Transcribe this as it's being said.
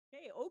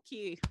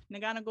Oki,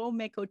 Naganago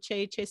Meko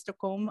Che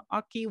Chestokom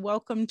Aki.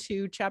 Welcome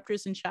to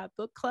Chapters in Chat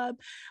Book Club.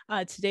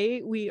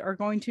 Today we are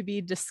going to be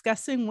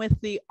discussing with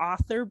the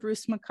author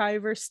Bruce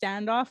McIver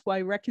Standoff: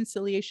 Why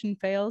Reconciliation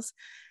Fails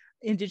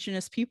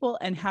Indigenous People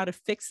and How to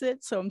Fix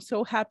It. So I'm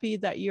so happy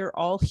that you're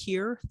all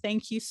here.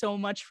 Thank you so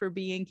much for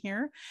being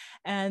here.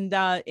 And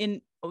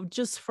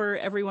just for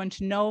everyone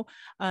to know,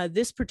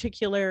 this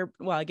particular,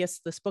 I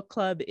guess this book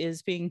club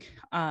is being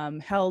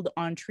held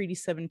on Treaty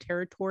 7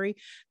 territory.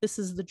 This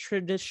is the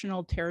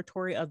traditional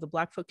territory of the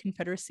Blackfoot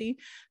Confederacy,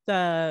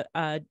 the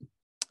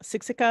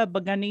Siksika,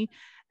 Bagani,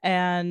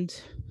 and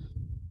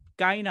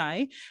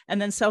Kainai, and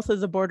then south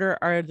of the border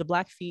are the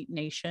Blackfeet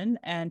Nation.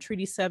 And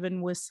Treaty 7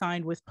 was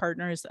signed with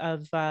partners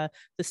of the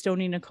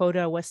Stoney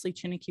Nakoda, Wesley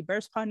Chiniki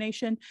Bearspaw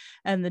Nation,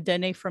 and the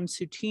Dene from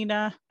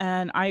Tsuut'ina.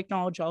 And I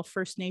acknowledge all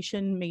First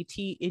Nation,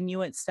 Métis,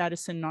 Inuit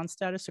status and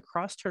non-status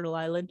across Turtle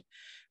Island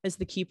as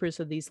the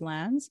keepers of these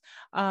lands.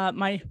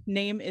 My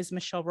name is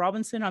Michelle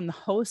Robinson. I'm the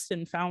host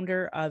and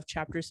founder of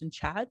Chapters in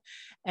Chat,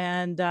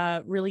 and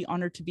really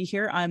honored to be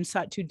here. I'm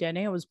Satu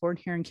Dene. I was born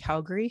here in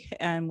Calgary,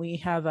 and we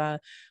have a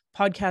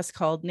podcast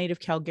called Native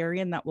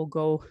Calgarian that will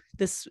go,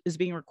 this is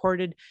being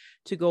recorded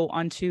to go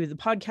onto the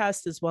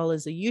podcast as well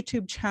as a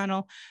YouTube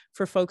channel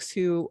for folks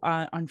who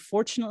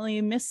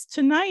unfortunately missed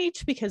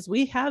tonight because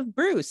we have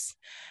Bruce.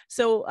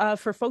 So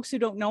for folks who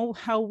don't know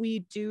how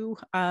we do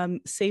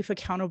safe,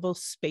 accountable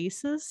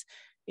spaces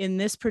in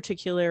this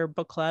particular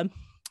book club,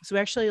 so we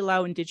actually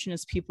allow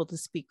Indigenous people to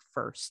speak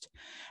first.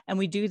 And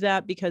we do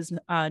that because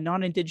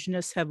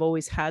non-Indigenous have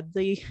always had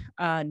the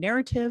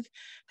narrative,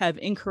 have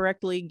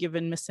incorrectly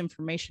given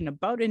misinformation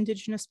about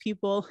Indigenous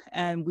people.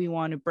 And we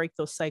want to break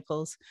those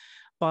cycles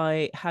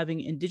by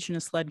having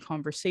Indigenous-led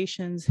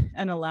conversations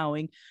and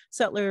allowing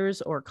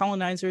settlers or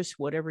colonizers,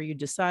 whatever you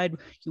decide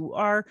you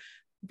are,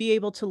 be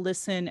able to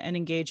listen and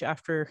engage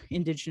after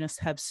Indigenous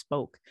have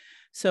spoke.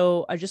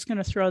 So I'm just going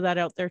to throw that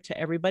out there to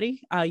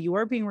everybody. You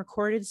are being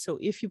recorded, so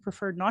if you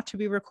prefer not to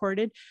be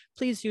recorded,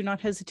 please do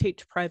not hesitate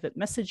to private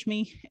message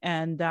me,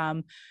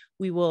 and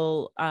we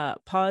will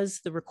pause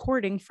the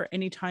recording for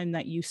any time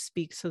that you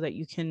speak so that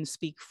you can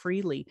speak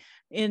freely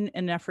in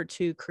an effort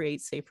to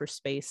create safer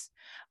space.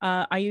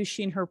 I use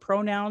she and her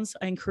pronouns.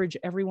 I encourage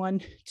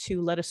everyone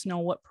to let us know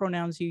what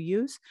pronouns you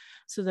use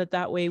so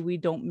that way we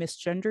don't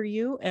misgender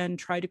you and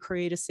try to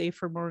create a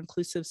safer, more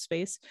inclusive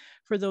space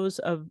for those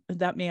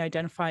that may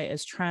identify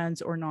as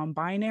trans or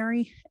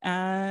non-binary.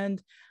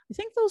 And I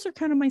think those are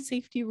kind of my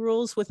safety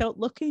rules without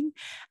looking.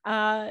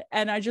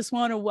 And I just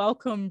want to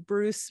welcome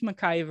Bruce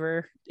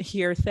McIver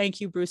here.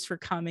 Thank you, Bruce, for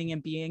coming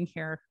and being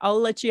here. I'll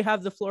let you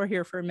have the floor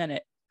here for a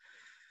minute.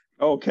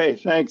 Okay,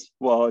 thanks.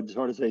 Well, I just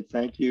want to say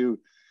thank you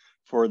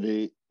for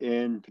the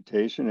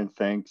invitation, and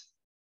thanks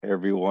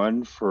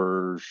everyone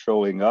for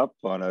showing up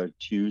on a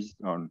Tuesday,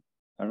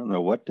 I don't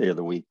know what day of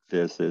the week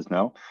this is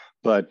now,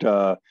 but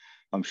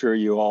I'm sure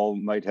you all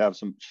might have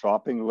some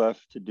shopping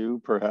left to do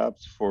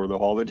perhaps for the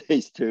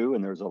holidays too,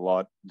 and there's a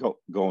lot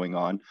going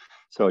on.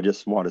 So I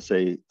just want to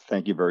say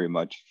thank you very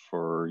much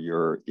for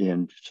your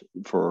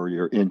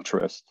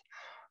interest.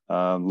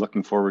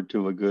 Looking forward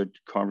to a good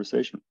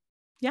conversation.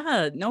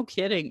 Yeah, no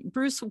kidding.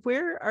 Bruce,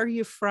 where are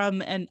you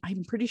from? And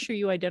I'm pretty sure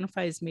you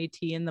identify as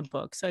Métis in the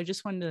book. So I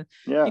just wanted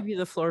to give you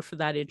the floor for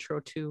that intro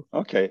too.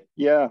 Okay,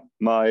 yeah,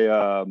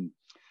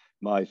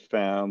 my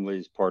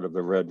family's part of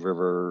the Red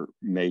River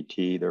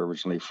Métis. They're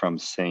originally from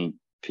St.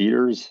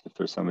 Peter's. If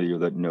there's some of you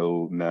that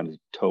know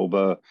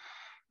Manitoba,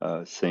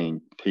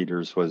 St.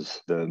 Peter's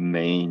was the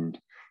main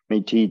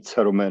Métis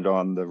settlement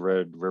on the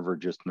Red River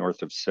just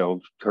north of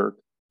Selkirk.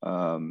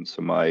 So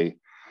my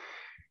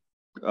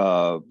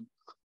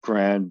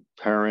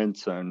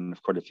grandparents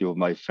and quite a few of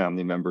my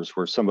family members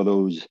were some of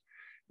those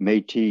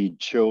Métis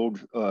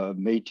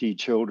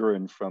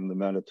children from the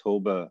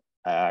Manitoba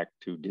Act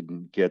who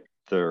didn't get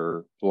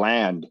their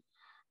land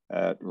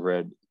at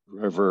Red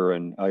River.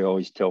 And I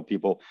always tell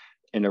people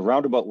in a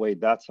roundabout way,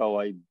 that's how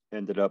I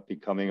ended up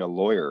becoming a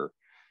lawyer,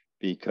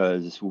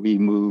 because we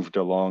moved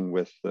along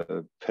with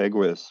the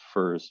Peguis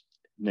First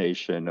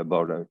Nation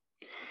about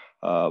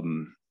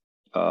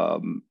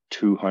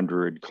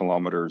 200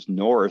 kilometers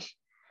north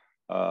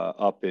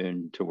up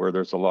into where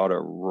there's a lot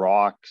of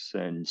rocks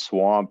and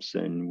swamps,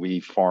 and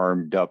we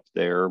farmed up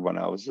there when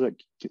I was a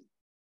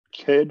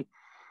kid.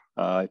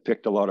 I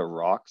picked a lot of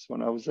rocks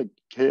when I was a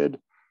kid,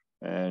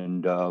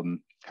 and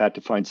had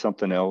to find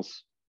something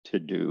else to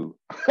do.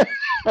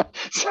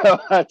 So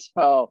that's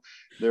how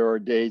there are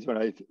days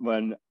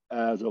when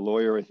as a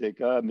lawyer, I think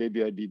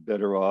maybe I'd be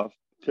better off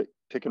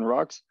picking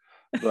rocks.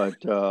 But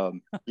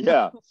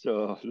yeah,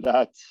 so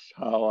that's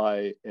how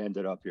I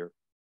ended up here.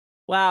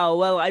 Wow.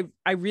 Well,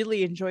 I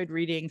really enjoyed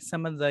reading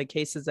some of the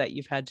cases that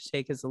you've had to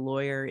take as a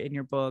lawyer in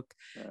your book.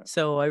 Yeah.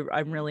 So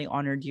I'm really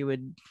honored you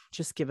would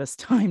just give us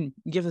time,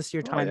 give us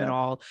your time at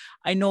all.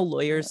 I know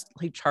lawyers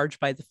like charge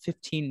by the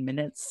 15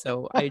 minutes.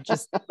 So I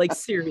just like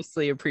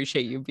seriously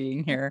appreciate you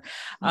being here.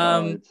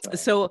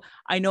 So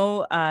I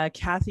know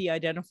Kathy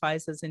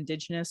identifies as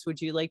Indigenous.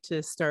 Would you like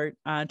to start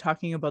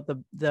talking about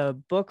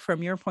the book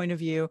from your point of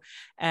view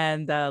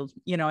and,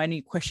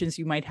 any questions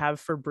you might have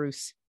for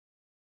Bruce?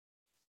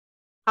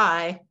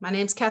 Hi, my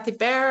name's Kathy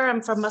Bear. I'm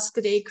from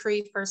Muscatine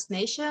Cree First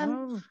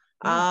Nation.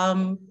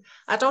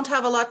 I don't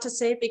have a lot to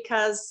say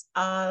because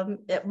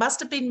it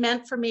must have been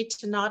meant for me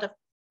to not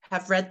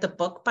have read the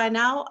book by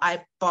now.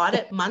 I bought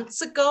it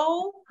months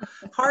ago,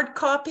 hard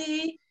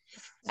copy,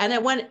 and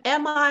it went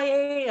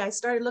MIA. I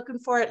started looking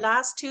for it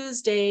last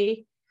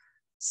Tuesday.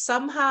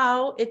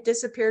 Somehow it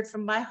disappeared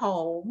from my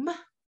home.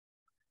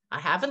 I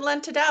haven't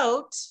lent it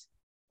out.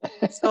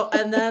 So,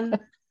 and then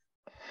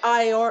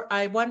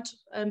I went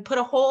and put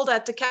a hold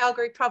at the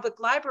Calgary Public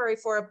Library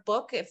for a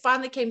book. It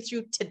finally came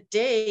through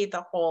today,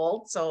 the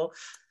hold. So,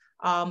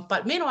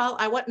 but meanwhile,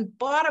 I went and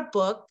bought a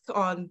book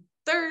on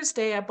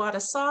Thursday. I bought a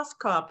soft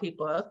copy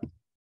book.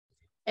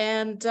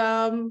 And,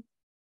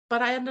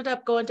 but I ended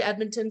up going to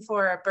Edmonton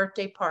for a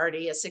birthday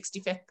party, a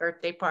 65th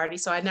birthday party.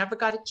 So I never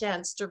got a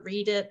chance to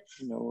read it.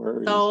 No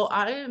worries. So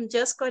I am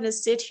just going to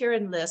sit here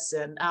and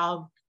listen.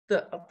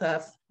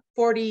 The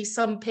 40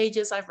 some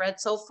pages I've read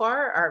so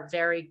far are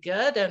very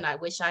good. And I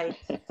wish I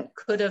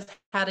could have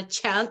had a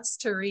chance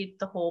to read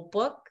the whole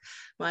book.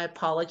 My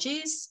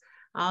apologies.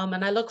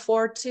 And I look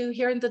forward to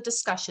hearing the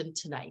discussion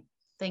tonight.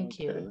 Thank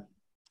you.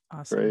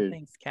 Awesome. Great.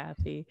 Thanks,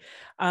 Kathy.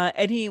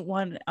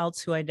 Anyone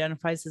else who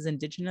identifies as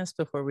Indigenous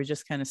before we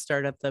just kind of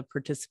start up the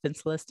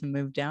participants list and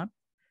move down?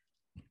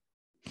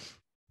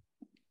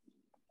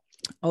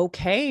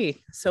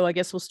 Okay, so I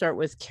guess we'll start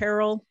with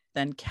Carol,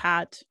 then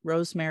Kat,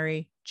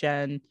 Rosemary,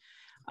 Jen,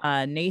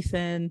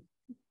 Nathan,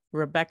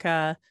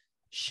 Rebecca,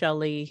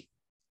 Shelley,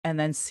 and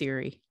then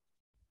Siri.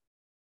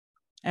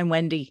 And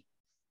Wendy.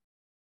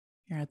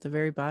 You're at the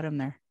very bottom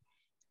there.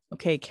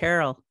 Okay,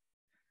 Carol.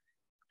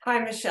 Hi,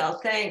 Michelle,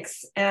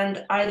 thanks.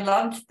 And I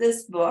loved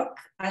this book.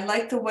 I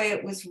liked the way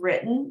it was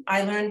written.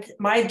 I learned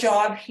my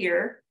job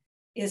here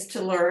is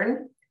to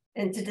learn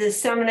and to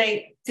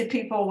disseminate to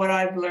people what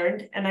I've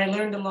learned. And I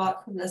learned a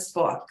lot from this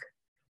book.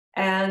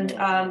 And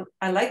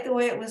I like the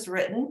way it was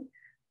written.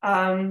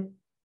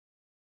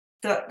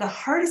 The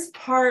hardest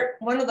part,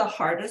 one of the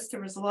hardest,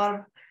 there was a lot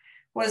of,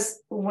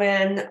 was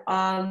when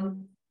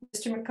Mr.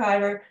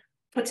 McIver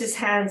puts his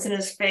hands in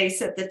his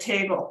face at the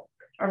table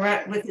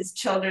around with his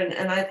children.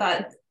 And I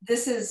thought,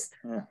 this is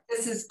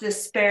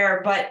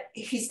despair, but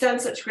he's done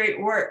such great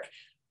work.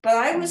 But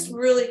I was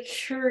really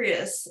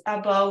curious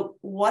about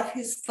what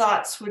his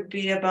thoughts would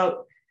be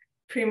about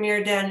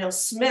Premier Danielle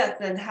Smith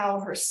and how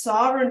her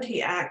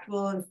Sovereignty Act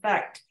will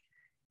affect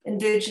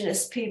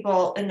Indigenous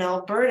people in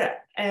Alberta.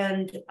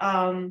 And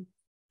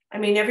I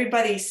mean,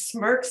 everybody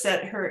smirks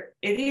at her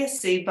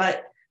idiocy,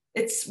 but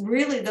it's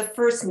really the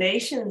First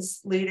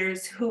Nations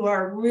leaders who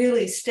are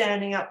really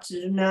standing up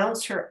to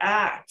denounce her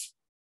act.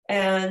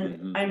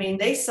 And I mean,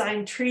 they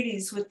signed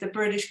treaties with the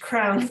British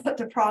Crown with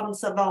the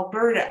province of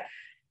Alberta.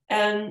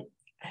 And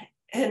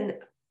I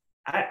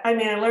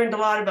mean, I learned a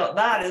lot about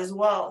that as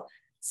well.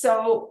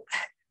 So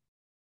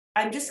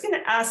I'm just going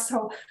to ask,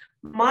 so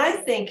my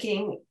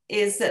thinking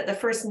is that the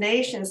First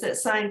Nations that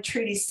signed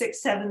treaties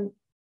 6, 7,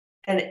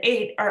 and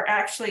 8 are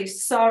actually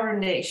sovereign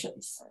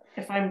nations,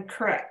 if I'm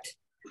correct.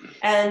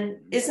 And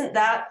isn't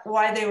that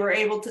why they were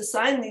able to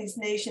sign these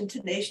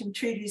nation-to-nation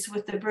treaties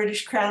with the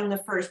British Crown in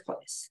the first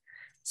place?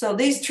 So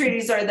these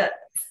treaties are the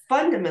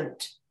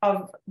fundament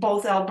of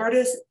both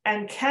Alberta's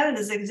and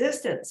Canada's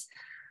existence.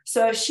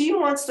 So if she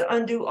wants to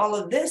undo all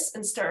of this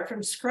and start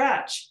from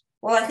scratch,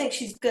 well, I think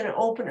she's going to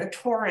open a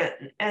torrent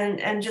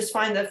and just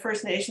find that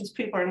First Nations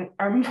people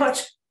are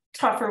much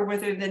tougher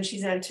with her than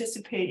she's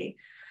anticipating.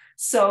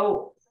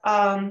 So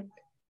I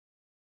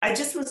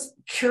just was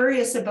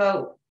curious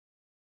about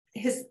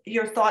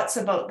your thoughts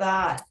about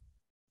that.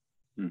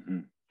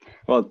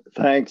 Well,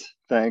 thanks,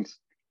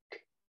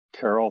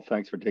 Carol.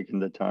 Thanks for taking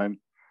the time.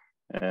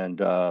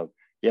 And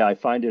yeah, I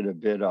find it a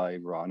bit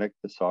ironic,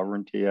 the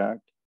Sovereignty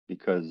Act,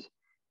 because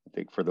I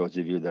think for those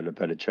of you that have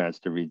had a chance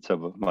to read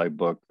some of my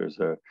book, there's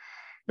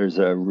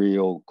a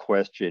real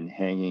question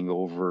hanging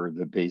over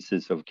the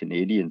basis of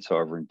Canadian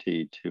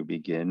sovereignty to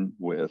begin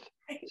with.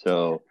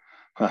 So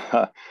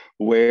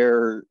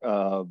where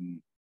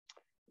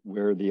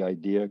the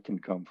idea can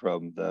come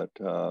from that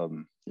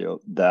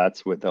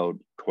that's without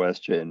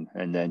question,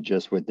 and then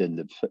just within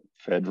the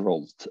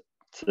federal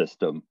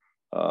system,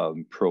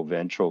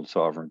 provincial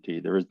sovereignty,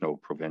 there is no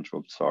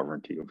provincial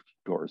sovereignty, of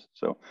course.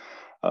 So,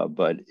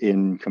 but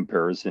in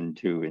comparison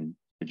to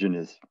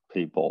Indigenous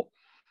people,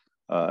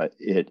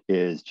 it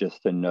is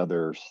just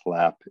another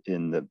slap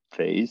in the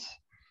face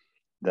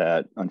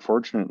that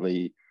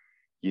unfortunately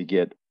you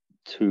get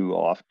too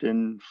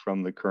often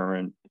from the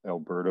current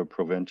Alberta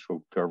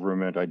provincial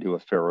government. I do a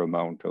fair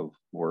amount of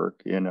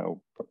work in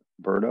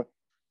Alberta,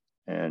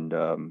 and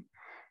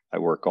I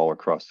work all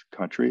across the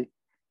country,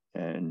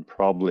 and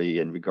probably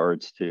in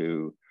regards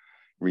to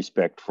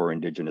respect for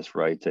Indigenous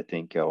rights, I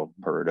think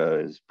Alberta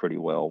is pretty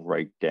well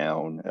right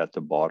down at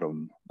the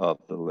bottom of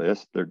the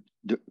list. They're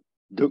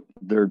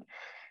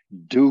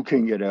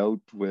duking it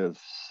out with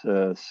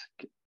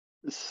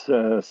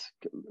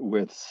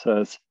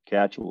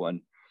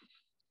Saskatchewan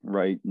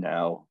right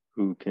now,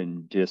 who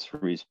can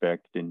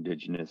disrespect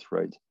Indigenous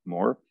rights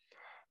more.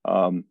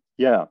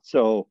 Yeah,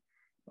 so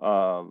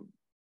I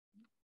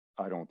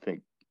don't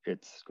think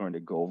it's going to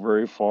go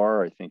very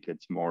far. I think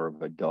it's more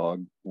of a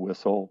dog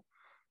whistle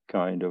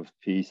kind of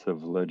piece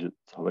of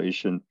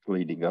legislation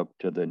leading up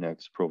to the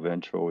next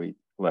provincial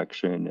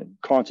election. And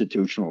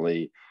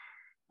constitutionally,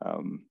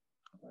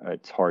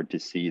 it's hard to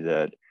see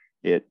that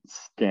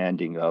it's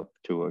standing up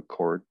to a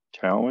court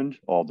challenge,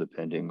 all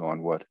depending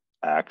on what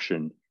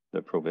action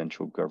the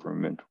provincial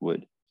government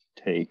would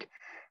take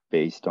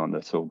based on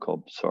the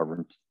so-called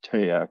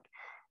Sovereignty Act.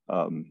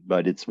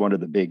 But it's one of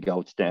the big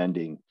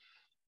outstanding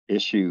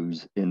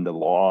issues in the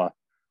law.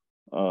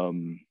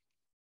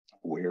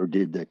 Where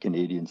did the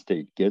Canadian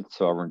state get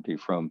sovereignty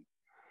from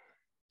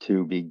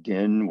to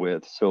begin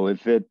with? So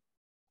if it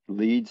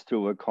leads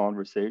to a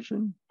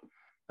conversation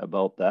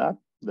about that,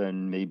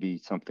 then maybe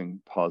something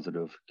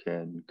positive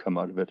can come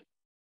out of it.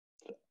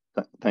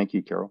 Thank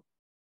you, Carol.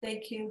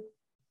 Thank you.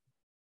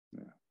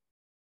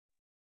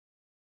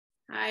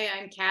 Hi,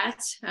 I'm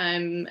Kat.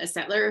 I'm a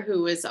settler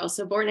who was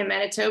also born in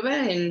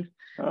Manitoba in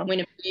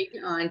Winnipeg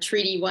on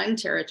Treaty 1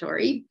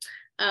 territory.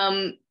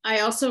 I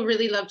also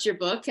really loved your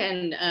book,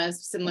 and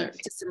similar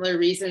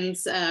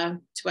reasons to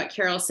what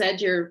Carol said,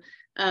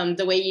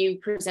 the way you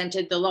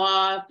presented the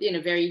law in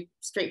a very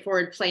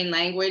straightforward, plain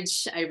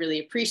language. I really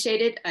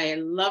appreciate it. I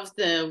love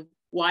the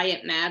why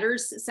it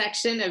matters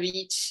section of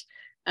each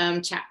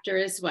chapter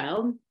as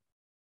well.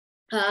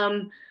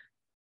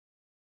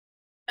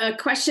 A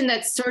question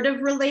that's sort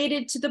of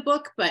related to the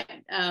book, but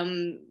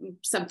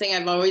something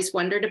I've always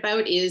wondered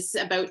about is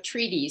about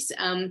treaties.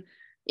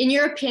 In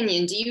your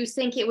opinion, do you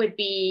think it would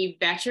be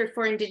better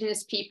for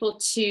Indigenous people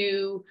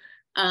to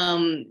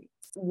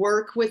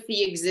work with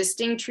the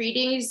existing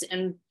treaties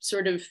and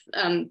sort of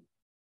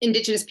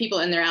Indigenous people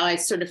and their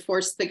allies sort of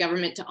force the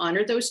government to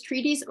honor those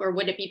treaties, or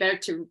would it be better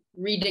to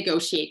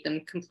renegotiate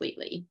them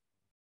completely?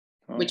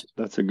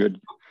 That's a good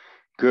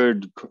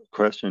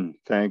question.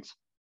 Thanks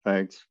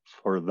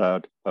for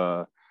that.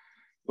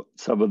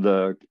 Some of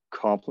the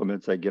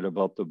compliments I get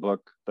about the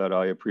book that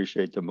I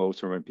appreciate the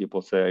most are when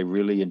people say, I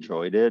really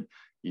enjoyed it.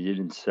 You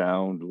didn't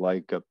sound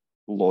like a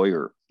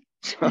lawyer.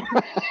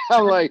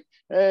 I'm like,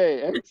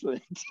 hey,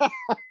 excellent.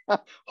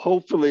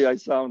 Hopefully I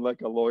sound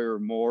like a lawyer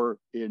more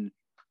in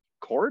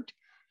court,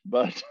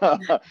 but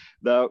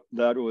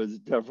that was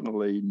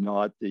definitely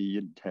not the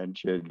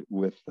intention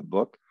with the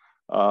book.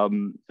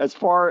 As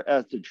far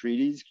as the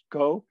treaties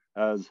go,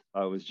 as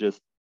I was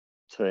just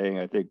saying,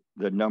 I think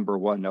the number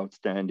one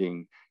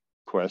outstanding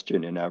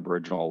question in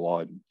Aboriginal law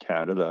in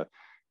Canada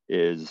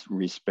is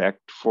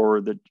respect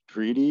for the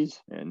treaties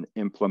and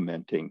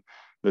implementing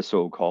the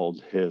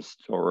so-called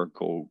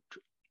historical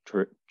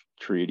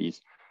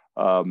treaties.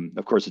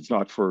 Of course, it's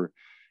not for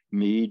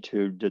me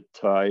to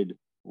decide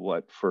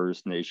what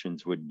First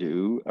Nations would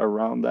do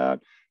around that,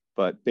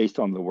 but based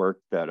on the work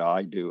that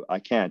I do, I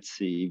can't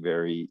see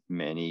very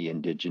many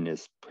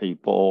Indigenous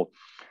people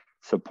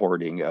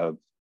supporting a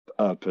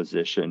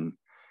position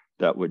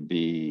that would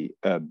be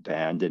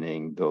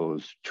abandoning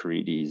those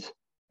treaties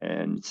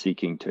and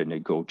seeking to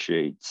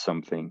negotiate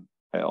something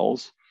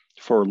else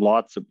for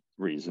lots of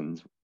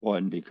reasons.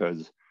 One,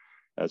 because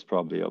as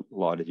probably a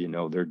lot of you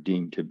know, they're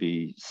deemed to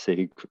be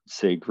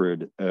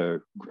sacred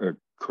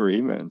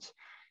agreements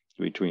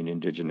between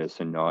Indigenous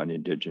and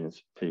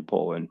non-Indigenous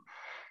people. And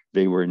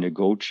they were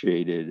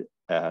negotiated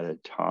at a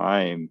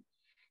time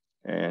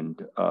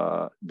and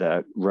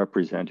that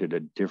represented a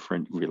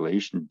different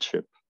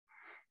relationship,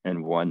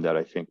 and one that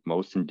I think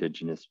most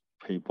Indigenous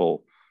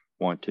people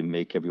want to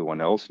make everyone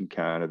else in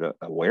Canada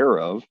aware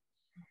of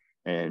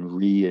and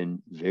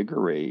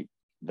reinvigorate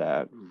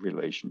that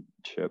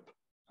relationship.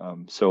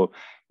 So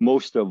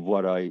most of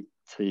what I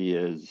see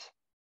is,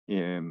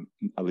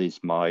 at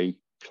least my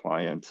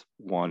clients,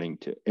 wanting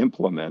to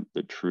implement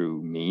the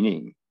true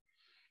meaning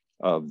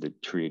of the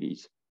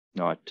treaties,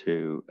 not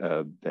to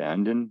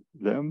abandon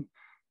them.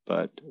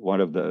 But one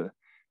of the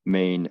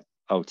main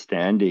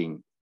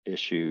outstanding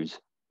issues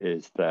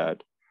is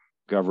that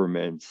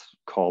governments,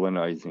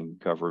 colonizing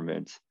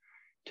governments,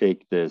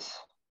 take this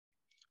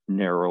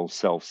narrow,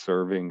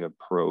 self-serving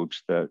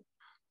approach that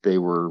they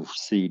were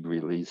cede,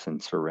 release,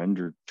 and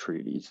surrender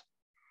treaties.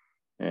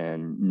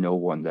 And no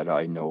one that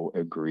I know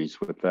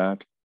agrees with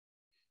that.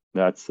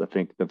 That's, I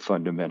think, the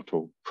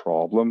fundamental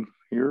problem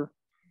here,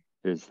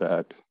 is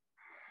that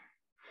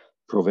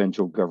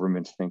provincial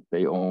governments think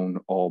they own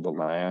all the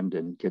land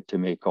and get to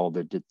make all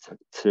the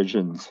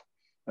decisions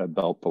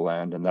about the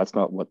land. And that's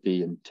not what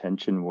the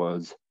intention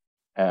was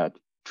at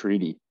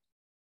treaty.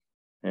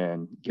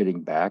 And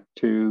getting back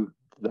to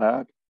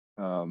that,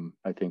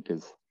 I think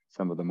is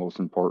some of the most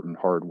important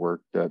hard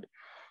work that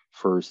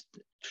First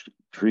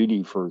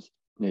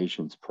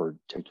Nations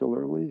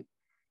particularly,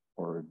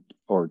 or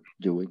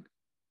doing.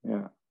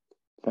 Yeah.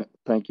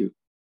 Thank you.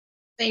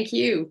 Thank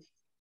you.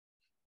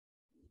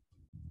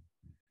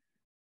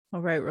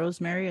 All right,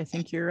 Rosemary, I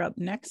think you're up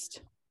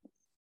next.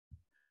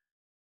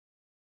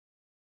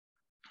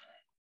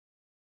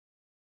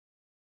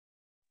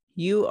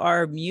 You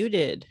are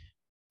muted.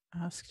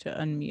 Ask to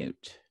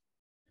unmute.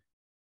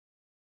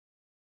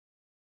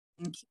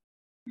 Thank you.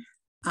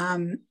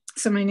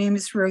 So my name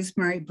is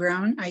Rosemary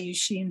Brown. I use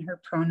she and her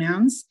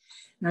pronouns.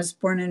 And I was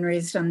born and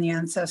raised on the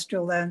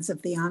ancestral lands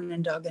of the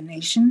Onondaga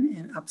Nation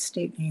in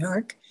upstate New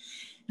York.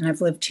 And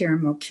I've lived here in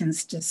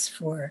Mohkinstsis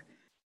for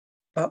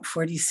about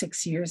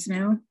 46 years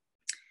now.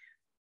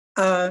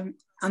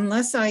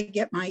 Unless I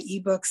get my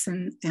ebooks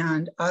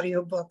and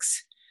audiobooks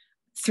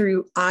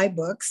through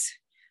iBooks,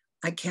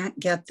 I can't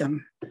get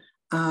them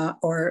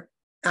or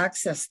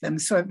access them.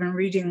 So I've been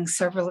reading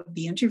several of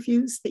the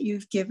interviews that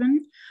you've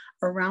given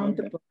around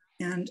the book.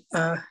 And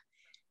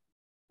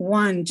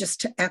one, just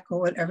to echo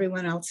what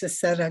everyone else has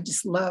said, I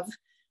just love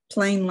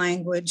plain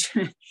language,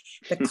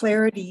 the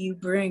clarity you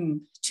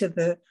bring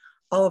to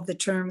all of the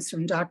terms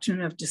from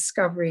doctrine of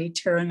discovery,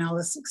 terra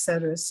nullius, et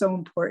cetera, is so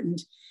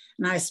important.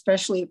 And I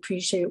especially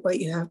appreciate what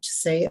you have to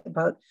say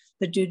about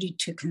the duty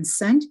to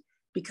consent,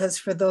 because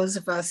for those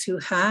of us who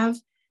have,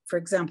 for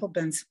example,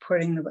 been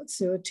supporting the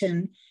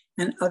Wet'suwet'en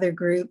and other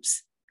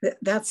groups,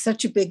 that's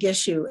such a big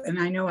issue. And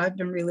I know I've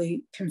been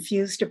really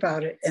confused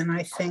about it. And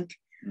I think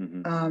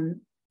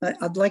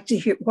I'd like to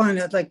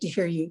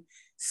hear you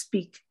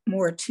speak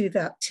more to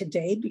that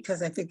today,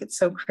 because I think it's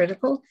so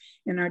critical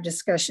in our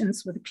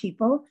discussions with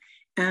people.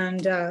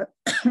 And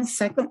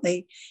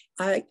secondly,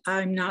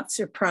 I'm not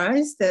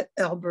surprised that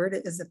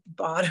Alberta is at the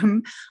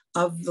bottom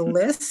of the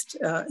list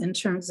in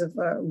terms of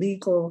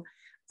legal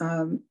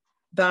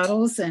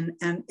battles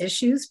and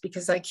issues,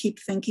 because I keep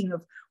thinking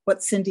of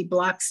what Cindy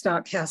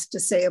Blackstock has to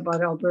say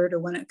about Alberta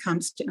when it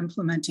comes to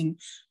implementing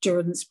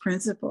Jordan's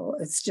principle.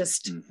 It's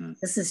just,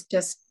 this is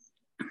just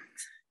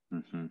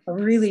a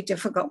really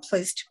difficult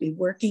place to be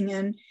working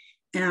in.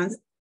 And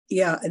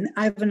yeah, and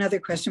I have another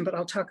question, but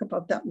I'll talk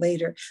about that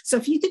later. So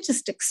if you could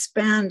just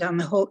expand on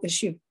the whole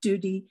issue of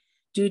duty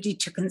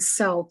to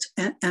consult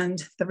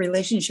and the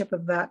relationship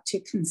of that to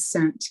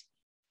consent.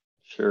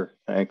 Sure,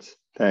 thanks,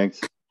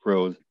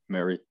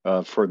 Rosemary.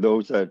 For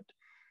those that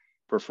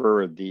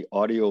prefer the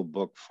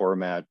audiobook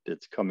format,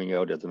 it's coming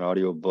out as an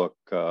audiobook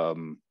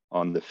on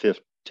the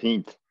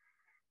 15th.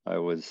 I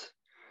was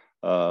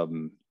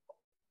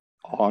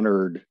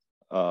honored.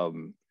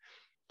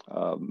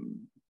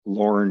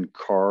 Lauren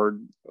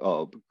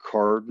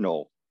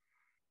Cardinal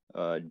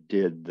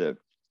did the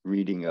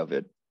reading of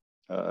it.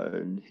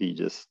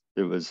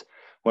 It was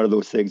one of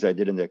those things I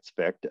didn't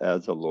expect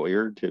as a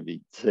lawyer to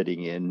be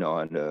sitting in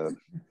on a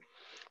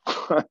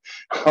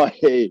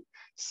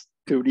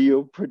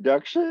studio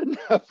production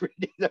of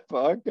reading the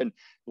book. And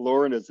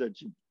Lauren has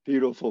such a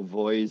beautiful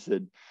voice,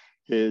 and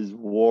his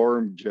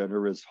warm,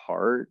 generous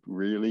heart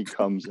really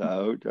comes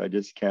out. I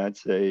just can't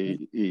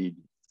say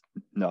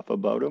enough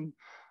about him.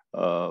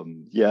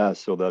 Yeah,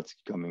 so that's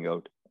coming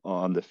out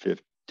on the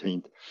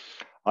 15th.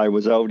 I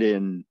was out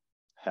in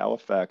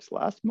Halifax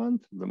last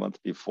month, the month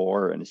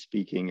before, and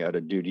speaking at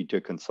a Duty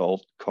to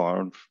Consult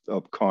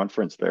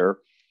conference there.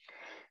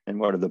 And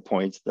one of the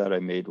points that I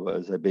made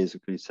was, I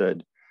basically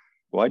said,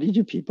 why did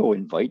you people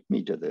invite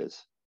me to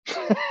this?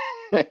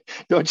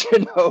 Don't you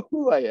know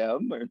who I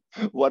am or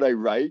what I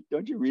write?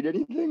 Don't you read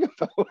anything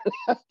about what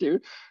I do?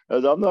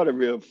 Because I'm not a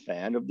real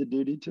fan of the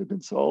Duty to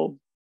Consult.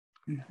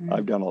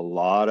 I've done a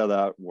lot of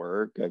that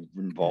work. I've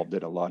been involved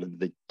in a lot of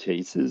the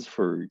cases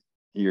for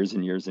years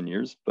and years and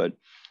years. But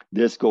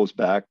this goes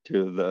back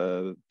to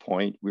the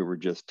point we were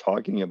just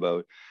talking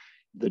about.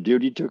 The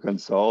duty to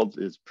consult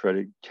is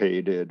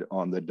predicated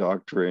on the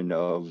doctrine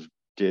of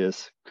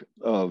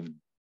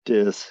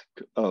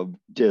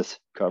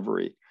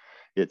discovery.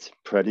 It's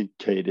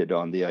predicated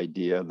on the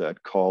idea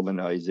that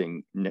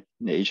colonizing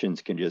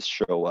nations can just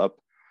show up,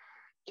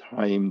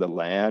 claim the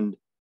land,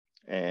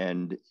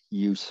 and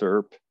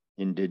usurp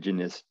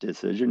Indigenous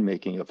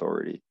decision-making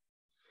authority.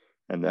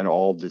 And then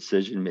all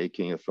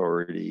decision-making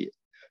authority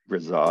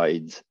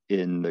resides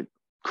in the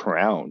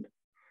Crown,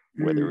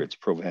 whether it's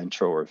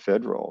provincial or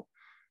federal.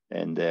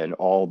 And then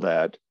all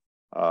that,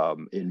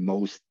 in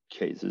most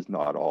cases,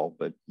 not all,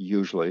 but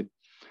usually,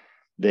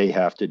 they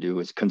have to do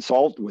is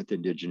consult with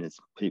Indigenous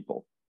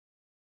people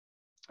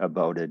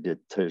about a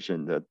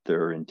decision that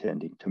they're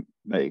intending to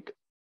make.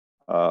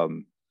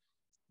 So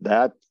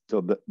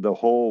the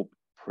whole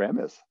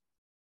premise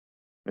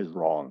is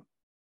wrong.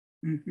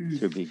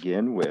 To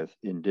begin with,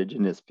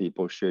 Indigenous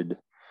people should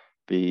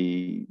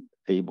be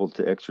able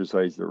to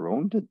exercise their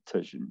own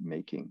decision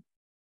making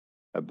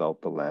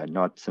about the land,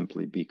 not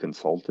simply be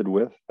consulted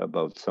with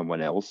about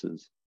someone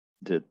else's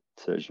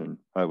decision.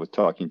 I was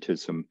talking to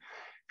some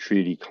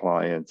treaty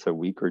clients a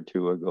week or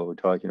two ago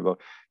talking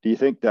about, do you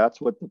think that's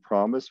what the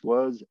promise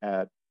was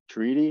at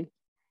treaty?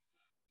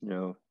 You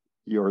know,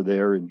 you're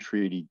there in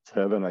Treaty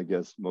 7, I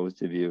guess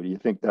most of you. Do you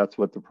think that's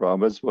what the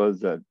promise was,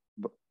 that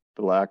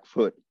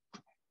Blackfoot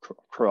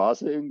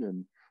crossing?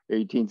 And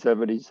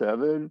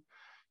 1877.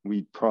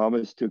 We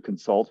promise to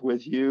consult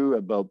with you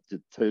about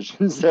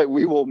decisions that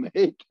we will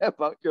make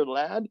about your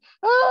land.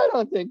 I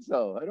don't think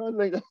so. I don't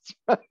think that's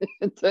what the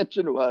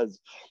intention was.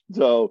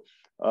 So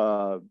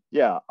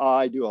yeah,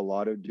 I do a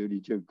lot of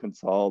duty to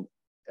consult.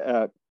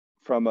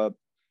 From a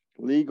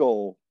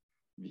legal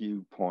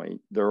viewpoint,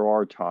 there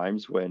are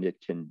times when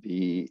it can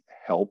be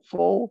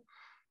helpful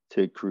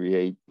to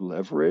create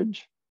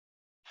leverage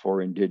for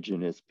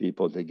Indigenous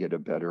people to get a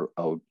better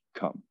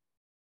outcome.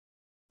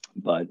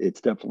 But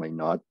it's definitely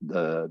not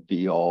the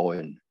be all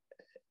and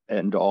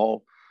end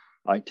all.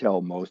 I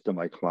tell most of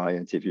my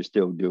clients, if you're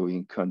still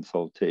doing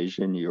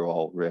consultation, you're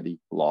already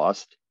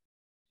lost.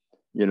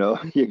 You know,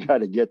 you got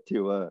to get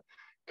to a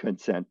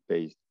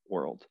consent-based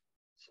world.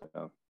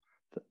 So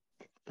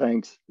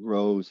thanks,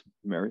 Rose,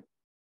 Mary.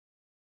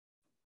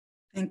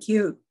 Thank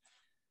you.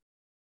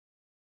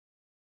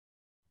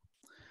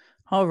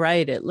 All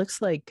right, it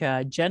looks like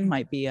Jen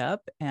might be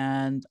up,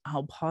 and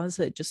I'll pause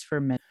it just for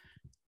a minute.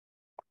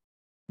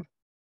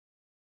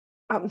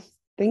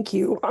 Thank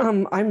you.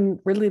 I'm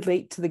really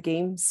late to the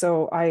game,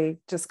 so I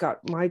just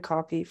got my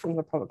copy from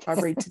the public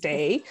library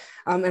today,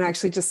 and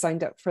actually just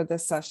signed up for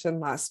this session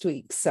last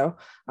week. So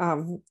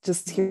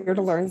just here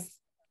to learn,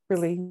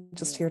 really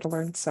just here to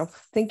learn. So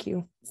thank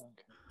you.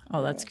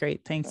 Oh, that's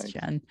great. Thanks,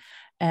 Jen.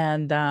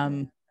 And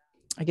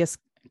I guess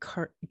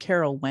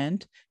Carol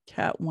went,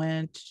 Kat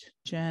went,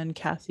 Jen,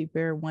 Kathy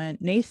Bear went.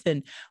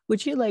 Nathan,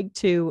 would you like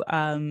to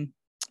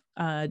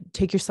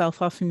take yourself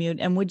off of mute,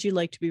 and would you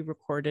like to be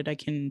recorded? I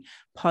can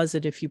pause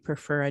it if you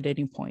prefer at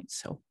any point.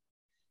 So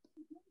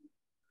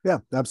yeah,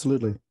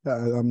 absolutely.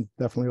 I'm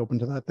definitely open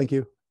to that. Thank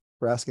you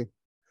for asking.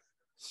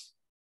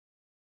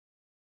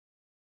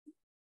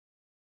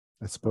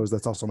 I suppose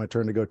that's also my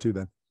turn to go too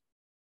then.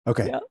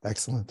 Okay, yeah.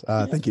 Excellent.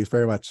 Thank you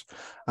very much.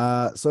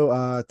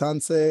 So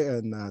Tanse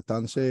and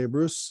Tanse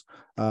Bruce,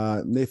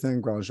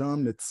 Nathan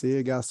Grandjean,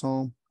 Nitsie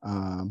Gasson,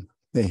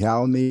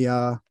 Nehiao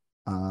Nia,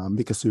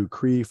 Mikisew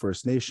Cree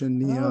First Nation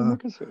Nia,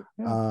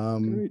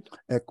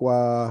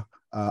 Ekwa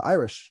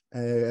Irish,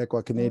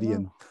 Ekwa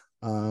Canadian,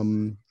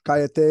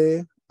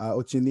 Kayate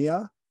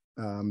Ochinia,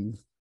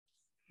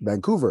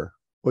 Vancouver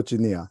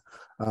Ochinia.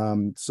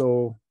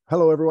 So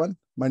hello everyone.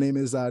 My name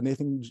is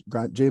Nathan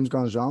James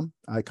Grandjean.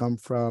 I come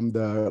from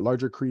the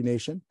larger Cree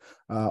Nation,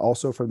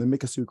 also from the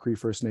Mikisew Cree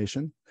First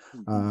Nation.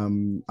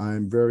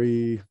 I'm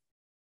very,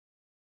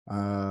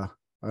 I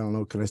don't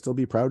know, can I still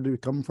be proud to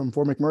come from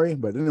Fort McMurray?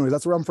 But anyways,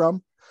 that's where I'm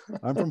from.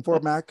 I'm from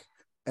Fort Mac,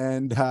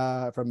 and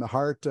from the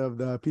heart of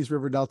the Peace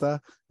River Delta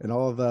and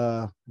all of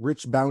the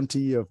rich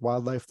bounty of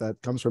wildlife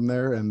that comes from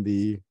there, and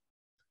the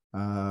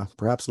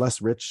perhaps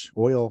less rich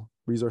oil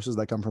resources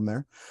that come from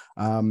there.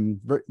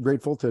 Very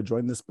grateful to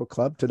join this book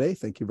club today.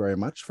 Thank you very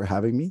much for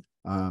having me.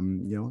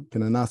 Very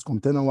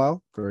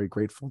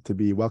grateful to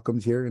be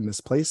welcomed here in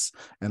this place.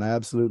 And I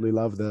absolutely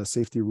love the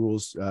safety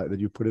rules that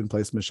you put in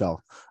place,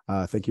 Michelle.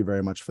 Thank you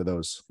very much for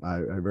those.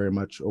 I very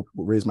much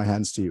raise my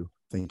hands to you.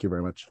 Thank you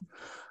very much.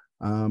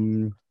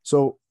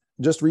 So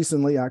just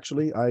recently,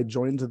 actually, I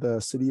joined the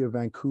city of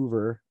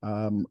Vancouver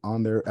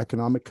on their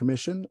economic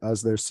commission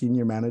as their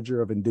senior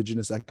manager of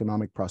Indigenous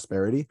economic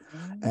prosperity.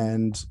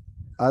 And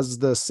as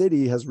the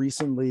city has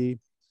recently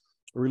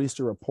released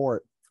a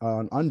report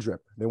on UNDRIP,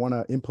 they want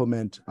to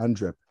implement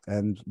UNDRIP,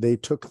 and they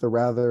took the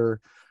rather,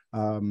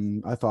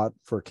 I thought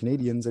for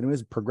Canadians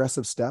anyways,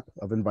 progressive step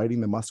of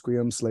inviting the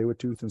Musqueam,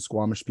 Tsleil-Waututh, and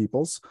Squamish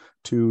peoples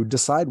to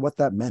decide what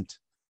that meant.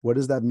 What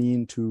does that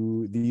mean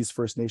to these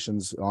First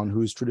Nations on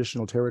whose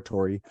traditional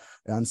territory,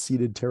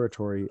 unceded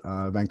territory,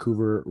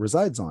 Vancouver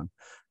resides on?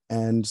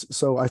 And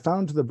so I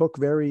found the book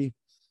very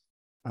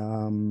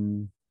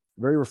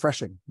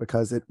refreshing,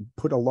 because it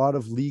put a lot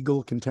of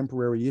legal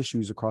contemporary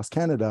issues across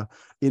Canada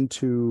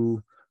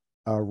into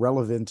a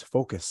relevant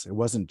focus. It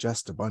wasn't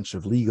just a bunch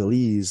of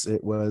legalese.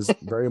 It was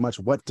very much,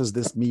 what does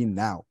this mean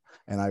now?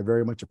 And I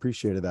very much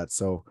appreciated that.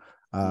 So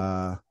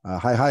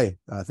hi.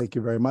 Thank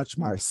you very much.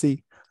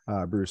 Merci,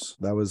 Bruce.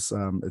 That was,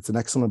 it's an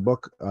excellent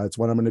book. It's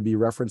one I'm going to be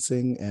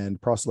referencing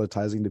and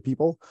proselytizing to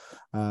people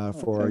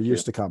for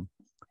years to come.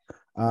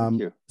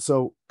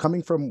 So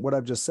coming from what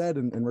I've just said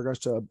in regards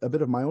to a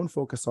bit of my own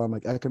focus on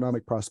like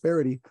economic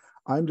prosperity,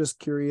 I'm just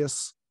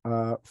curious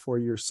for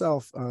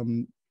yourself,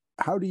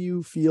 how do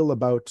you feel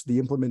about the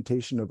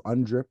implementation of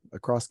UNDRIP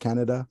across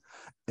Canada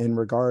in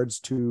regards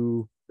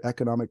to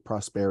economic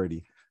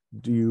prosperity?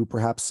 Do you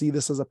perhaps see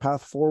this as a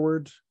path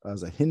forward,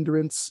 as a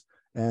hindrance,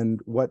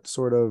 and what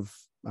sort of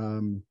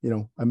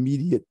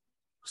immediate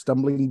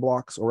stumbling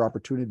blocks or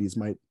opportunities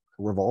might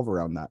revolve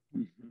around that?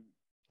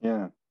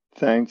 Yeah,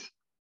 thanks,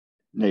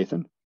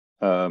 Nathan.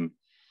 I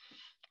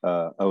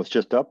was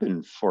just up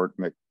in Fort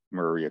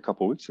McMurray a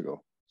couple of weeks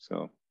ago,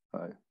 so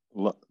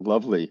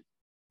lovely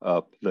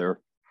up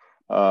there.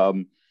 As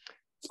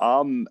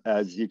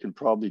you can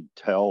probably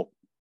tell,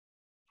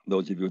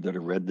 those of you that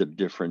have read the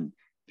different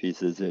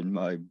pieces in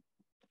my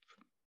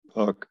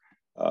book,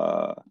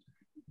 I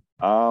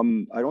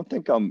don't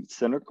think I'm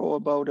cynical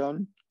about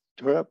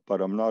UNDRIP,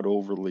 but I'm not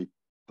overly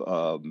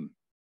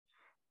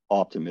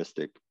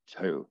optimistic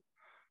too.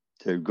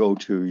 to go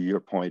to your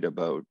point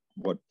about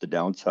what the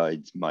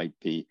downsides might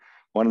be,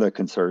 one of the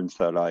concerns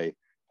that I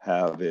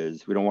have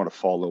is we don't want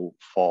to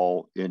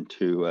fall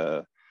into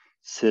a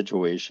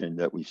situation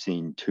that we've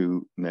seen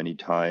too many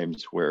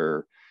times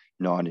where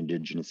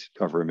non-Indigenous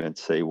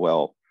governments say,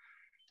 well,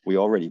 we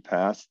already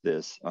passed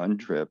this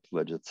UNDRIP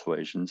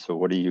legislation, so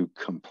what are you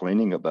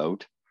complaining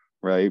about,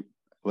 right?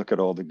 Look at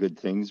all the good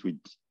things we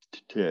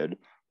did,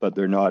 but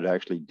they're not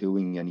actually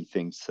doing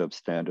anything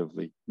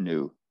substantively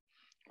new,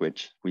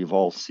 which we've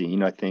all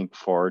seen, I think,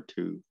 far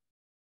too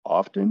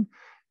often.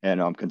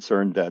 And I'm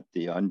concerned that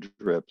the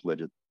UNDRIP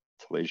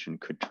legislation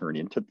could turn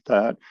into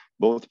that,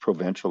 both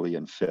provincially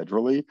and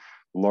federally,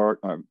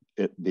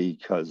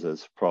 because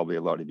as probably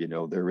a lot of you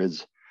know, there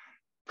is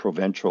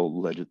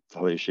provincial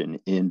legislation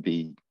in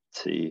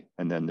BC,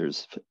 and then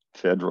there's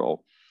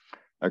federal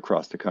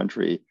across the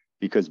country,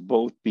 because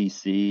both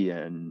BC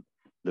and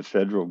the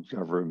federal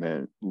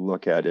government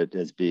look at it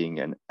as being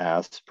an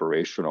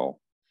aspirational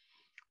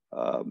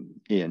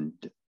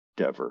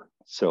endeavor,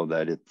 so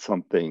that it's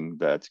something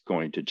that's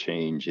going to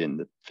change in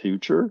the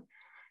future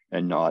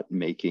and not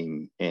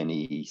making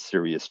any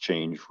serious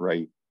change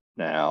right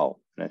now.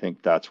 And I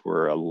think that's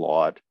where a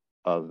lot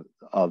of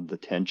the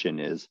tension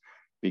is,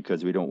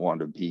 because we don't want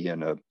to be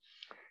in a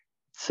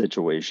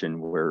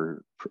situation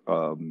where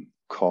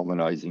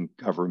colonizing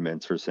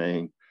governments are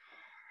saying,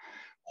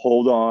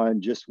 hold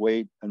on, just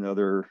wait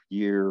another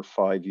year,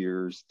 5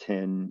 years,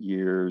 10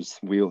 years,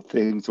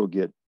 things will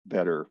get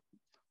better.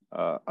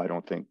 I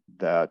don't think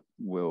that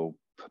will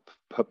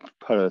put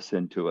us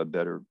into a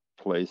better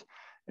place.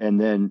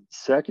 And then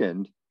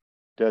second,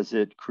 does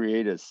it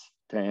create a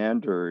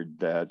standard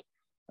that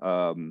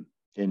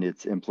in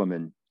its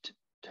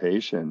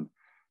implementation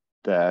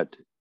that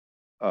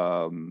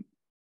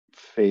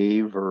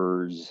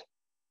favors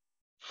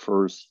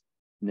First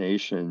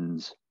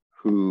Nations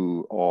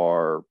who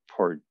are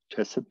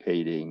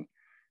participating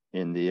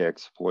in the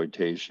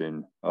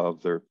exploitation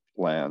of their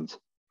lands?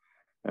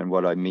 And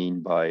what I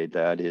mean by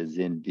that is,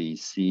 in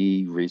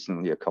BC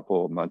recently, a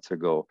couple of months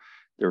ago,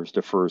 there was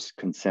the first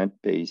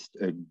consent-based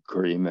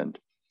agreement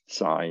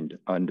signed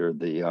under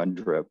the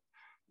UNDRIP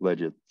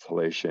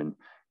legislation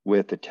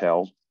with the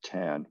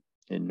Tahltan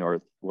in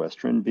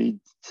northwestern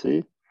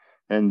BC.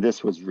 And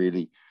this was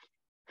really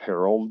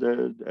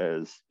heralded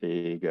as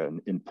being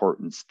an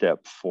important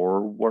step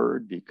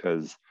forward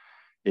because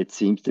it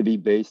seems to be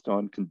based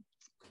on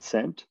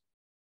consent.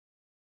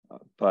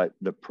 But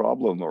the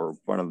problem, or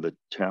one of the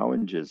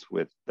challenges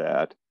with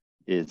that,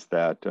 is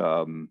that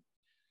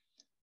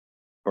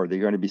are they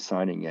going to be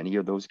signing any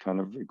of those kind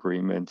of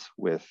agreements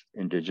with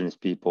Indigenous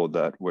people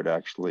that would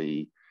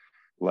actually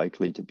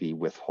likely to be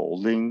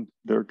withholding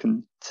their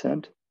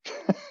consent?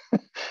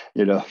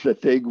 You know, the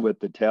thing with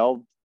the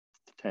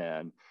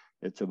Tahltan,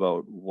 it's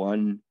about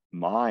one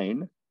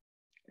mine,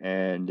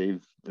 and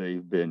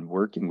they've been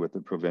working with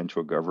the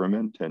provincial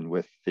government and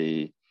with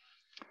the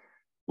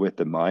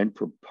mine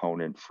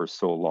proponent for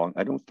so long.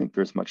 I don't think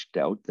there's much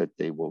doubt that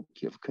they will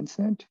give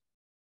consent.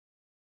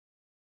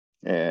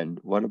 And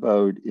what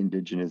about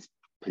Indigenous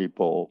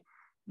people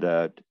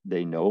that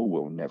they know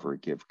will never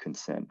give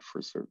consent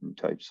for certain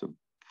types of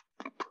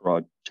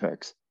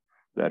projects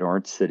that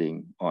aren't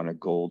sitting on a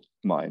gold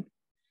mine?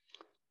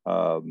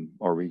 Are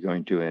we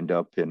going to end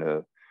up in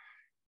a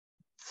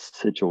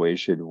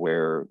situation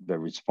where the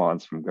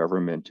response from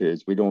government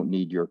is, we don't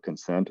need your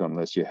consent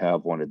unless you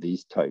have one of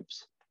these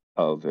types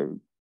of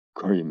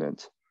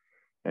agreements,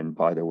 and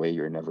by the way,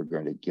 you're never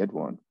going to get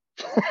one?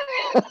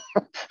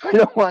 I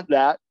don't want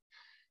that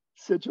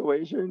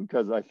situation,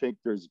 because I think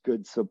there's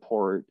good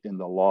support in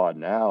the law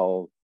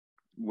now,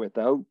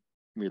 without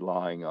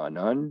relying on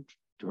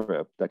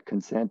UNDRIP, that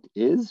consent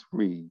is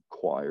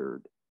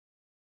required.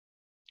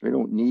 We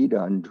don't need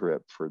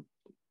UNDRIP for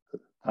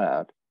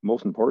that.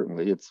 Most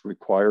importantly, it's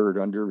required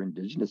under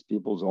Indigenous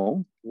people's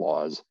own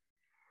laws.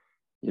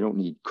 You don't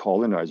need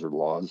colonizer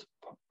laws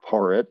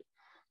for it.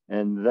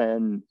 And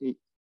then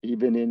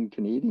even in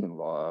Canadian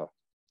law,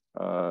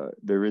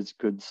 there is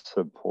good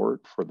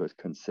support for the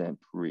consent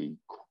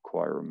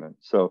requirement.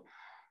 So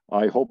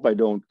I hope I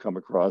don't come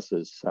across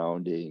as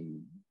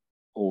sounding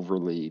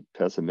overly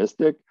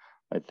pessimistic.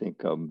 I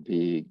think I'm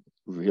being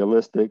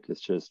realistic.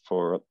 It's just,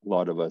 for a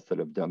lot of us that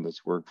have done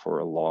this work for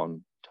a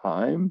long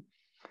time,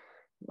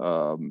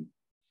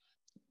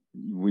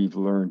 we've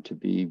learned to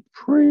be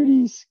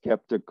pretty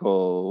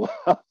skeptical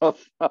of,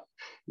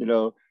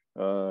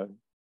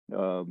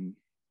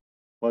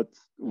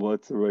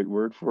 what's the right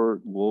word for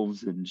it?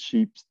 Wolves in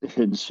sheep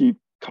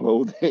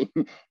clothing.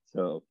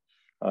 So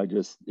I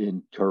just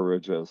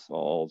encourage us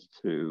all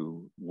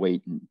to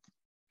wait and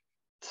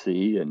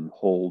see and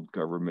hold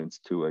governments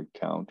to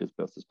account as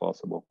best as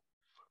possible.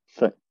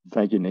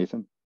 Thank you,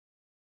 Nathan.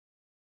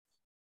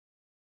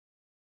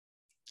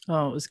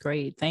 Oh, it was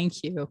great.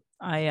 Thank you.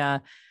 I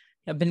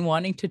have been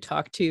wanting to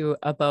talk to you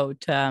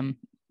about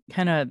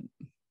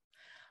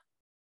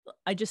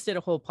I just did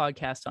a whole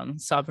podcast on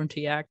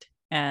Sovereignty Act,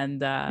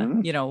 and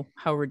you know,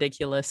 how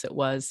ridiculous it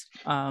was,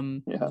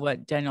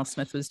 what Daniel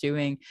Smith was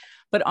doing.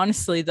 But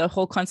honestly, the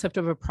whole concept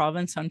of a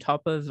province on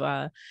top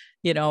of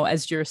you know,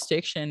 as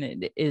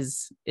jurisdiction,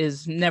 it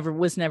was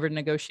never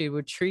negotiated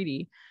with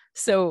treaty.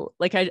 So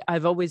like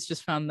I've always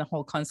just found the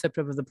whole concept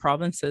of the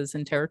provinces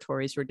and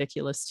territories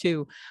ridiculous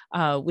too,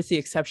 with the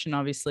exception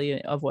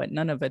obviously of what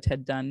Nunavut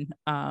had done,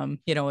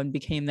 you know, and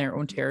became their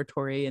own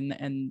territory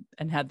and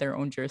had their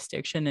own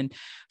jurisdiction. And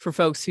for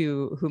folks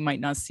who might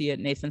not see it,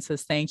 Nathan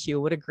says, thank you.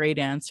 What a great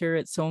answer.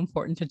 It's so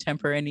important to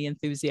temper any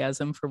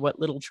enthusiasm for what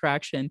little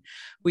traction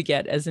we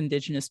get as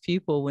Indigenous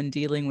people when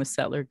dealing with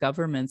settler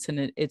governments.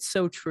 And it's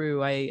so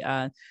true.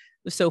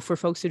 So for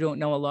folks who don't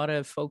know, a lot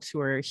of folks who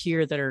are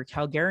here that are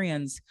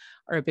Calgarians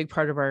are a big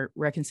part of our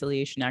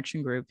Reconciliation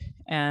Action Group.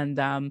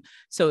 And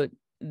so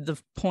the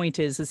point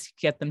is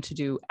get them to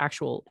do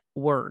actual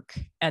work,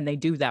 and they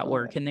do that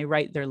work, and they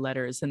write their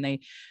letters, and they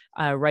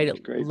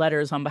write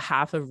letters on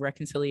behalf of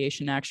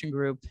Reconciliation Action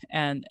Group,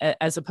 and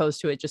as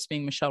opposed to it just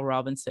being Michelle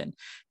Robinson,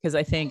 because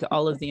I think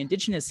all of the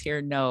Indigenous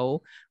here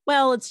know,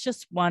 well, it's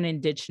just one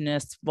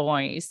Indigenous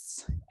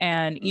voice.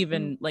 And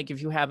even like if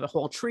you have a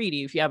whole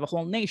treaty, if you have a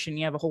whole nation,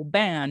 you have a whole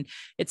band,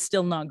 it's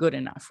still not good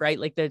enough, right?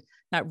 Like that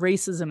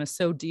racism is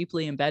so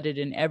deeply embedded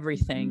in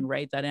everything,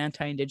 right? That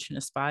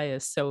anti-Indigenous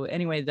bias. So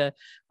anyway, the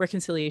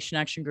Reconciliation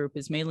Action Group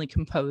is mainly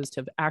composed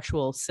of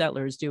actual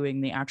settlers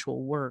doing the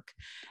actual work.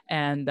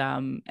 And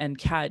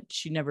Kat,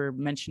 she never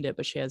mentioned it,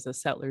 but she has a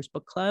Settlers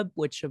Book Club,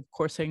 which of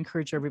course I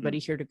encourage everybody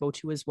here to go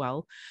to as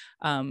well,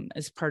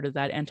 as part of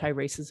that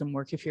anti-racism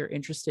work. If you're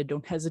interested,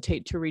 don't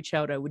hesitate to reach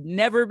out. I would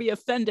never be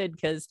offended,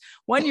 because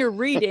one, you're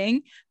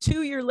reading,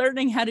 two, you're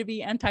learning how to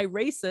be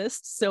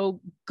anti-racist. So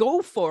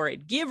go for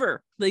it, give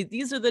her. Like,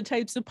 these are the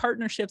types of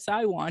partnerships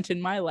I want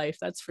in my life,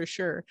 that's for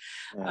sure.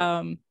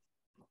 Yeah.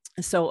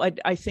 So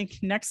I think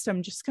next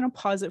I'm just going to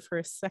pause it for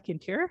a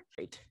second here.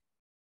 Right.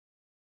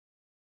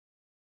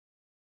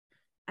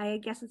 I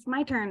guess it's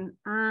my turn.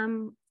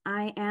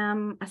 I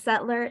am a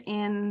settler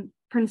in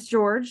Prince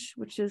George,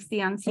 which is the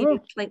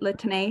unceded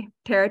Lheidli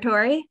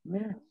territory.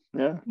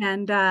 Yeah.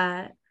 And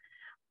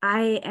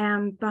I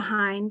am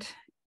behind,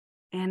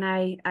 and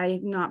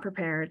I'm not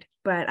prepared,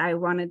 but I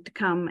wanted to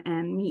come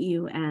and meet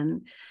you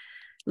and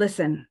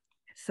listen.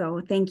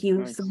 So thank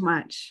you so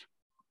much.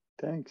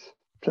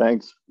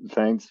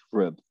 Thanks,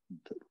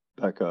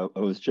 Rebecca. I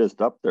was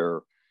just up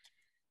there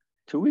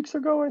 2 weeks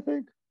ago, I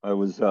think. I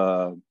was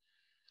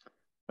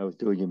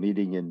doing a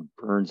meeting in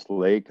Burns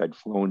Lake. I'd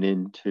flown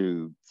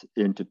into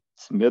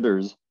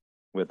Smithers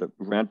with a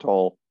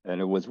rental,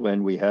 and it was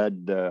when we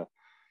had the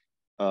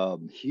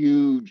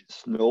huge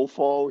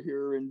snowfall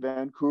here in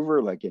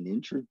Vancouver, like an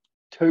inch or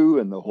two,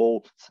 and the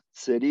whole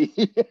city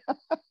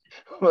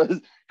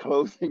was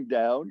closing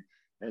down.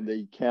 And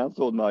they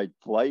canceled my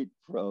flight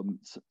from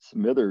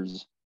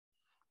Smithers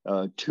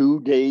 2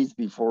 days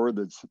before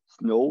the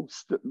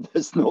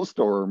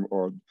snowstorm,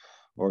 or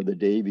the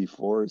day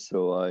before.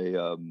 So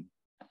I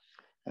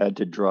had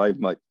to drive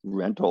my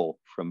rental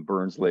from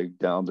Burns Lake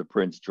down to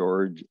Prince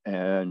George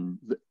and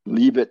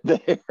leave it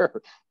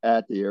there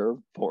at the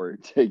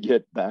airport to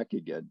get back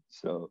again.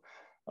 So,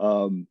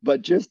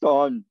 but just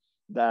on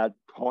that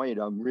point,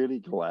 I'm really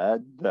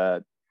glad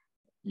that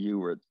you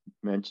were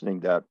mentioning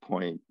that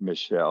point,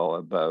 Michelle,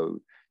 about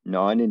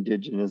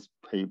non-Indigenous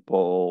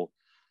people,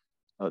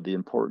 the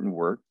important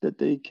work that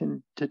they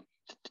can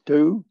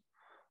do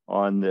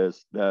on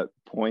this. That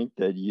point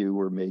that you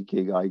were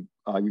making, I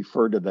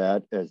refer to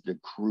that as the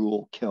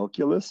cruel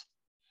calculus,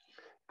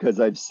 because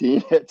I've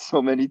seen it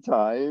so many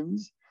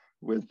times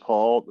with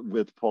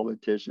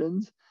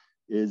politicians.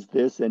 Is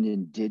this an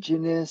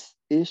Indigenous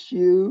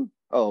issue?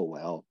 Oh,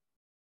 well,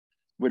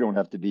 we don't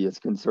have to be as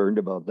concerned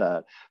about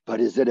that.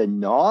 But is it a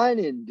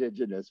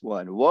non-Indigenous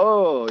one?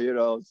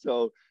 Whoa,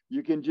 so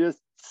you can just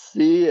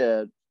see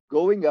it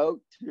going out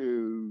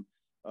to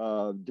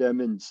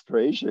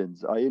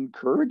demonstrations. I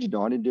encourage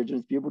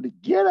non-Indigenous people to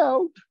get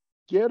out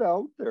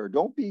there.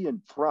 Don't be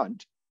in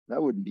front.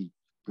 That wouldn't be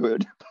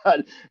good.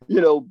 But,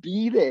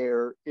 be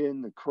there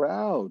in the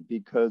crowd,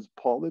 because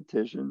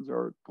politicians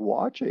are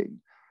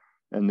watching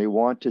and they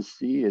want to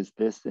see, is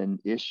this an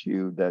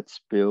issue that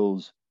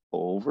spills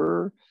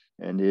over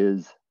and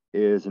is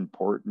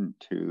important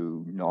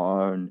to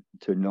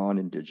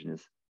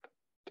non-Indigenous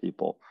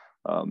people.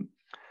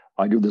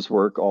 I do this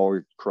work all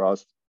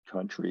across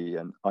country,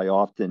 and I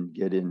often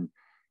get in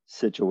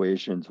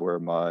situations where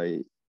my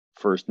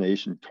First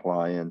Nation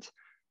clients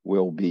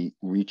will be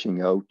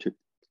reaching out to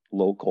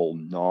local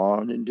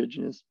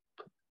non-Indigenous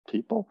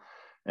people,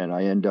 and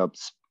I end up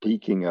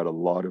speaking at a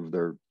lot of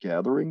their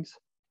gatherings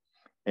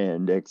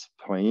and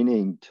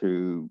explaining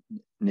to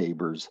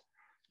neighbors,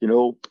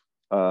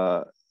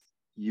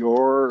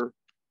 your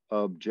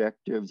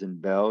objectives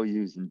and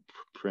values and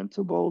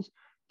principles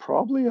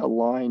probably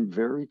align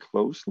very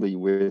closely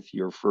with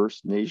your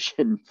First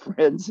Nation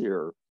friends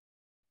here.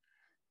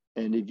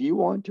 And if you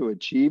want to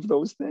achieve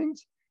those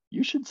things,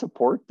 you should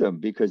support them,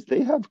 because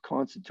they have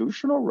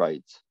constitutional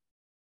rights.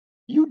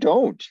 You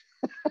don't.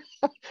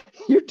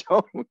 You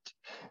don't.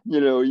 You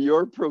know,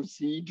 your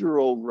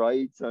procedural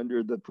rights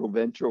under the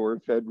Provincial or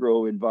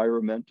Federal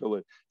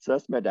Environmental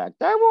Assessment Act,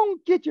 that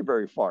won't get you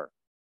very far.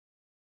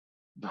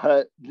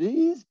 But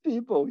these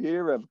people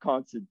here have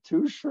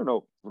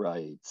constitutional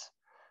rights.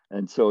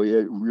 And so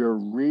we're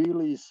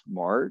really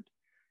smart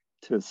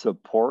to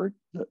support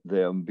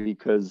them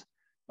because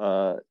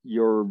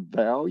your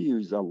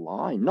values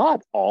align,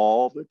 not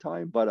all the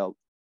time, but a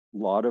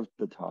lot of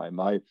the time.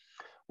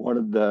 One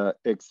of the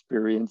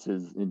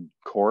experiences in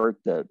court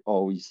that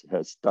always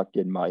has stuck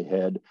in my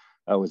head,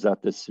 I was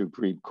at the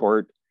Supreme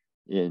Court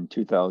in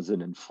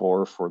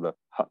 2004 for the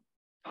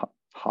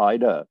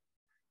Haida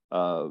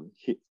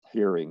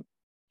hearing,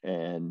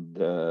 and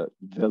the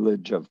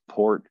village of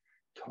Port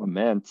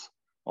Clements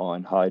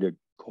on Haida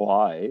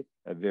Gwaii,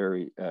 a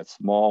very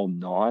small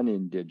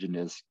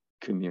non-Indigenous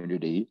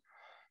community,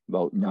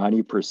 about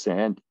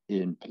 90%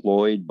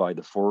 employed by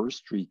the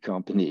forestry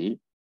company,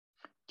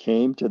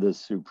 came to the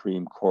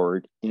Supreme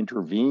Court,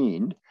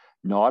 intervened,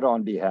 not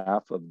on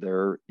behalf of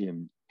their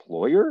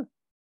employer,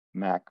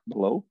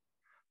 Macblo,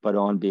 but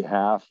on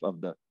behalf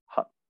of the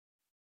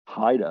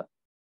Haida.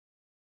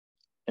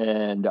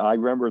 And I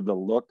remember the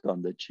look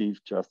on the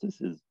Chief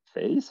Justice's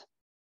face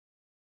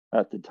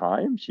at the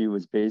time. She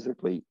was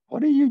basically,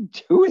 what are you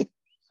doing?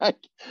 Like,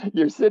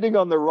 you're sitting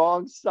on the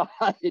wrong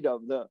side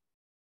of the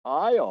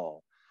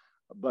aisle.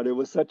 But it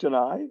was such an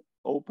eye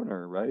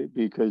opener, right?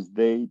 Because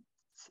they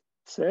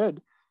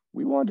said,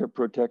 we want to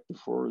protect the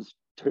forest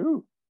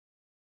too.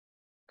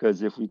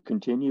 Because if we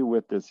continue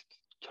with this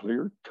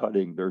clear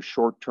cutting, they're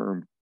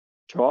short-term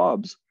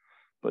jobs,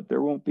 but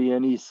there won't be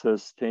any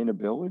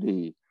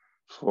sustainability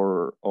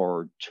for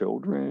our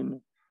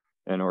children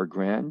and our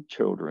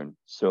grandchildren.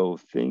 So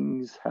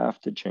things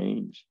have to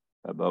change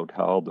about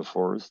how the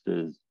forest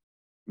is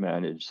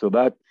managed. So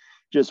that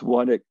just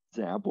one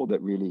example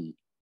that really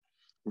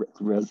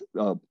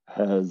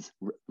has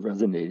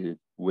resonated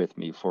with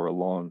me for a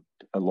long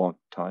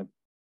time.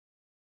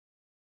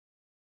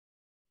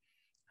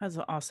 That's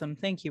awesome.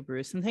 Thank you,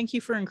 Bruce. And thank you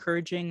for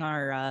encouraging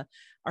our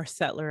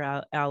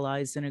settler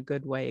allies in a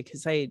good way.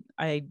 Because I,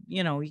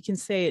 you know, you can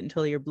say it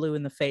until you're blue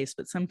in the face,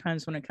 but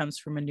sometimes when it comes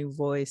from a new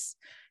voice,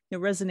 it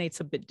resonates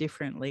a bit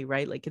differently,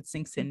 right? Like it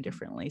sinks in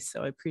differently.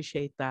 So I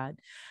appreciate that.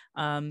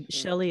 Sure.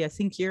 Shelley, I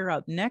think you're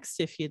up next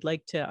if you'd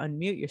like to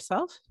unmute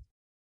yourself.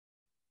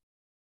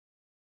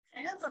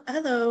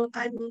 Hello,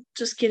 I'm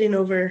just getting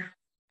over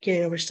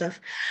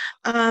stuff.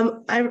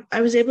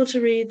 I was able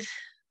to read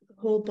the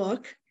whole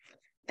book,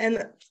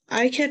 and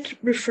I kept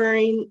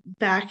referring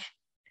back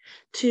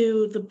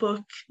to the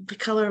book, The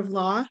Color of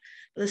Law,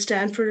 the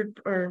Stanford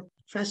or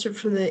professor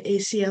from the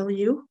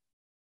ACLU,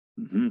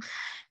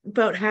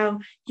 about how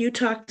you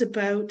talked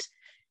about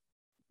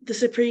the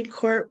Supreme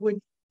Court would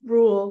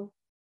rule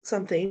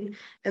something,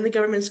 and the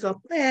government's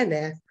go, nah,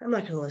 I'm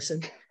not going to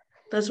listen.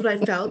 That's what I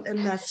felt.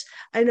 And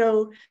I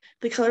know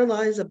The Color of Law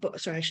is a book.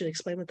 Sorry, I should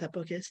explain what that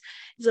book is.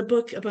 It's a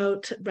book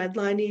about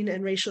redlining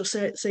and racial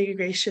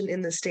segregation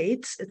in the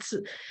States.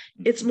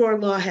 It's more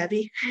law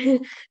heavy.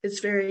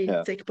 It's very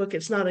thick book.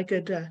 It's not a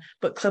good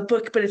book club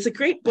book, but it's a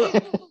great book.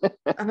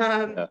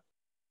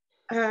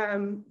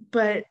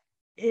 But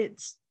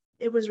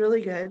it was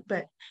really good.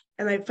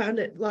 And I found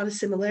a lot of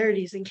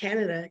similarities in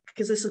Canada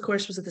because this, of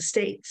course, was in the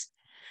States.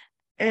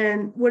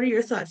 And what are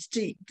your thoughts?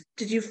 Did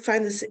you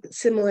find the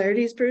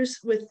similarities,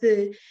 Bruce, with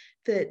the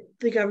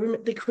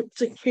government, the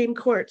Supreme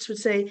Courts would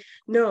say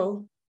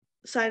no,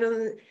 side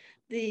on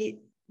the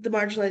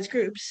marginalized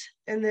groups,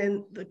 and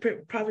then the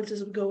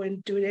provinces would go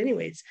and do it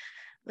anyways.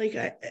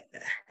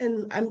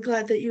 And I'm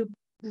glad that you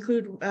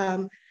include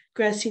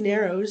Grassy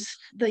Narrows.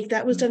 Like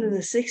that was done in the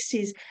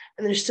 60s,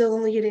 and they're still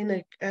only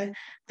getting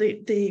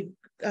the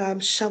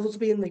shovels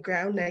be in the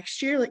ground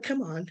next year. Like,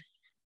 come on.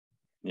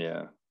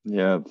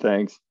 Yeah,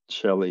 thanks,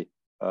 Shelley.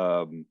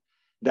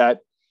 That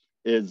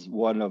is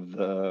one of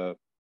the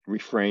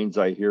refrains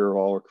I hear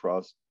all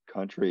across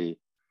country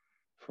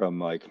from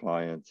my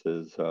clients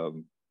is,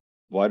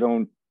 why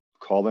don't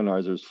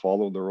colonizers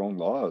follow their own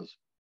laws?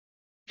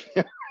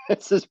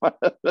 This is one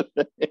of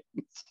the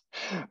things,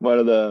 one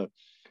of the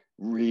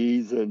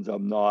reasons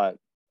I'm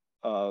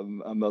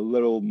a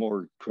little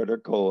more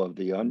critical of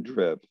the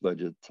UNDRIP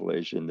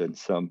legislation than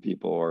some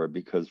people are,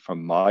 because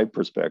from my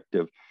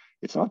perspective,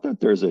 it's not that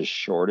there's a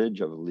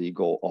shortage of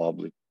legal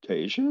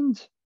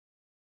obligations.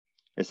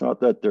 It's not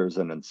that there's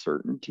an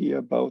uncertainty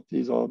about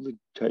these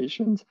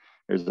obligations.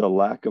 There's a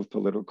lack of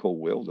political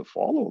will to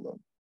follow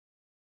them.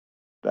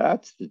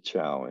 That's the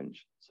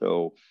challenge.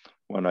 So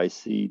when I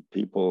see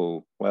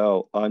people,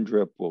 well,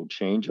 UNDRIP will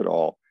change it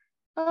all,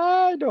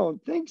 I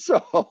don't think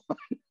so.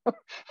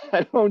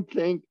 I don't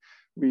think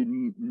we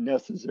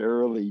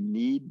necessarily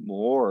need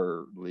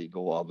more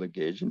legal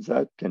obligations.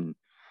 That can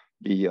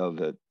be of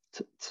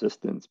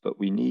assistance, but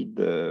we need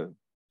the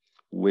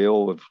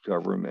will of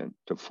government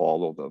to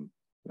follow them.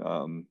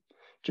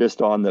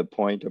 Just on the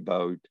point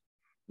about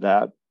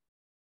that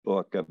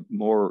book, a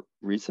more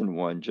recent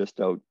one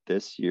just out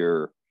this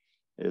year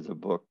is a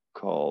book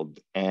called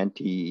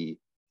Anti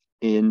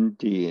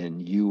Indian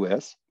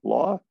US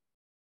law.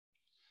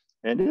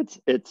 And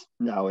it's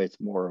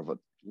more of a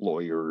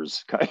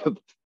lawyer's kind of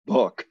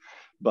book,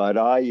 but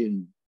I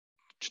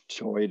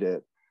enjoyed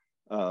it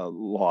a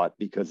lot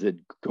because it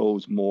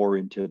goes more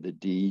into the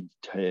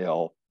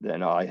detail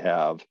than I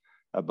have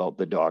about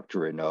the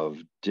doctrine of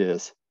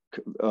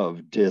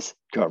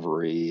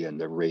discovery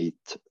and the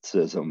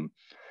racism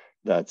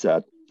that's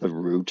at the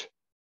root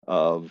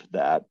of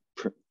that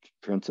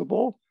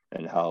principle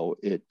and how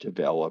it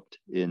developed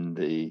in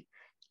the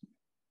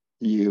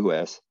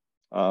US.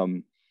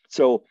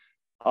 So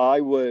I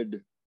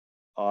would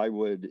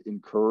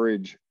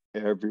encourage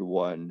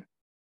everyone.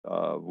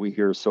 We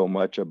hear so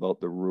much about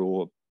the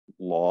rule of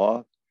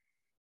law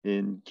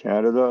in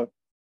Canada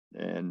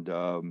and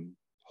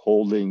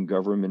holding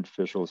government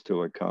officials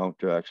to account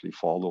to actually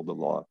follow the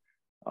law.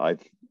 I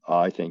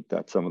think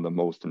that's some of the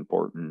most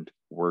important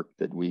work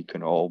that we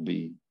can all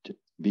be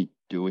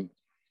doing.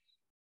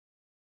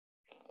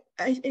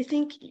 I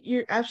think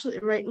you're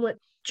absolutely right in what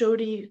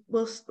Jody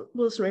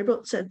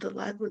Wilson-Raybould said the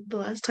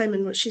last time,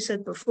 and what she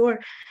said before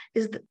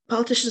is that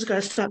politicians got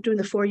to stop doing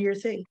the 4-year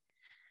thing.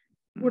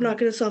 We're not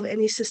going to solve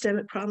any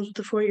systemic problems with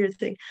the 4-year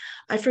thing.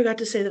 I forgot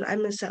to say that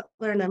I'm a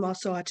settler and I'm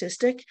also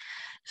autistic.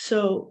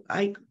 So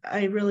I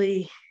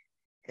really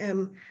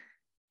am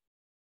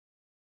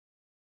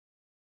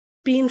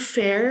being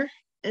fair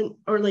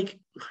or like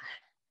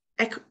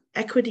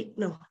equity.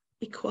 No,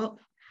 equal.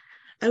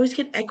 I always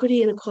get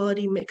equity and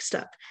equality mixed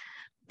up.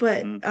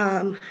 But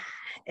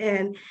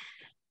and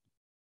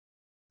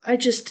it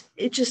just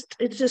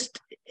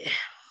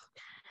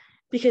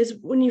because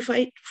when you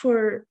fight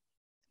for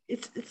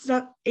it's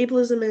not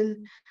ableism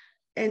and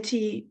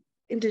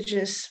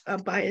anti-Indigenous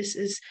bias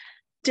is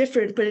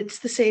different, but it's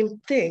the same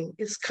thing.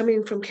 It's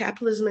coming from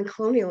capitalism and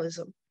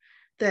colonialism,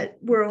 that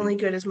we're only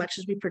good as much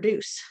as we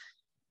produce.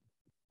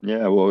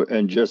 Yeah, well,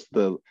 and just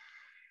the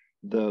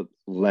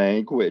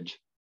language,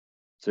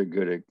 it's a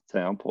good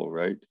example,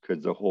 right?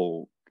 Because the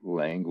whole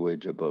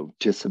language about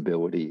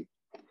disability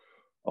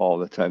all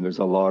the time, there's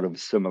a lot of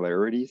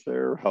similarities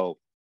there, how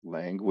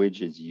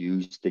language is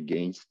used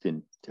against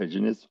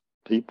Indigenous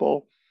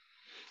people.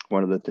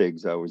 One of the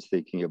things I was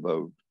thinking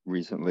about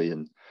recently,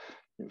 and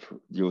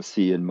you'll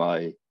see in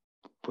my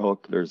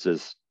book, there's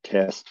this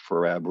test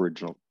for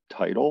Aboriginal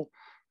title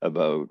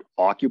about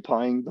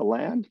occupying the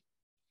land.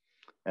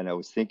 And I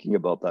was thinking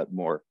about that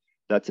more.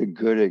 That's a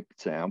good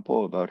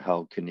example about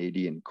how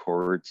Canadian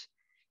courts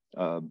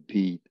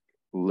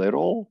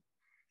belittle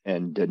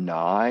and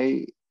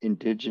deny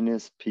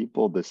Indigenous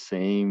people the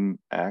same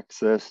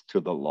access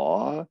to the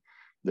law,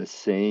 the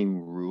same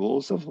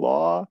rules of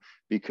law.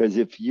 Because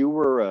if you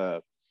were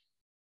a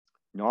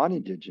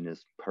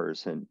non-Indigenous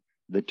person,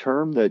 the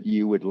term that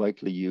you would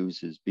likely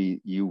use is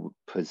you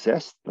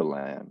possess the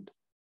land.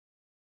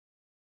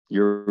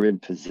 You're in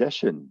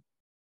possession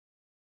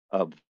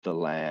of the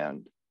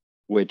land,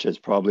 which, as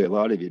probably a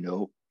lot of you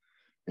know,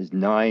 is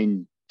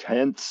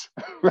 9/10,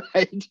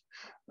 right,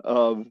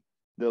 of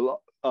the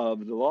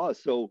law.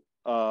 So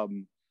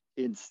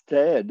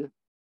instead,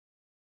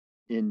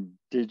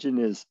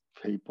 Indigenous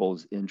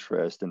people's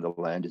interest in the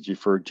land is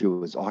referred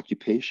to as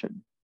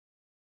occupation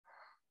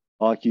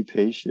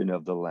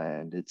of the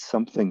land. It's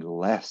something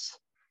less.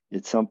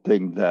 It's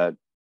something that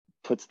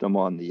puts them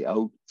on the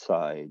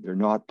outside. They're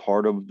not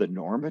part of the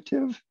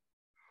normative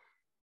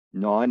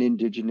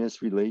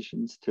non-Indigenous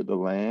relations to the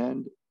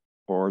land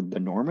or the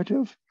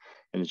normative.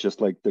 And it's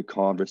just like the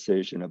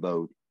conversation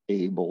about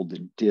abled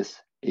and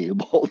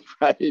disabled,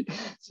 right?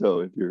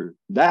 So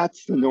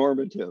that's the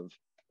normative.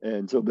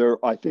 And so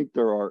I think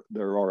there are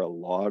a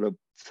lot of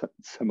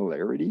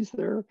similarities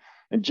there.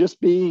 And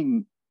just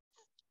being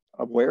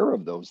aware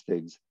of those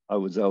things. I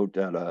was out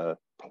at a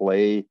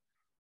play,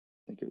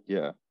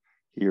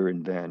 here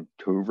in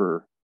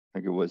Vancouver. I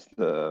think it was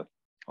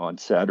on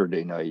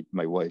Saturday night.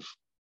 My wife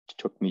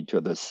took me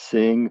to the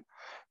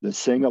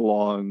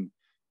sing-along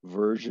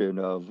version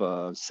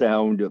of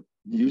Sound of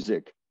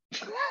Music.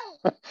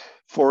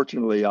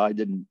 Fortunately, I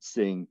didn't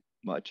sing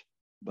much,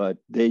 but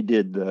they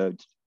did the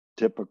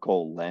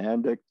typical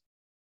land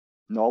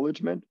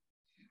acknowledgement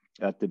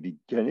at the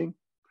beginning.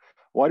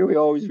 Why do we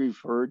always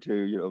refer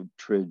to,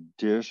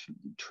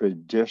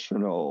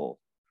 traditional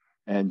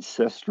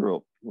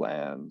ancestral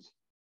lands?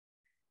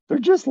 They're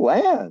just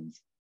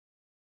lands.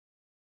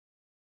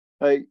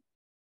 Like,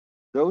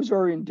 those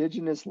are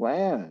Indigenous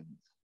lands.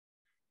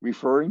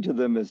 Referring to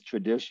them as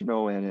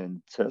traditional and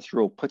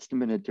ancestral puts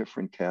them in a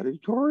different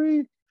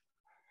category.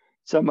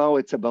 Somehow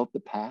it's about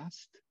the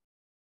past,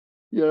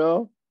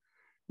 No,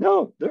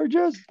 they're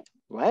just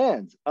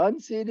lands,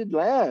 unceded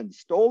lands,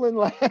 stolen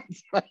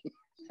lands.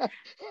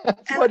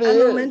 And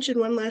I'll mention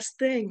one last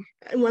thing.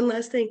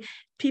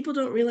 People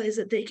don't realize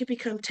that they could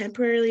become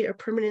temporarily or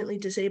permanently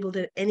disabled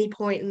at any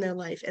point in their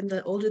life. And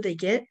the older they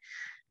get,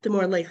 the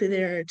more likely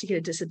they are to get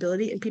a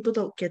disability. And people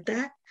don't get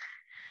that.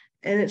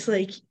 And it's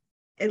like,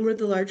 and we're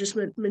the largest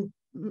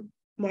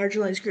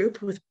marginalized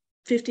group with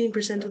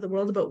 15% of the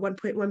world, about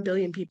 1.1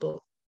 billion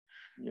people.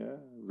 Yeah,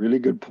 really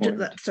good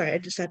point. Sorry, I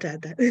just had to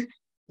add that.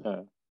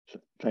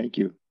 Thank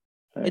you.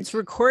 Thanks. It's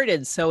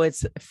recorded, so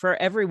it's for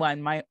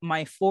everyone.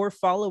 My 4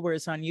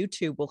 followers on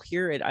YouTube will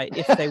hear it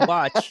if they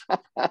watch.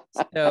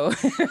 So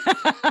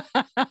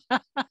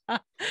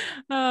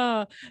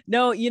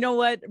no, you know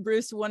what,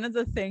 Bruce, one of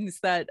the things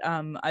that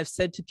I've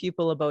said to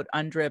people about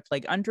UNDRIP,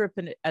 like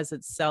UNDRIP as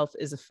itself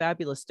is a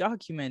fabulous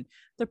document.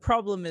 The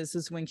problem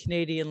is when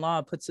Canadian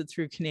law puts it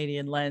through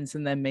Canadian lens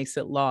and then makes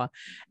it law.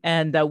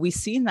 And we've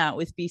seen that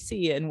with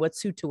BC and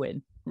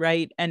Wet'suwet'en,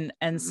 right?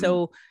 And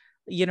so,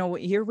 you know,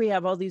 here we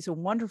have all these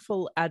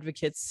wonderful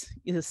advocates,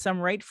 some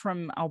right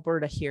from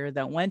Alberta here,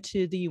 that went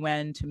to the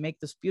UN to make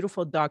this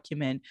beautiful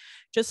document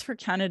just for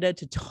Canada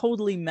to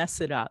totally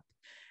mess it up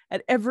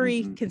at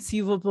every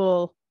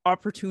conceivable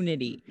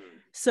opportunity.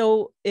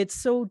 So it's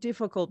so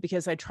difficult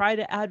because I try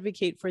to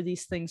advocate for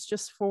these things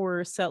just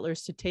for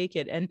settlers to take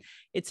it. And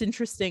it's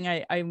interesting,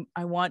 I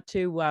want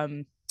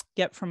to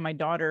get from my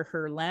daughter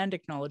her land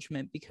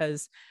acknowledgement,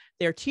 because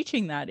they're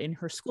teaching that in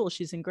her school.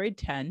 She's in grade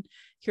 10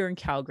 here in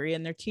Calgary,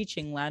 and they're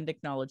teaching land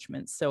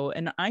acknowledgement. So,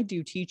 and I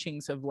do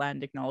teachings of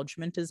land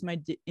acknowledgement as my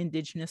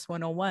Indigenous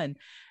 101.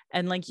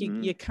 And like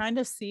you kind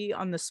of see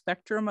on the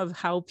spectrum of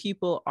how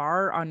people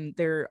are on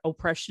their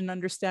oppression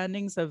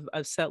understandings of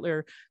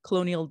settler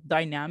colonial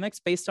dynamics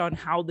based on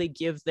how they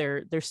give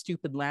their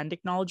stupid land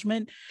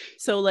acknowledgement.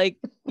 So like,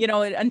 you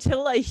know,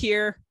 until I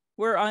hear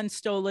we're on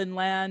stolen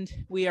land,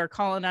 we are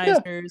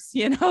colonizers,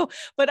 you know,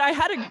 but I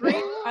had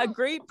a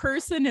great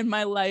person in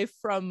my life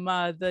from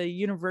the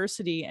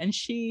university, and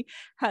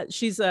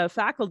she's a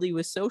faculty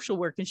with social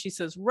work, and she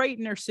says right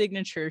in her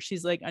signature,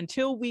 she's like,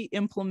 until we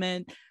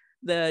implement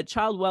the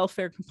child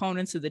welfare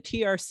components of the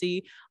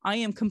TRC, I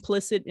am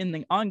complicit in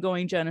the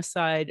ongoing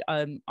genocide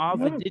of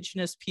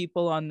Indigenous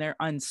people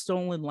on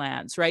stolen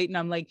lands, right? And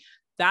I'm like,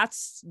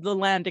 that's the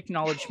land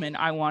acknowledgement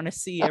I want to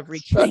see every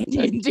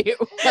Canadian do.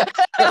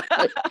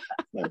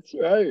 That's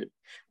right.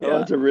 Oh,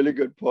 that's a really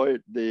good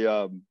point.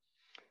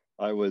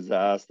 I was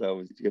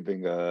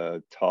giving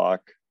a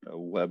talk, a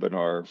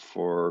webinar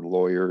for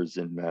lawyers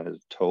in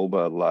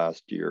Manitoba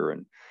last year,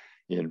 and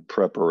in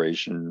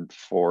preparation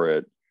for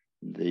it,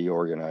 the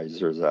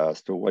organizers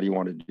asked, well, what do you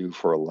want to do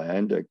for a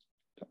land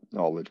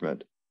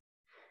acknowledgement?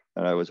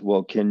 And I was,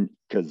 well,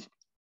 because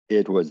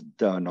it was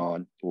done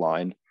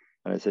online.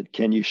 And I said,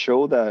 can you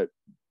show that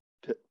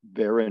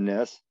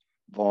Baroness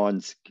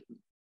Vaughn's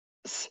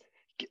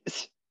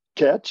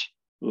sketch,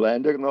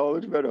 land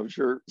acknowledgement? I'm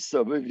sure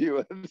some of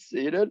you have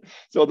seen it.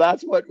 So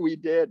that's what we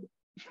did.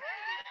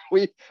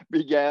 We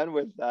began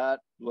with that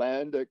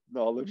land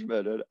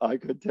acknowledgement. And I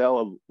could tell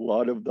a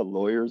lot of the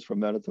lawyers from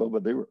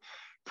Manitoba, they were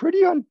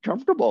pretty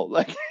uncomfortable.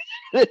 Like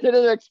they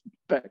didn't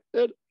expect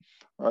it.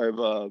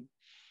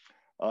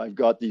 I've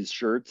got these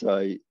shirts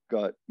I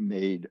got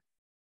made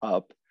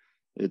up.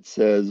 It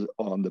says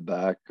on the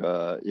back,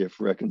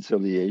 if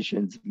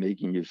reconciliation's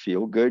making you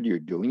feel good, you're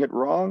doing it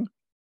wrong.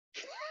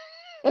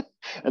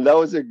 And that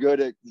was a good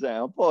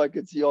example. I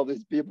could see all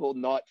these people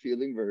not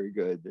feeling very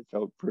good. They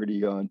felt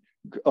pretty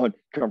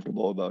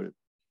uncomfortable about it.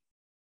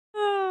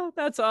 Oh,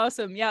 that's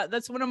awesome. Yeah,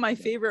 that's one of my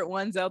favorite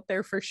ones out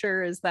there for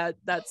sure, is that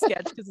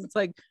sketch, because it's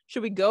like,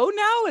 should we go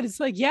now? And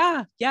it's like,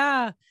 yeah,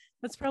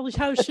 that's probably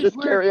how it should just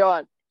work. Carry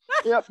on.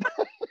 Yep.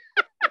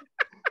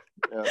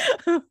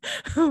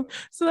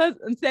 So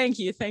thank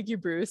you,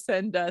 Bruce,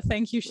 and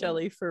thank you,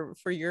 Shelley, for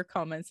your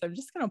comments. I'm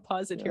just going to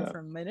pause it here for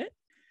a minute,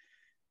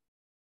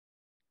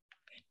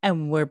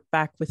 and we're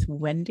back with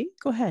Wendy.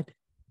 Go ahead.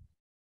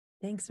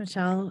 Thanks,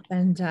 Michelle,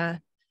 and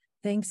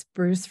thanks,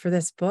 Bruce, for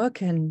this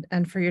book and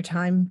for your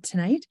time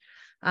tonight.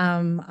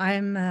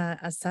 I'm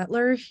a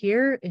settler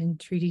here in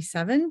Treaty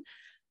 7,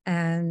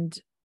 and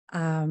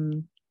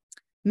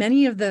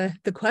many of the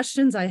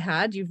questions I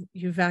had,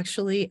 you've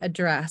actually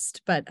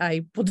addressed, but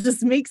I will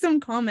just make some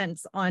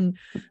comments on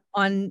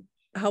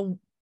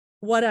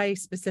what I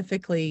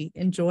specifically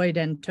enjoyed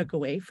and took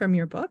away from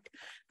your book.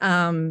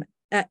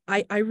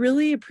 I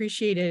really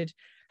appreciated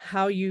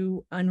how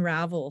you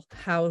unravel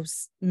how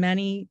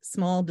many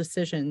small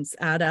decisions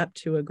add up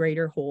to a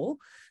greater whole.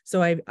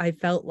 So I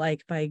felt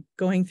like by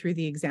going through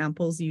the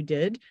examples you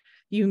did,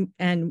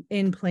 and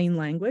in plain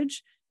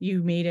language,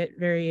 you made it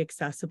very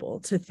accessible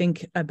to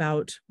think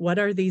about what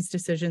are these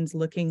decisions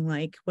looking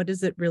like? What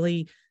does it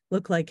really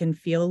look like and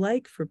feel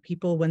like for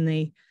people when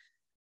they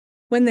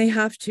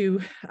have to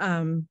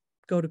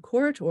go to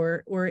court,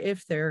 or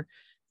if they're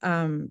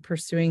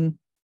pursuing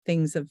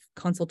things of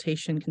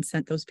consultation,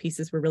 consent? Those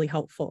pieces were really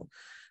helpful.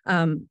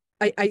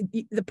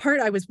 The part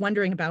I was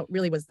wondering about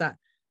really was that,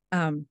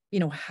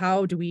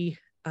 how do we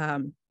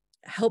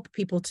help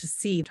people to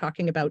see,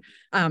 talking about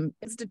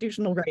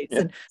institutional rights.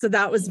 And so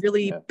that was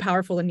really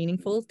powerful and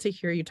meaningful to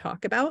hear you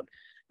talk about.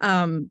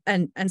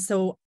 And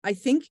so I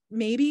think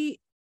maybe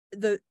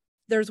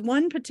there's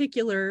one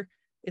particular,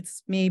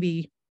 it's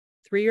maybe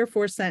 3 or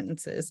 4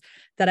 sentences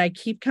that I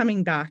keep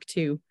coming back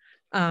to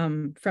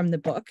from the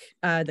book,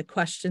 the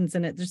questions,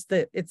 and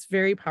it's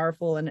very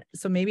powerful. And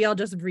so maybe I'll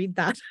just read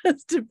that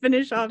to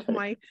finish off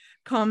my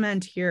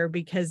comment here,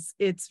 because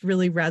it's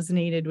really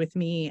resonated with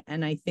me.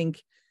 And I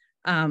think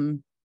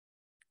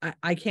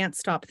I can't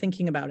stop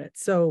thinking about it.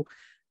 So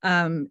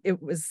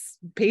It was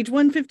page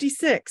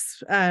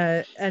 156,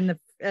 and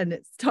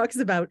it talks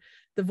about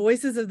the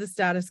voices of the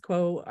status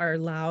quo are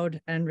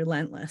loud and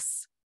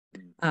relentless,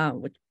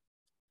 which,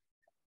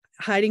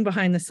 hiding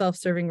behind the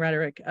self-serving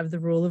rhetoric of the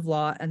rule of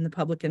law and the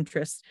public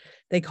interest,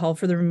 they call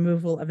for the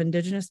removal of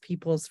Indigenous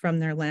peoples from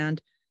their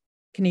land.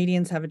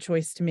 Canadians have a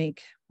choice to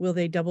make. Will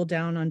they double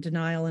down on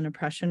denial and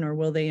oppression, or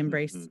will they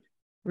embrace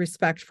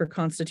respect for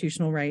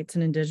constitutional rights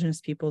and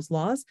Indigenous peoples'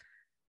 laws?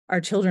 Our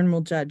children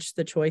will judge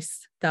the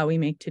choice that we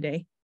make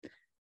today.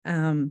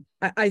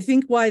 I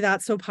think why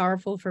that's so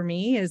powerful for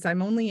me is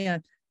I'm only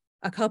a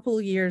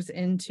couple years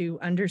into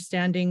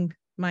understanding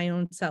my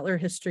own settler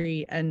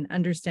history and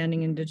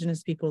understanding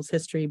Indigenous people's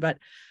history, but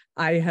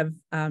I have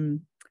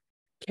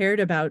cared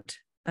about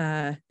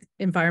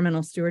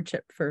environmental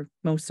stewardship for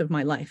most of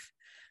my life.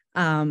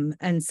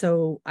 And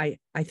so I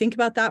think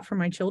about that for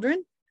my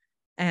children,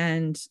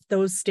 and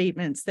those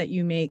statements that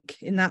you make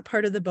in that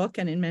part of the book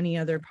and in many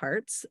other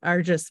parts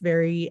are just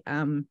very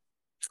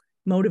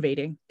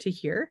motivating to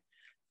hear.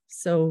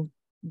 So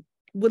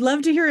would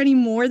love to hear any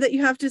more that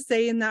you have to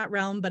say in that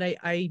realm, but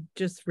I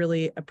just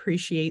really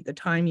appreciate the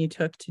time you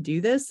took to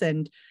do this,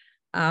 and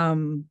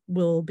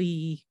we'll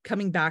be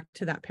coming back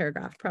to that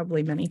paragraph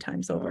probably many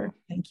times over.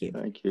 Thank you.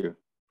 Thank you.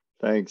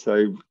 Thanks.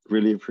 I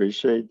really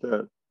appreciate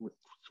that,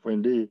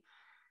 Wendy.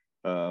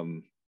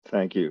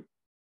 Thank you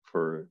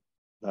for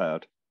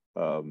that.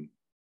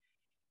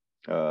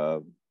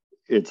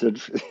 It's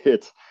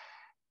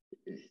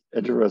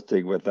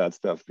interesting with that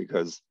stuff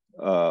because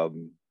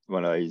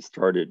when I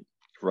started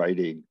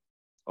writing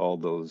all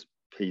those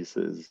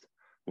pieces,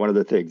 one of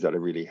the things that I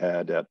really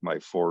had at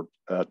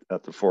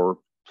the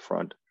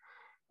forefront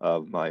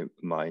of my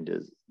mind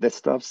is this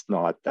stuff's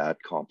not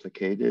that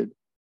complicated.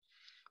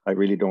 I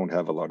really don't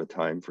have a lot of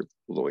time for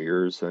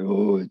lawyers saying,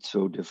 oh, it's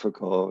so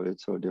difficult.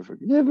 It's so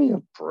difficult. Give me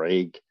a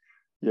break.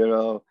 You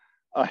know,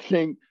 I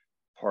think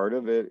part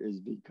of it is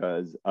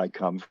because I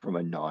come from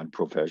a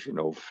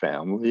non-professional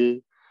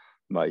family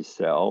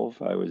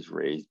myself. I was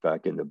raised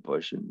back in the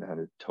bush in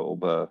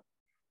Manitoba.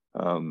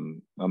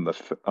 I'm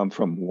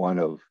from one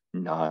of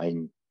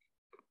 9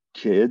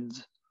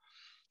 kids.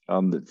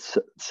 I'm the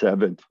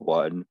 7th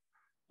one.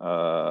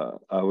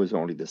 I was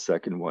only the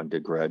 2nd one to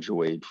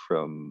graduate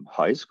from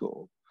high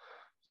school,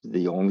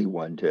 the only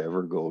one to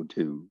ever go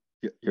to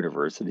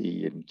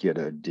university and get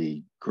a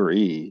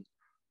degree.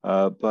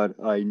 But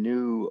I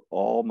knew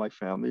all my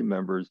family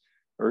members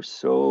are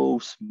so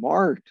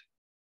smart,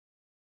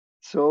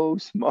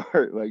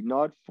 like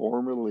not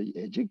formally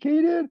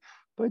educated,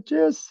 but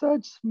just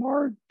such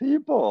smart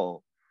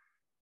people.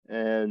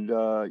 And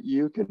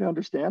you can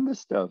understand this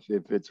stuff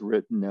if it's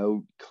written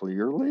out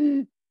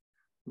clearly.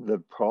 The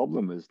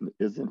problem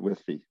isn't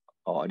with the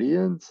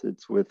audience,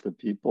 it's with the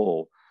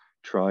people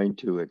trying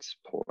to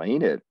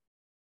explain it,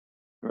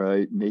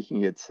 right?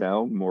 Making it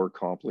sound more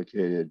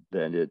complicated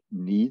than it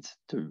needs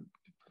to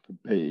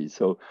be.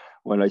 So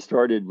when I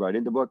started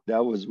writing the book,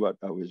 that was what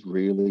I was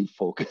really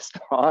focused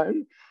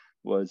on,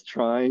 was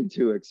trying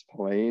to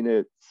explain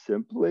it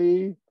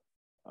simply,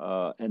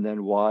 and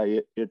then why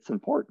it's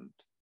important,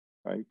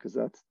 right? Because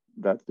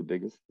that's the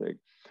biggest thing.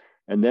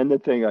 And then the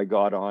thing I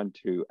got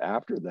onto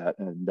after that,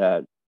 and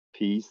that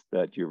piece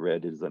that you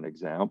read as an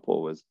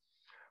example, was,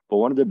 but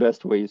one of the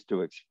best ways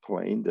to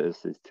explain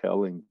this is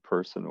telling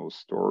personal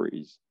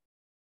stories,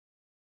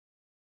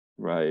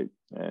 right?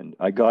 And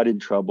I got in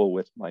trouble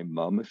with my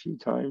mom a few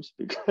times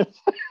because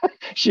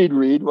she'd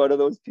read one of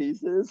those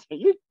pieces.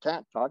 You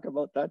can't talk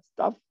about that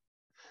stuff,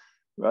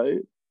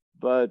 right?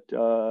 But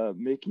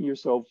making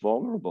yourself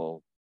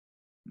vulnerable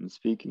and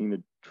speaking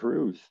the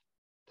truth,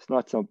 it's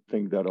not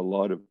something that a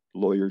lot of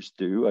lawyers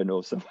do. I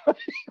know somebody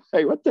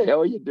like, what the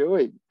hell are you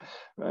doing,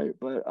 right?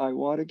 But I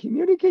want to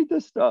communicate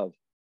this stuff.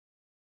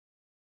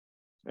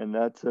 And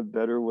that's a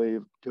better way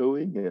of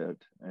doing it.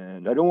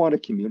 And I don't want to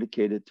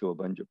communicate it to a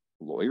bunch of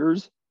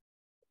lawyers.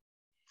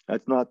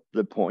 That's not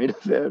the point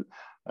of it.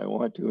 I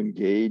want to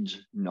engage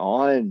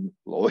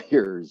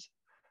non-lawyers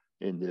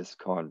in this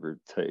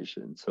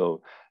conversation.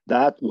 So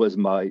that was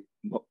my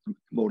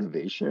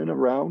motivation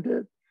around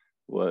it,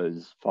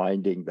 was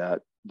finding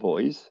that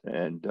voice.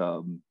 And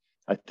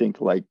I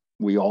think, like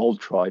we all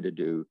try to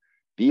do,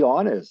 be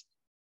honest.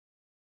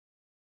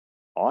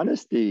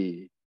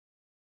 Honesty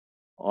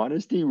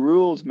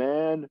rules,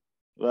 man.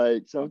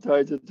 Like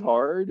sometimes it's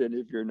hard, and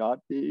if you're not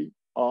being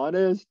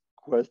honest,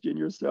 question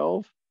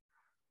yourself.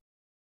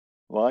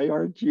 Why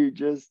aren't you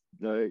just,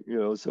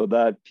 so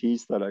that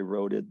piece that I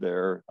wrote it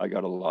there, I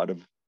got a lot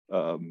of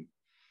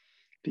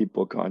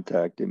people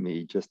contacting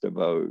me just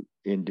about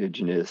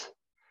Indigenous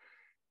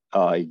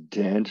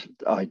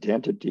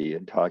identity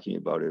and talking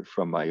about it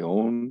from my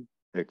own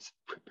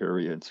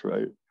experience,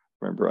 right?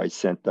 Remember, I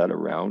sent that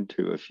around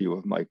to a few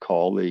of my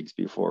colleagues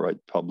before I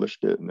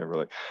published it, and they were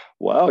like,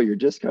 wow, you're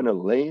just kind of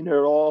laying it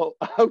all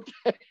out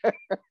there.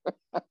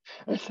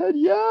 I said,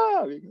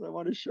 yeah, because I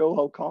want to show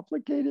how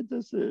complicated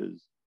this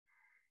is.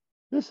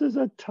 This is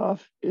a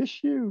tough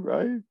issue,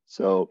 right?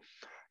 So,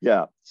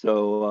 yeah,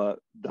 so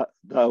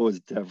that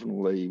was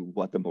definitely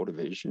what the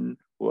motivation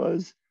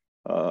was.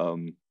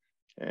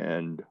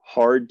 and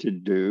hard to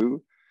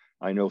do.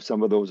 I know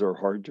some of those are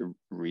hard to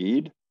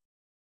read.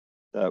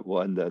 That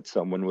one that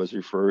someone was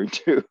referring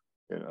to,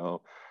 you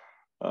know,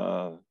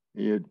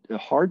 it's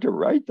hard to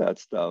write that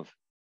stuff.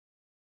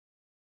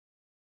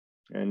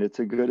 And it's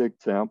a good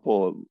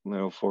example, you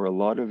know, for a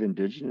lot of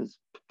Indigenous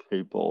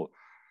people.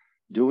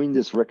 Doing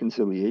this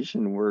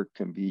reconciliation work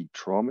can be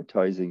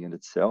traumatizing in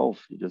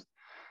itself.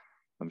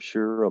 I'm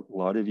sure a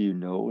lot of you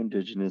know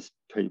Indigenous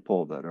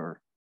people that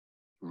are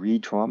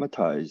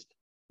re-traumatized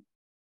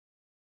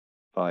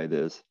by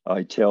this.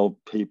 I tell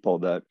people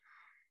that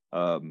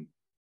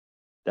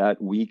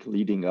that week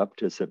leading up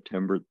to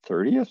September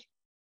 30th,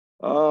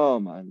 oh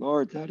my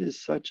Lord, that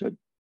is such a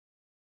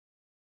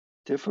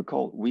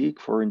difficult week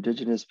for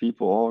Indigenous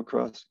people all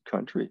across the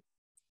country.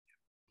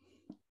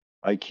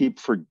 I keep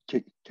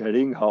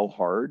forgetting how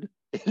hard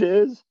it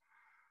is.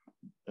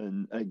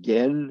 And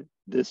again,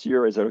 this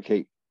year I said,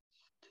 okay,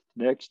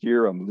 next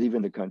year I'm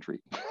leaving the country.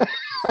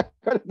 I'm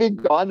going to be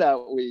gone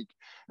that week.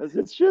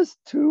 It's just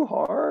too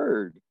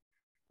hard.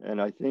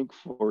 And I think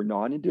for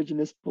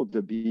non-Indigenous people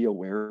to be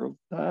aware of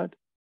that,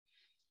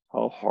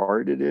 how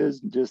hard it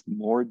is, just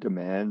more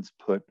demands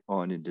put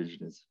on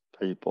Indigenous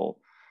people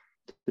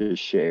to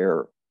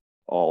share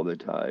all the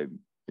time,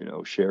 you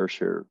know, share.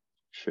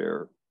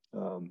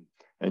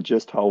 And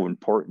just how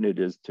important it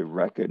is to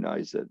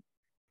recognize it,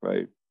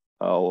 right?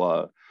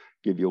 I'll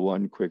give you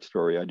one quick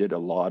story. I did a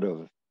lot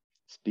of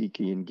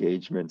speaking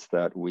engagements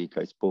that week.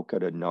 I spoke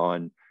at a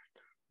non-profit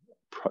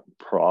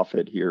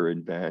here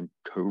in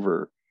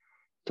Vancouver.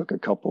 Took a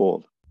couple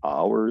of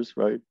hours,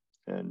 right?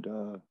 And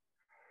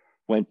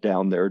went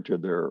down there to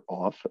their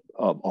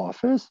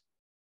office,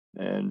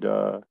 and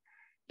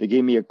they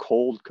gave me a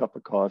cold cup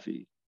of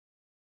coffee.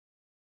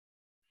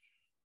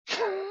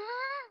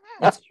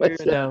 It's true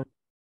though.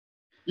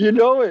 You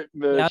know it,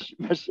 Yep.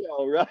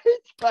 Michelle, right?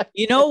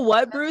 You know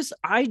what, Bruce?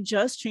 I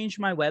just changed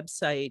my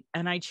website,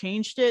 and I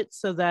changed it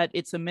so that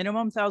it's a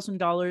minimum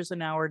 $1,000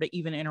 an hour to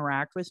even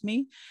interact with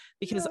me,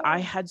 because I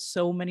had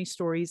so many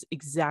stories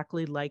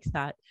exactly like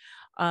that.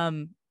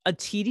 A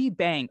TD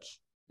Bank,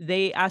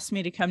 they asked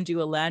me to come do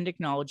a land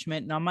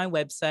acknowledgement, and on my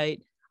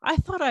website, I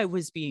thought I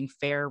was being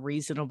fair,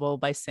 reasonable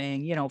by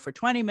saying, you know, for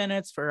 20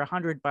 minutes, for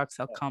 $100,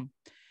 I'll come.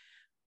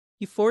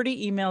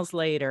 40 emails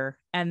later,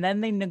 and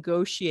then they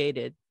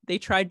negotiated. They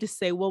tried to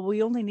say, well,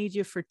 we only need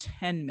you for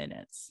 10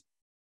 minutes.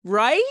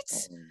 Right?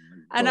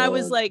 And I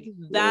was like,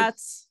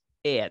 that's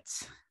it.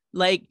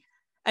 Like,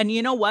 and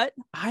you know what?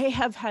 I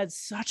have had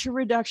such a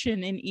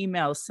reduction in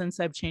emails since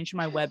I've changed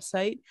my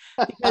website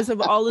because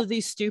of all of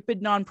these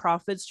stupid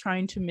nonprofits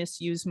trying to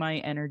misuse my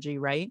energy,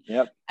 right?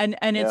 Yep. And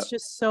it's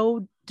just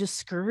so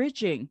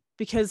discouraging,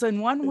 because in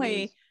one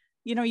way,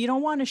 you know, you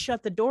don't want to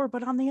shut the door,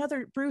 but on the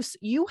other, Bruce,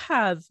 you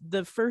have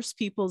the First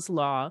People's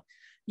Law.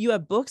 You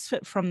have books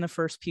from the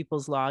First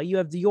People's Law. You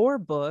have your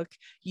book.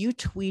 You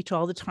tweet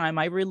all the time.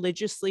 I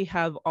religiously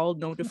have all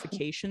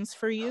notifications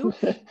for you,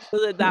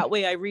 so that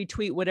way I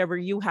retweet whatever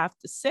you have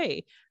to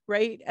say,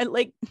 right? And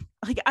like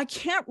I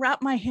can't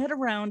wrap my head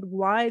around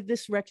why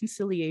this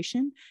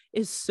reconciliation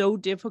is so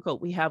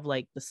difficult. We have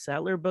like the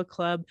Settler Book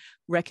Club,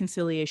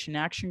 Reconciliation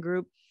Action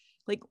Group.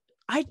 Like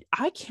I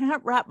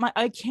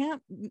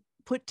can't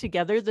put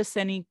together this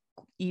any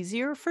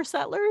easier for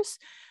settlers.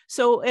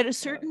 So at a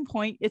certain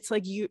point, it's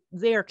like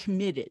they are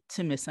committed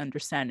to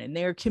misunderstanding.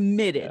 They are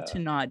committed to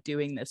not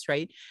doing this,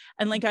 right?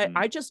 And like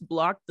I just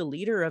blocked the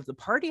leader of the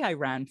party I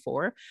ran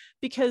for,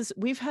 because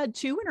we've had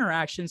 2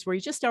 interactions where he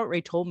just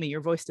outright told me,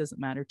 your voice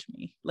doesn't matter to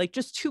me. Like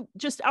just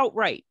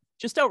outright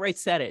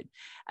said it.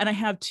 And I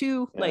have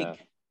 2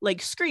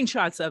 like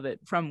screenshots of it,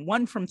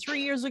 one from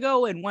 3 years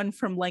ago and one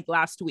from like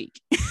last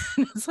week.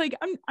 And it's like,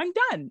 I'm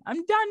done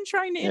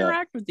trying to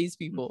interact with these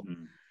people.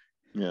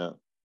 Yeah,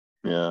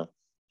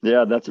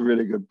 that's a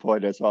really good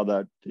point. I saw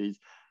that piece.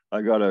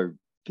 I got a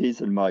piece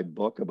in my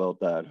book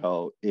about that,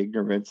 how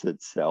ignorance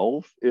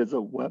itself is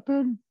a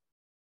weapon.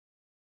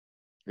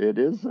 It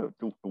is a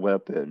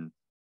weapon.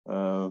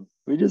 I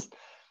just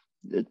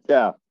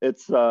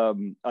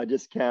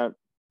can't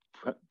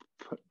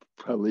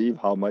believe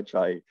how much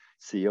I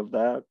see of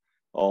that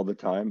all the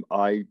time.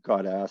 I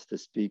got asked to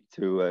speak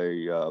to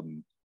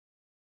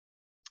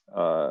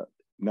a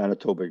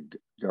Manitoba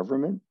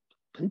government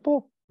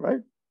people,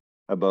 right,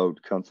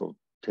 about consultation.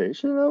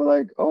 I was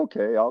like,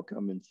 okay, I'll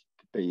come and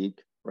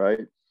speak,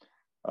 right?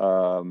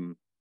 And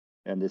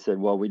they said,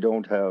 well, we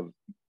don't have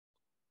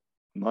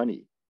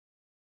money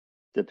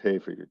to pay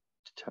for your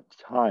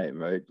time,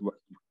 right?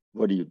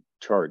 What do you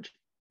charge?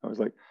 I was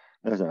like,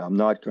 listen, I'm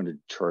not going to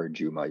charge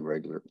you my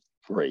regular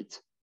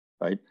rates,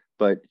 right?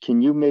 But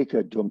can you make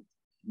a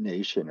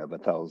donation of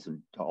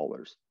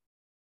 $1,000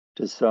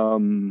 to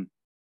some,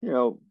 you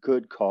know,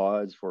 good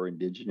cause for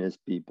Indigenous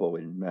people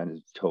in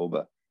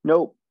Manitoba?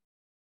 Nope.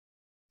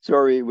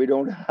 Sorry, we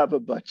don't have a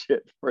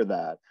budget for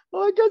that.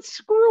 Like,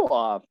 screw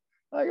off.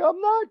 Like,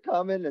 I'm not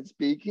coming and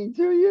speaking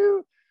to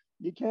you.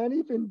 You can't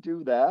even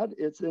do that.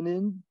 It's an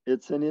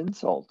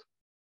insult,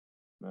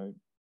 right?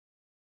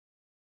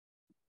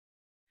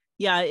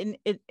 Yeah, and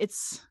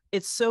it's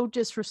so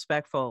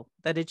disrespectful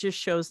that it just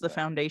shows the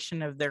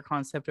foundation of their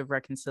concept of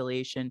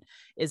reconciliation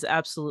is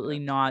absolutely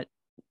not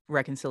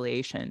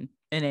reconciliation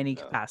in any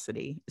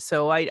capacity.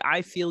 So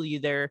I feel you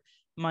there.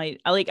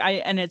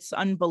 And it's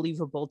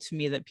unbelievable to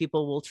me that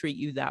people will treat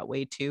you that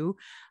way too.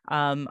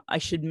 I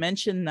should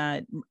mention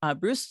that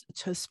Bruce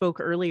spoke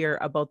earlier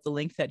about the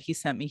link that he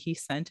sent me. He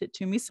sent it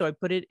to me, so I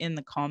put it in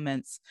the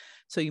comments.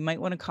 So you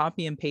might want to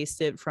copy and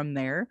paste it from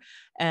there.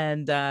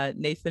 And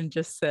Nathan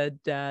just said,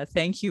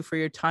 thank you for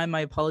your time.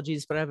 My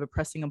apologies, but I have a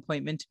pressing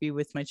appointment to be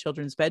with my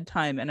children's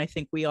bedtime. And I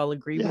think we all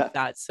agree with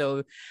that.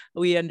 So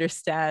we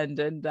understand.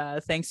 And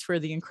thanks for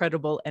the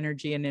incredible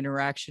energy and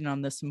interaction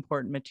on this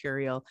important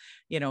material.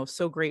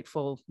 So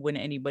grateful when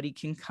anybody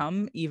can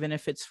come, even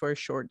if it's for a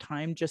short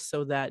time, just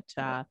so that,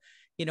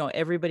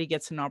 everybody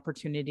gets an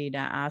opportunity to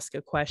ask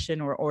a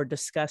question or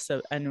discuss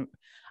and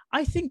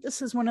I think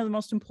this is one of the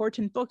most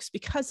important books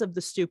because of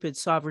the stupid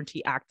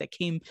Sovereignty Act that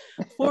came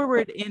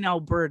forward in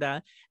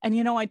Alberta.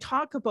 And, I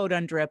talk about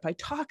UNDRIP, I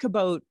talk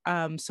about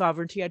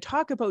sovereignty, I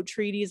talk about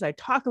treaties, I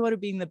talk about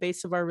it being the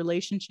base of our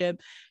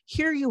relationship.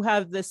 Here you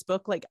have this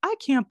book, like I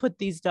can't put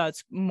these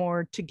dots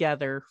more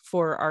together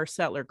for our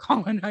settler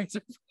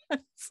colonizer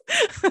friends.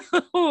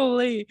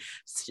 Holy,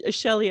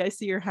 Shelley, I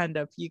see your hand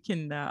up. You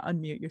can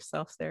unmute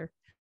yourself there.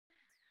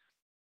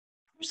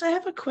 I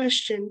have a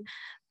question.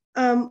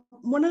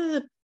 One of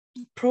the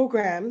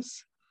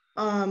programs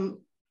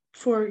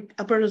for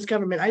Alberta's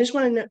government, I just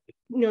want to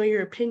know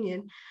your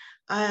opinion.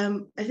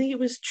 I think it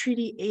was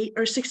Treaty 8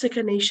 or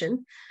Siksika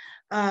Nation.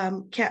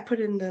 Kat put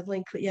in the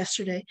link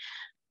yesterday.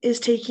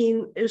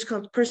 It was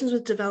called Persons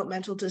with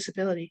Developmental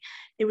Disability.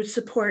 It would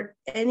support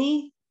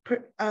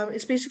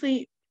it's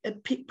basically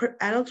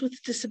adults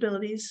with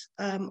disabilities,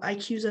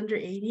 IQs under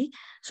 80,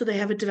 so they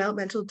have a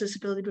developmental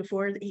disability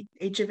before the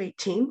age of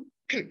 18.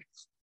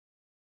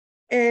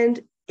 And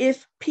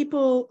if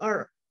people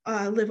are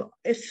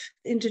if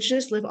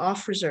Indigenous live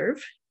off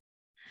reserve,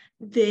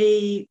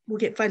 they will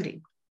get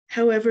funding.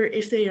 However,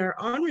 if they are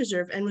on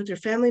reserve and with their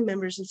family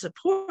members in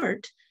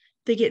support,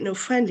 they get no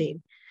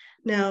funding.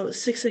 Now,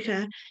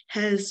 Siksika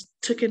has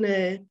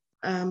read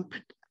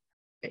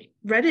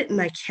it,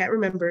 and I can't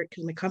remember it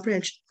because my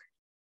comprehension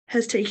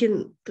has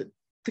taken the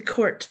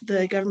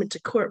government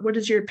to court. What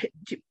is your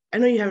opinion? I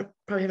know you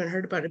probably haven't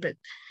heard about it, but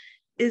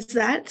is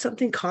that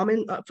something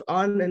common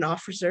on and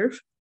off reserve?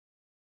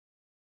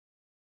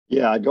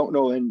 Yeah, I don't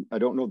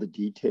know the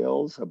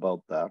details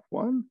about that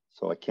one,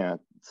 so I can't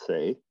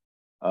say.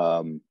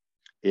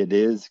 It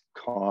is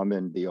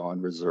common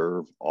beyond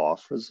reserve,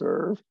 off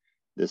reserve.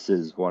 This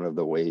is one of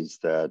the ways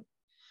that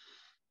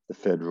the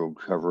federal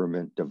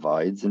government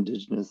divides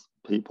Indigenous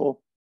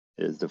people,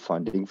 is the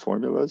funding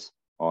formulas,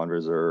 on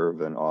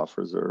reserve and off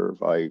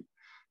reserve. I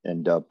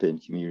end up in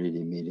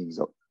community meetings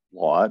a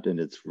lot, and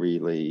it's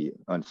really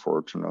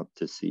unfortunate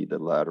to see the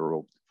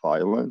lateral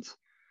violence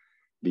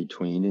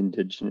between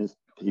Indigenous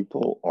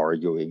people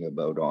arguing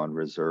about on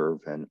reserve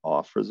and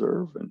off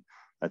reserve. And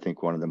I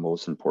think one of the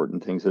most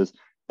important things is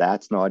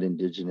that's not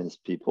Indigenous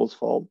people's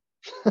fault.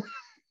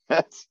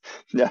 that's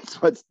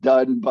what's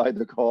done by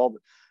the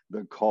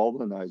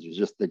colonizers,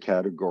 just the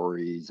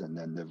categories and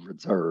then the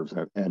reserves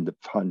and the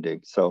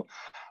funding. So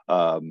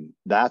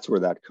that's where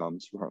that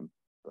comes from.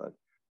 But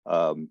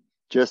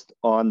just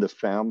on the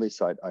family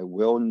side, I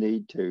will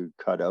need to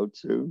cut out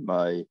soon.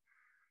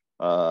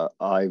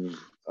 I've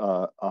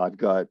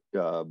got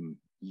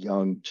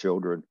young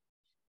children,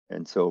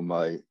 and so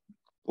my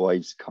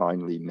wife's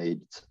kindly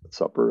made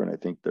supper, and I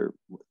think they're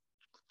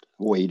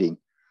waiting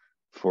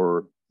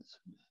for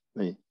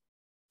me.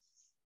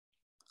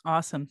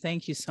 Awesome.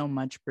 Thank you so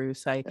much,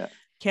 Bruce. I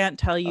can't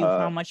tell you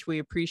how much we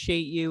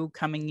appreciate you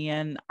coming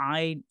in.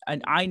 I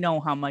know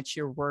how much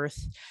you're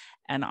worth,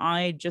 and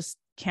I just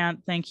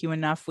can't thank you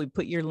enough. We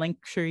put your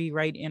link tree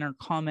right in our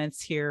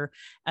comments here,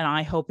 and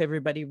I hope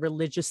everybody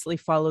religiously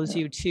follows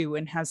you too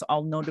and has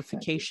all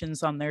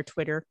notifications on their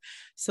Twitter,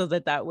 so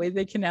that way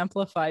they can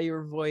amplify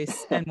your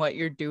voice and what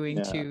you're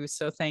doing too.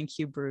 So thank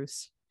you,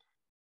 Bruce.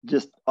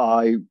 Was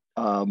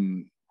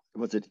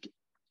it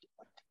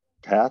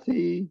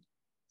Kathy?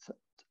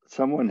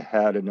 Someone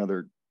had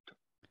another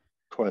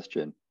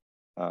question.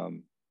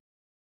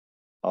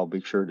 I'll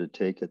be sure to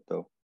take it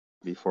though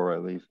before I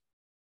leave.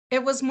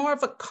 It was more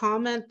of a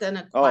comment than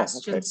a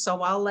question, okay.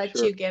 So I'll let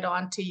you get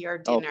on to your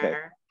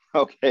dinner.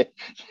 Okay,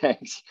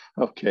 thanks.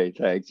 Okay,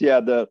 thanks. Yeah,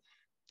 the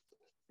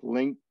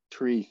link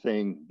tree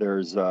thing,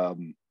 there's a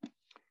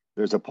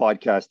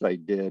podcast I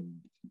did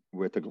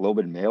with the Globe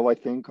and Mail, I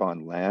think,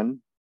 on land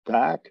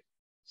back.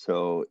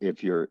 So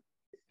if you're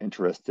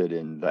interested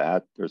in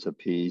that, there's a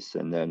piece.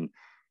 And then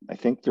I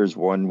think there's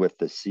one with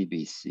the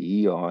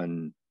CBC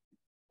on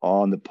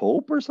the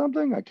Pope or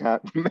something. I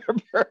can't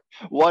remember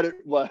what it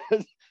was.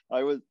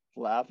 I was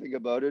laughing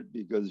about it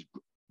because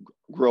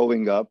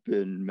growing up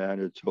in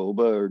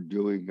Manitoba or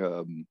doing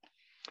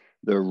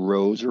the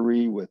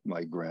rosary with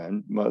my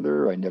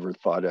grandmother, I never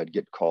thought I'd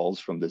get calls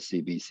from the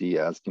CBC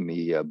asking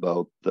me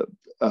about the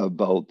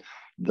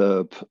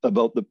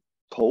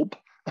Pope.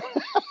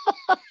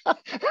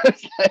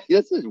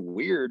 This is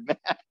weird, man.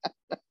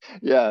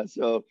 Yeah.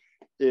 So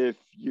if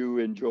you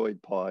enjoyed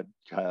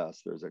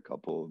podcasts, there's a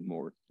couple of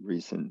more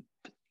recent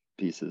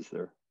pieces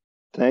there.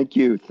 Thank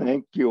you.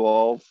 Thank you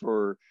all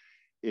for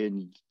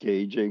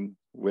engaging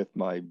with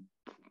my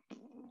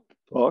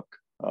book.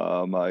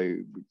 I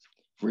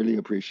really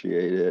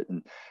appreciate it.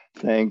 And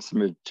thanks,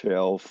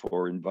 Michelle,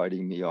 for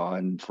inviting me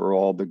on, for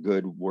all the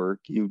good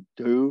work you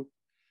do.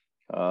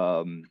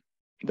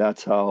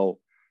 That's how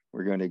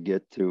we're going to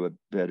get to a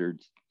better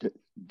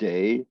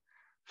day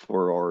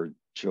for our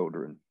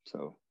children.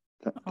 So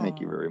thank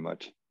you very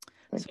much.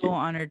 Thank you.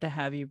 Honored to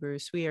have you,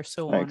 Bruce. We are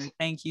so honored.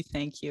 Thank you.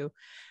 Thank you.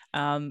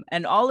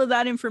 And all of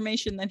that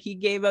information that he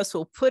gave us,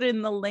 we'll put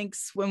in the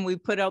links when we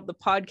put out the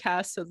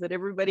podcast so that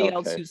everybody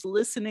else who's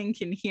listening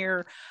can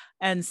hear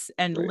and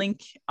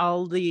link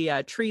all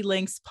the Tree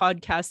Links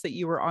podcasts that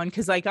you were on.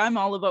 Because like I'm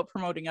all about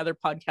promoting other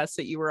podcasts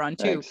that you were on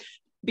too.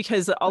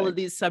 Because all of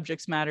these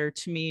subjects matter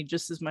to me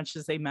just as much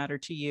as they matter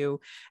to you.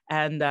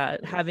 And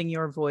having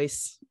your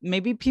voice,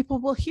 maybe people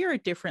will hear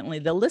it differently.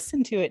 They'll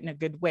listen to it in a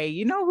good way.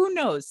 You know, who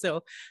knows?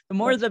 So the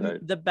more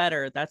the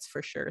better, that's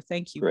for sure.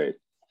 Thank you. Great.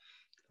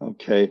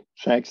 Okay.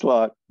 Thanks a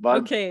lot. Bye.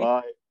 Okay.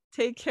 Bye.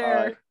 Take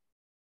care.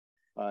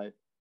 Bye. Bye.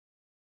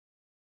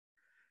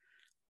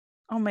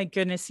 Oh my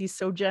goodness, he's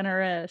so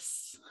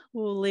generous.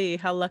 Holy,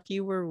 how lucky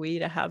were we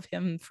to have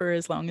him for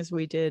as long as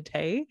we did,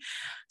 hey?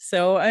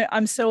 So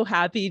I'm so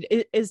happy.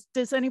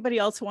 Does anybody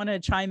else want to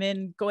chime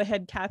in? Go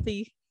ahead,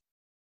 Kathy.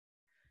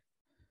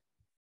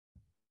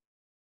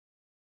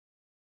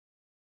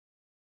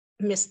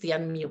 Missed the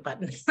unmute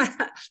button.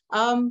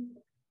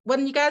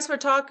 When you guys were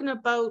talking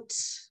about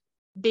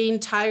being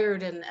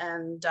tired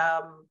and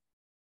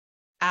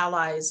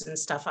allies and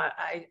stuff,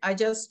 I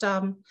just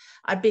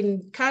I've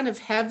been kind of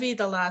heavy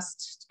the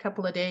last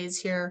couple of days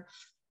here.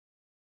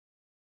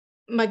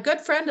 My good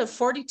friend of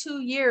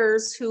 42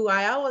 years, who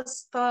I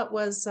always thought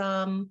was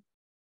a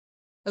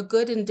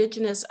good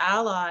Indigenous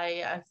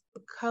ally, I've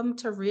come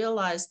to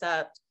realize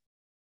that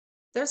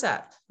there's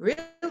a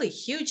really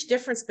huge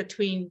difference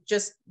between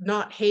just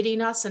not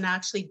hating us and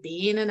actually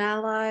being an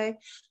ally.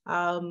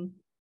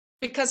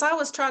 Because I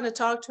was trying to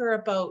talk to her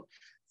about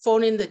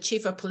phoning the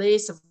chief of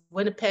police of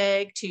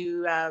Winnipeg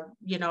to,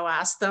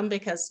 ask them,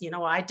 because,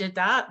 I did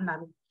that and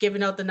I'm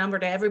giving out the number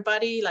to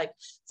everybody, like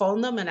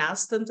phone them and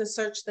ask them to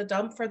search the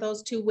dump for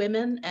those two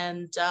women.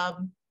 And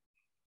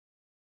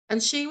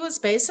she was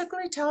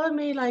basically telling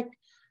me like,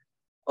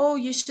 oh,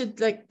 you should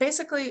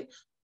basically,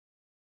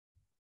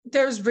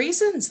 there's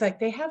reasons,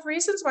 they have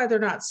reasons why they're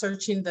not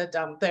searching the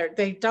dump.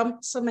 They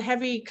dumped some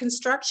heavy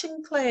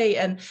construction clay,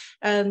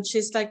 and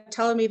she's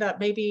telling me that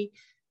maybe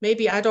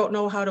I don't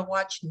know how to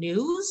watch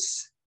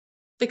news,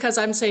 because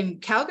I'm saying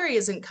Calgary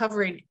isn't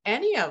covering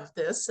any of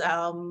this.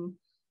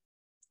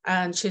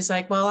 And she's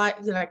like, well,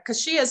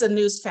 because she is a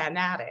news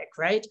fanatic,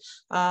 right?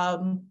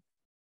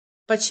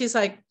 But she's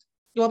like,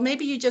 well,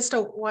 maybe you just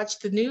don't watch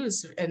the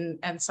news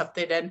and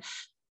something.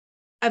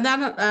 And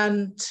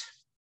then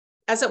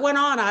as it went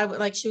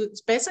on, she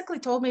basically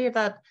told me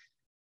that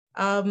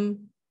that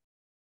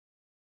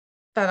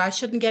I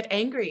shouldn't get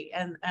angry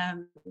and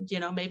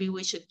maybe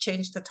we should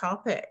change the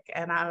topic.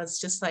 And I was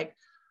just like,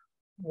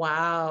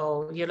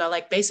 wow,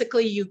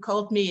 basically you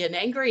called me an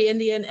angry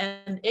Indian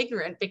and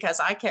ignorant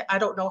because I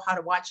don't know how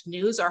to watch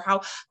news or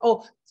how.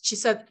 Oh, she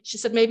said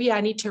maybe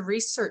I need to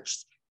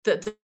research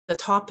the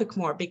topic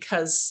more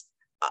because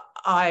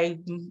I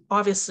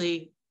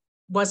obviously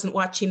wasn't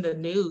watching the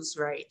news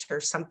right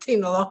or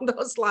something along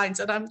those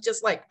lines. And I'm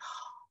just like,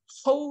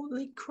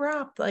 holy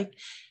crap,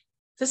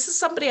 this is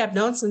somebody I've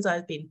known since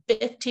I've been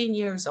 15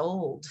 years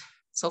old.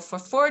 So for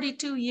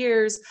 42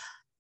 years.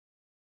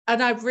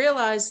 And I've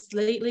realized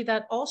lately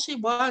that all she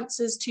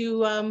wants is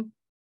to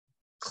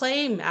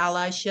claim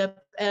allyship.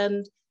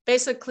 And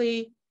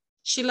basically,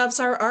 she loves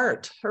our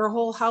art. Her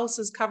whole house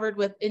is covered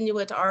with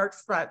Inuit art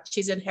front.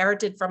 She's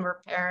inherited from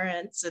her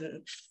parents.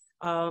 And,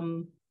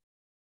 and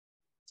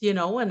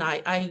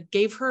I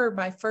gave her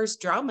my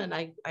first drum, and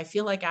I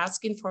feel like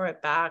asking for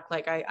it back.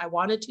 I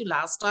wanted to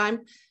last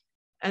time.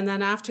 And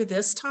then after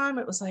this time,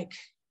 it was like,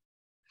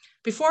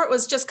 before it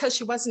was just because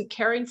she wasn't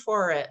caring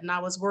for it. And I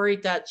was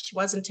worried that she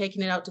wasn't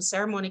taking it out to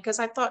ceremony because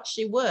I thought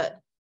she would.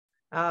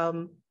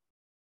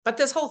 But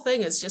this whole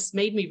thing has just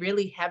made me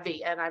really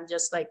heavy. And I'm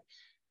just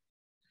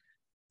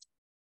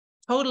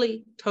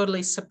totally,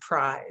 totally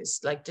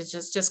surprised.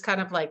 Just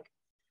kind of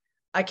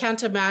I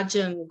can't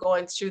imagine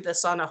going through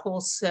this on a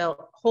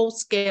wholesale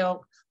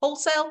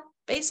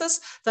basis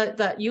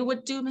that you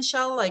would do,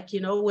 Michelle,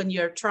 when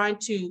you're trying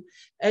to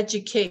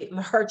educate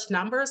large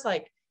numbers,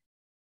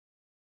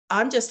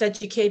 I'm just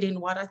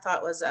educating what I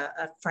thought was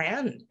a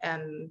friend.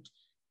 And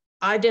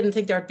I didn't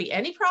think there'd be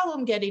any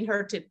problem getting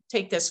her to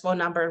take this phone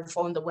number and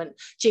phone the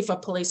chief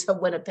of police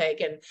of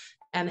Winnipeg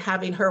and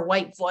having her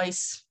white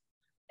voice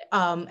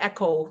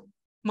echo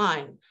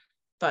mine.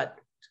 But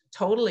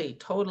totally,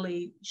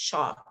 totally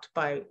shocked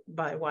by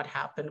what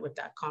happened with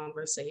that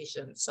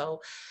conversation.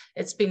 So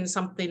it's been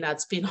something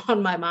that's been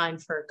on my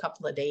mind for a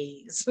couple of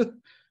days.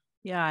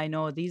 Yeah, I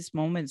know these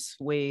moments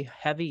weigh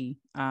heavy.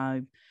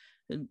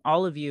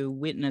 all of you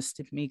witnessed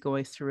me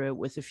going through it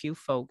with a few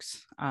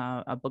folks,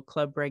 a book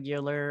club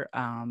regular,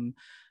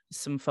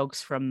 some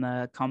folks from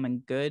the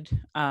Common Good.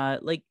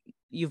 Like,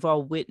 you've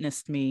all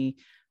witnessed me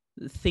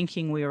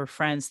thinking we were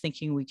friends,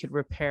 thinking we could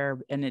repair.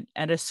 And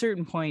at a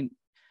certain point,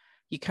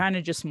 you kind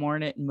of just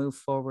mourn it and move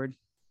forward.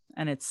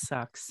 And it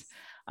sucks.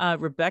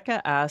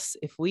 Rebecca asks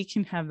if we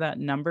can have that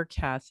number,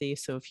 Kathy.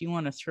 So if you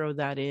want to throw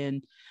that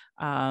in,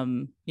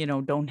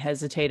 don't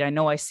hesitate. I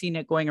know I seen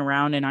it going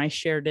around and I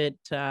shared it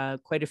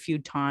quite a few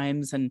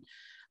times, and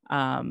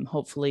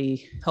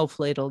hopefully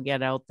it'll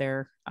get out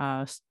there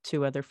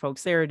to other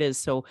folks. There it is.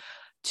 So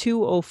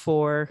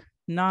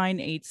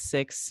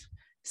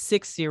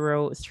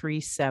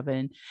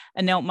 204-986-6037.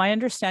 And now my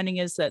understanding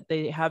is that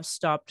they have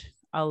stopped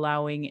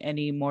allowing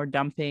any more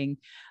dumping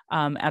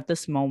at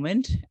this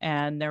moment.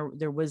 And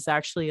there was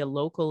actually a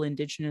local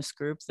Indigenous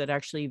group that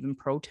actually even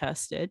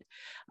protested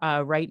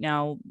right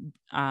now.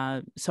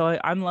 So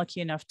I'm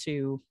lucky enough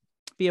to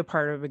be a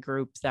part of a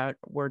group that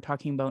we're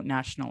talking about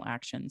national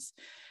actions.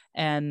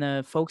 And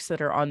the folks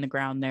that are on the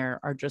ground there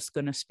are just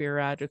going to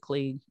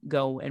sporadically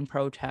go and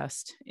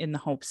protest in the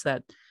hopes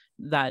that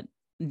that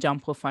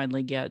dump will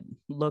finally get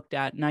looked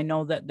at. And I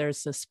know that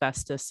there's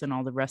asbestos and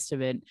all the rest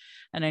of it.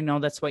 And I know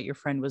that's what your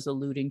friend was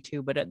alluding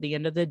to. But at the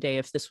end of the day,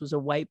 if this was a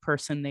white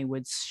person, they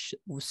would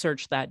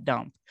search that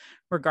dump,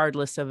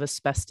 regardless of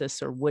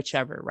asbestos or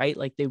whichever, right?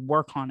 Like, they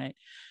work on it.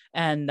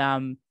 And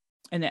that's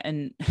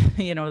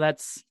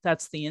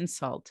the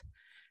insult.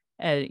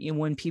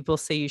 When people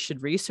say you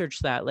should research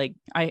that, like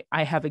I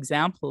have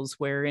examples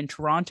where in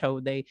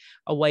Toronto,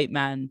 a white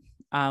man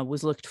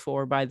was looked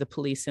for by the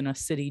police in a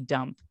city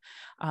dump.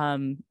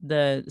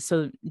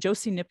 So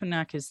Josie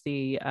Nipanak is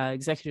the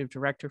executive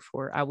director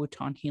for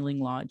Awuton Healing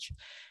Lodge,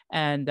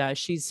 and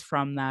she's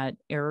from that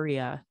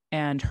area.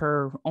 And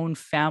her own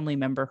family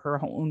member, her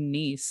own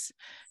niece,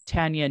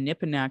 Tanya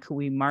Nipanak, who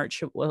we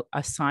march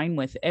a sign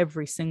with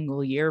every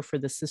single year for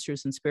the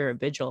Sisters in Spirit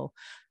Vigil,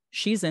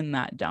 she's in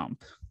that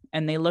dump.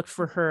 And they looked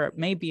for her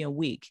maybe a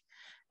week.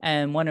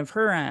 And one of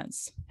her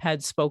aunts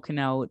had spoken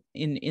out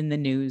in the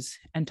news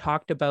and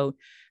talked about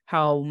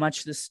how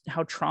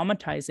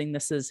traumatizing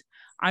this is.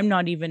 I'm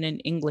not even an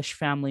English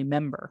family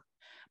member,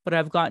 but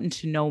I've gotten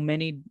to know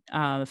many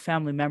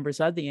family members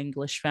of the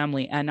English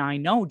family. And I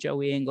know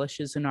Joey English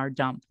is in our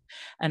dump.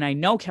 And I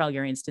know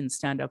Calgarians didn't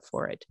stand up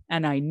for it.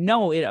 And I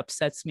know it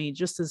upsets me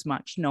just as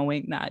much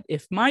knowing that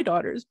if my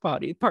daughter's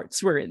body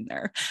parts were in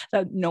there,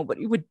 that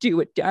nobody would do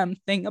a damn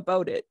thing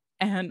about it.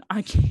 And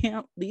I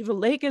can't leave a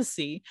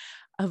legacy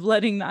of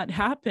letting that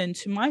happen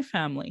to my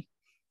family.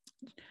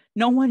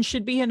 No one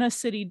should be in a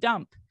city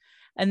dump.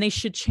 And they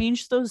should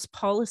change those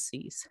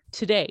policies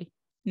today,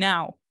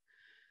 now,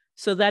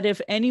 so that if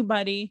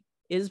anybody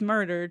is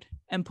murdered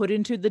and put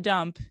into the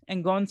dump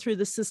and gone through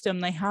the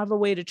system, they have a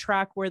way to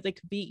track where they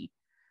could be.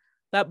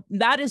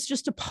 That is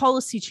just a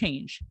policy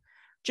change.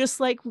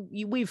 Just like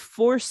we've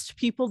forced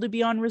people to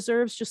be on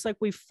reserves, just like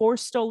we've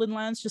forced stolen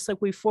lands, just like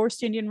we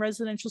forced Indian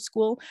residential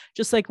school,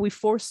 just like we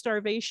forced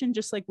starvation,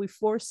 just like we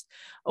forced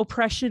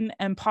oppression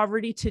and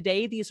poverty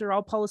today. These are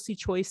all policy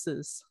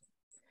choices.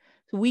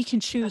 We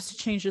can choose to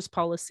change this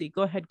policy.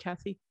 Go ahead,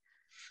 Kathy.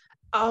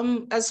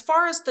 As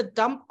far as the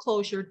dump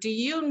closure, do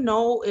you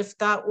know if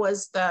that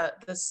was the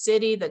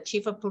city, the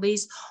chief of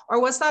police, or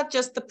was that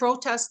just the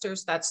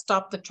protesters that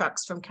stopped the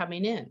trucks from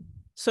coming in?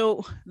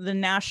 So the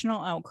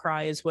national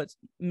outcry is what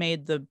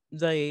made the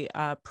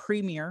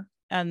premier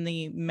and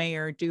the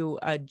mayor do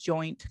a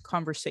joint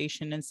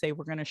conversation and say,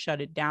 we're going to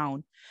shut it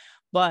down.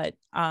 But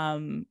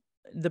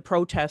the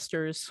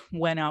protesters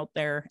went out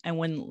there and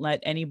wouldn't let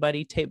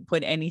anybody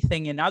put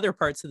anything in other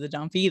parts of the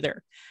dump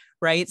either.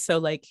 Right. So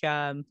like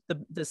the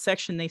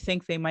section they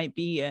think they might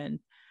be in,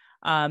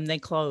 they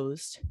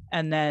closed.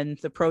 And then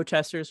the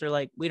protesters are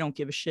like, we don't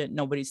give a shit.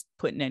 Nobody's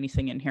putting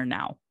anything in here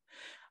now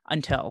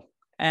until.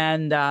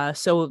 And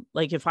so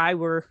like if I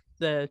were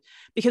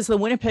because the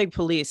Winnipeg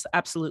police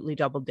absolutely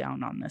doubled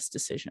down on this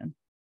decision.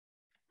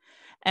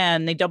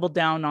 And they doubled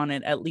down on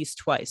it at least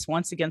twice,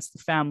 once against the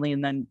family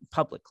and then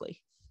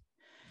publicly.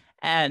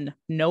 And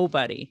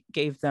nobody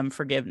gave them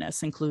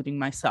forgiveness, including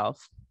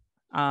myself.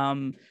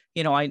 I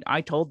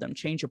told them,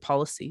 change your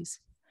policies.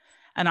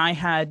 And I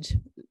had,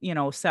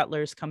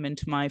 settlers come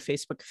into my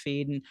Facebook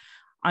feed, and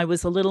I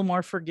was a little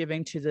more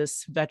forgiving to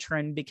this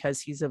veteran because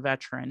he's a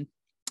veteran,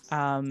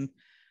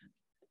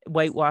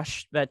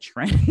 whitewashed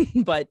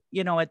veteran. But,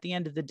 at the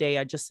end of the day,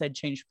 I just said,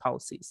 change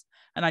policies.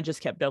 And I just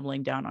kept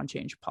doubling down on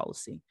change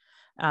policy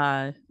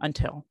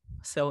until.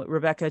 So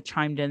Rebecca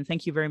chimed in.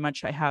 Thank you very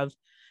much. I have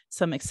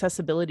some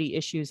accessibility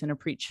issues and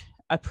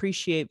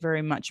appreciate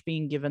very much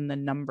being given the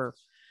number.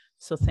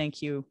 So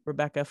thank you,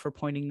 Rebecca, for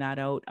pointing that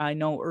out. I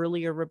know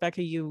earlier,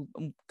 Rebecca, you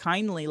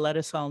kindly let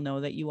us all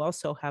know that you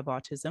also have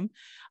autism.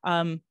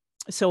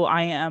 So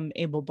I am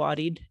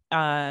able-bodied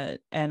and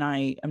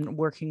I am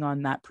working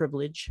on that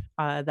privilege.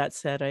 That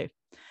said,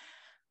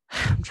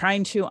 I'm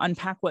trying to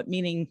unpack what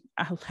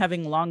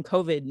having long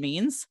COVID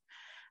means.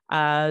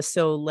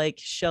 So like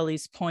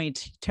Shelley's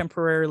point,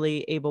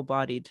 temporarily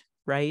able-bodied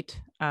right?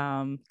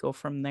 Go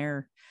from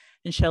there.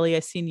 And Shelley, I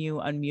seen you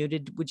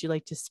unmuted. Would you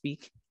like to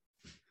speak?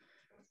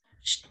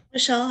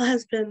 Michelle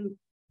has been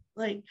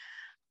like,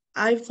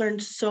 I've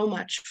learned so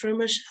much from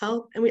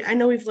Michelle. And I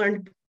know we've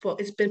learned,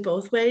 it's been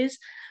both ways,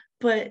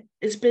 but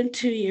it's been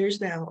 2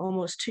 years now,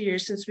 almost 2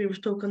 years since we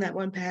spoke on that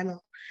one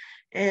panel.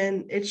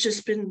 And it's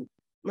just been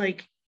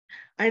like,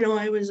 I know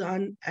I was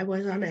on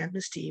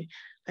Amnesty.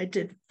 I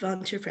did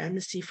volunteer for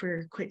Amnesty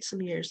for quite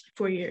some years,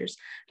 4 years.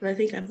 And I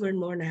think I've learned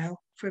more now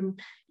from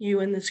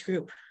you and this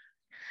group.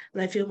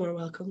 And I feel more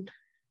welcomed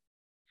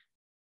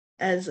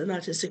as an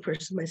autistic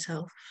person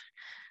myself.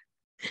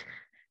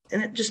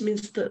 And it just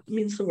means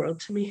the world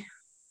to me.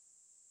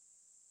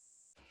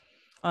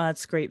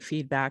 That's great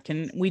feedback.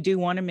 And we do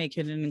want to make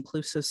it an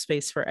inclusive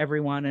space for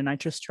everyone. And I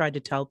just tried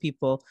to tell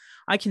people,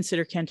 I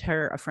consider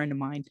Kent-Hare a friend of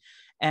mine.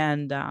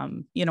 And,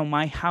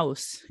 my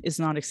house is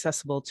not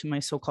accessible to my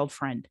so-called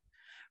friend,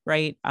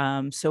 right?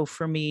 So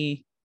for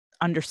me,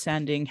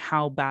 understanding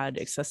how bad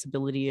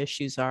accessibility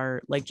issues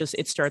are, like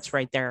it starts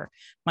right there.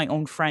 My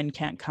own friend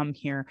can't come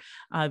here.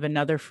 I have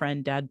another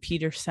friend, Dad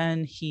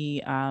Peterson.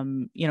 He,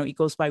 he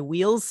goes by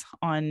Wheels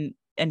on,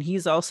 and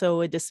he's also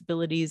a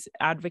disabilities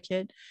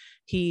advocate.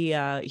 He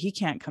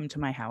can't come to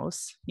my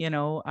house.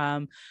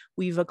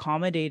 We've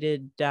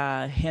accommodated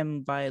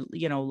him by,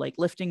 like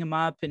lifting him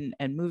up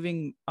and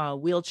moving a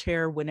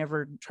wheelchair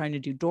whenever trying to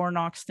do door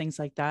knocks, things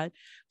like that.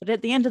 But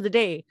at the end of the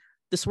day,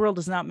 this world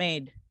is not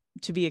made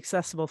to be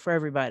accessible for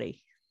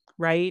everybody,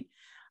 right?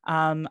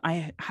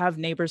 I have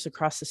neighbors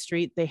across the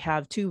street. They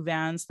have 2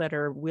 vans that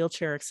are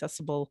wheelchair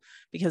accessible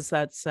because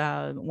that's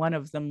one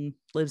of them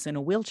lives in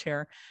a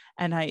wheelchair.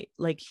 And I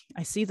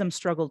see them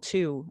struggle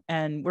too.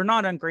 And we're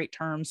not on great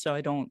terms. So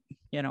I don't,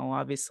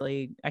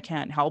 obviously I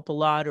can't help a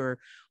lot or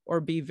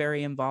be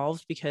very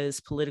involved because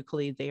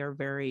politically they are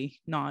very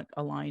not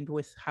aligned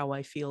with how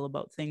I feel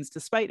about things,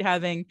 despite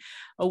having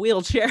a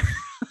wheelchair.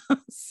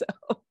 So,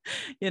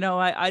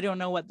 I don't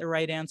know what the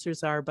right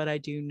answers are, but I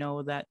do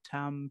know that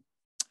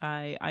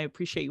I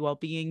appreciate you all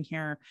being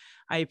here.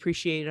 I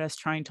appreciate us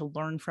trying to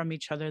learn from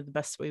each other the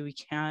best way we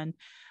can,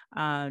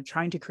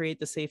 trying to create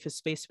the safest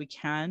space we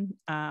can,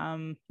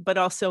 but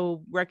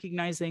also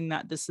recognizing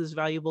that this is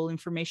valuable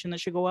information that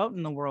should go out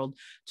in the world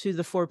to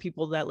the 4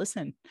 people that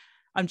listen.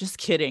 I'm just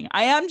kidding.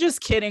 I am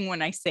just kidding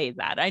when I say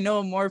that. I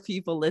know more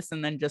people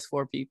listen than just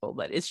 4 people,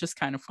 but it's just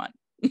kind of fun.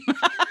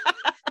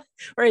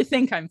 Or I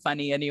think I'm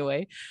funny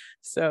anyway.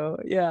 So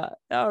yeah.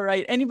 All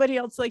right. Anybody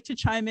else like to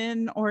chime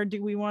in, or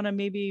do we want to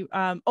maybe,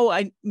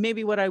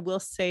 maybe what I will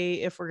say,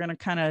 if we're going to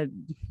kind of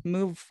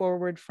move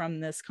forward from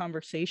this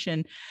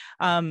conversation,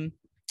 of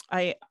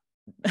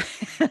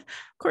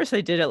course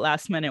I did it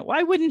last minute.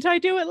 Why wouldn't I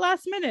do it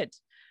last minute?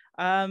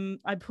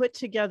 I put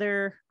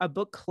together a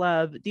book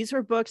club. These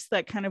were books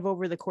that kind of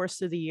over the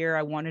course of the year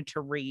I wanted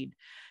to read.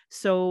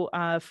 So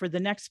for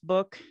the next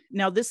book,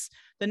 now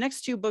the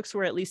next 2 books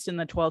were at least in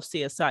the 12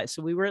 CSI.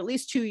 So we were at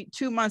least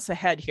two months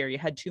ahead here. You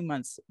had 2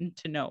 months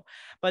to know.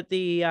 But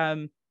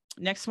the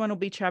next one will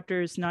be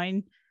chapters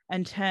 9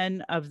 and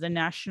 10 of the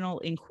National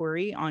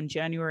Inquiry on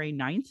January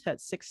 9th at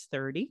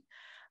 6:30.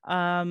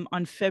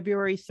 On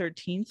February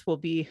 13th will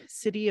be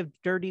City of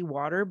Dirty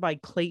Water by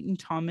Clayton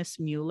Thomas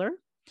Mueller.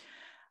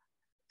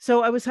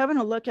 So I was having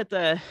a look at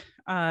the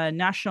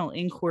National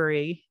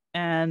Inquiry,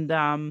 and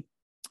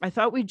I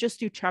thought we'd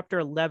just do chapter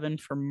 11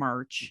 for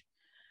March.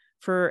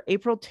 For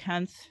April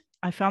 10th,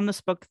 I found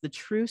this book, The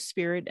True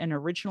Spirit and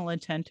Original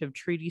Intent of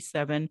Treaty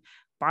 7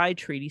 by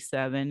Treaty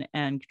 7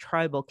 and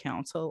Tribal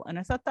Council. And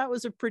I thought that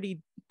was a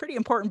pretty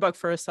important book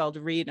for us all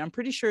to read. I'm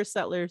pretty sure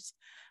Settlers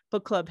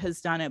Book Club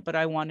has done it, but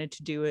I wanted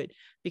to do it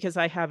because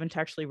I haven't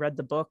actually read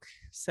the book,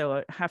 so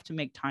I have to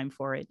make time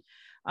for it.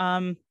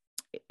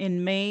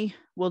 In May,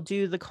 we'll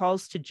do The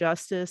Calls to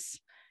Justice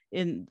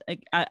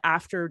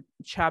after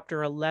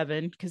chapter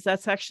 11, because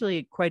that's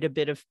actually quite a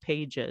bit of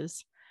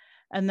pages.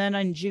 And then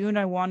in June,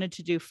 I wanted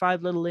to do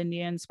 5 Little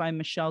Indians by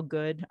Michelle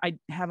Good. I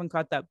haven't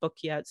got that book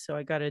yet, so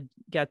I got to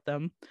get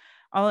them.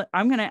 I'm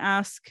going to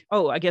ask,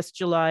 I guess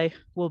July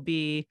will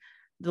be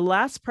the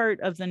last part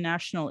of the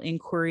National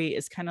Inquiry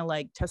is kind of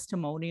like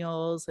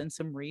testimonials and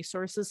some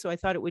resources. So I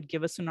thought it would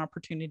give us an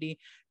opportunity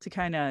to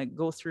kind of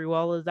go through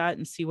all of that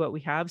and see what we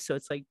have. So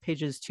it's like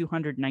pages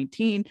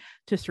 219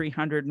 to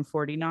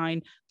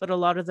 349, but a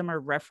lot of them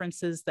are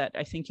references that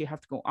I think you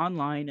have to go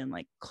online and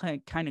like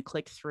kind of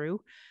click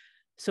through.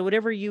 So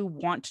whatever you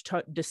want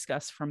to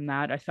discuss from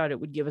that, I thought it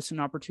would give us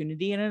an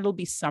opportunity, and it'll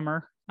be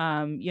summer.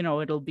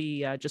 It'll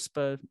be just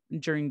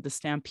during the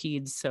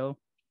stampedes. So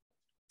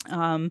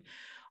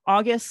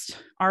August,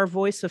 Our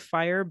Voice of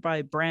Fire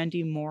by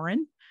Brandy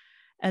Morin.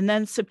 And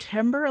then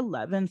September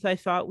 11th, I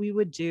thought we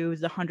would do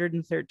the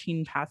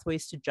 113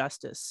 Pathways to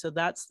Justice. So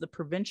that's the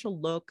provincial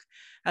look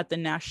at the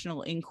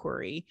National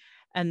Inquiry,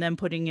 and then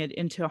putting it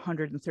into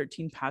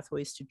 113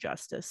 Pathways to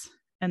Justice.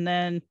 And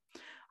then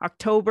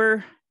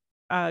October,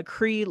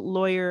 Cree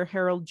lawyer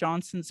Harold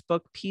Johnson's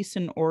book, Peace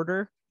and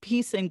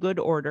Good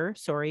Order,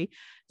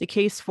 The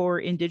Case for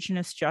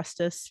Indigenous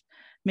Justice,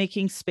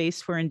 Making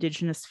Space for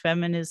Indigenous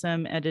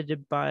Feminism,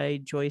 edited by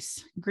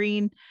Joyce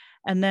Green.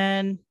 And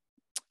then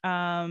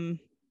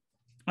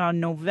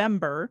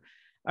November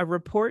a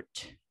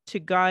report to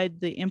guide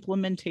the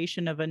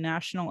implementation of a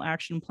national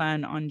action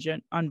plan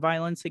on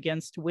violence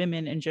against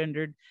women and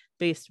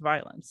gender-based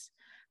violence.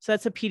 So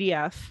that's a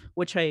PDF,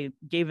 which I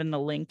gave in the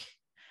link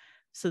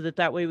so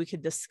that way we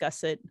could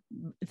discuss it.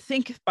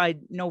 Think by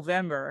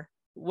November,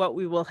 what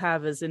we will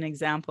have as an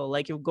example,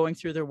 like going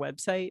through their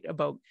website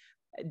about,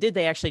 did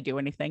they actually do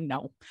anything?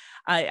 No.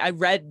 I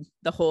read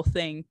the whole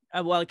thing.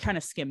 Well, I kind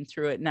of skimmed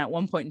through it. And at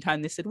one point in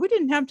time, they said, we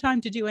didn't have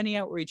time to do any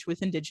outreach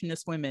with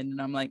Indigenous women.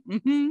 And I'm like,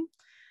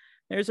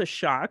 there's a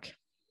shock.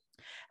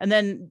 And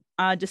then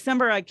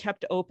December, I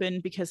kept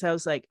open because I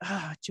was like,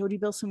 Jody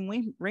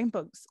Bilson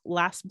Rainbow's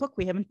last book,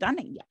 we haven't done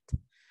it yet.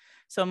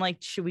 So I'm like,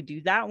 should we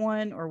do that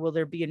one? Or will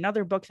there be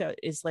another book that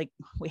is like,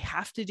 we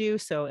have to do?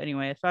 So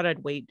anyway, I thought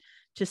I'd wait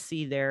to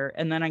see there.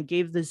 And then I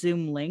gave the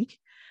Zoom link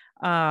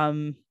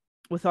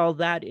with all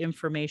that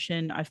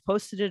information. I've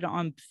posted it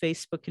on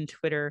Facebook and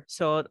Twitter.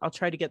 So I'll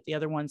try to get the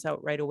other ones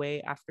out right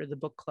away after the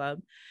book club.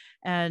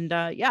 And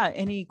yeah,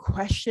 any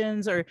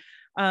questions or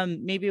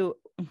maybe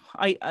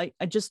I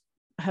just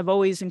have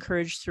always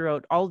encouraged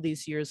throughout all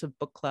these years of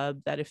book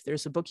club that if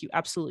there's a book you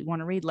absolutely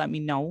want to read, let me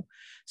know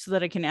so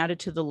that I can add it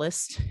to the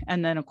list.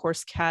 And then of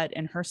course, Kat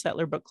and her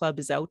Settler Book Club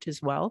is out as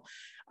well.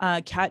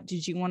 Kat,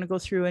 did you want to go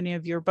through any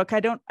of your book? I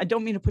don't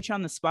mean to put you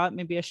on the spot.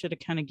 Maybe I should have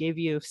kind of gave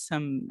you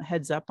some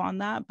heads up on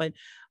that, but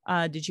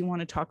did you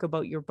want to talk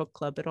about your book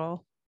club at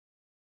all?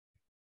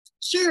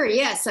 Sure.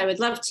 Yes, I would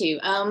love to.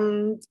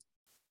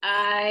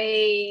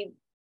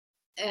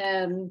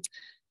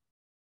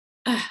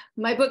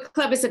 My book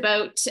club is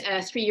about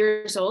 3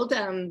 years old.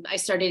 I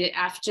started it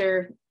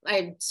after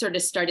I sort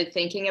of started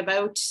thinking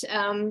about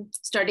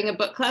starting a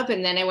book club.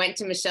 And then I went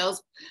to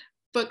Michelle's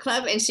book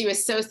club and she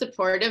was so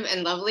supportive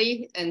and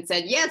lovely and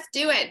said, yes,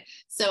 do it.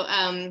 So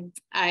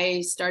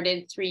I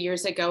started 3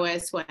 years ago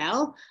as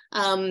well.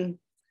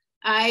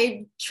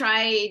 I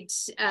tried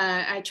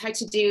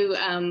to do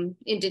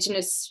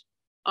Indigenous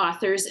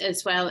authors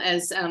as well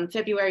as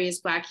February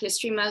is Black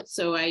History Month.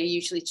 So I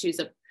usually choose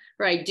a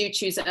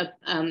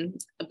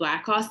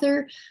Black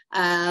author,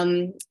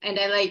 and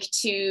I like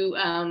to,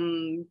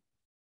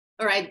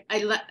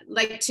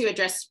 like to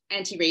address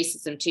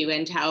anti-racism too,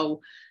 and how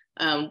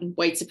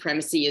white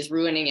supremacy is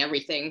ruining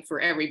everything for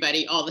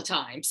everybody all the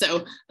time.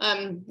 So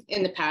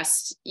in the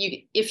past,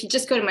 if you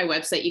just go to my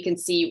website, you can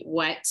see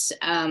what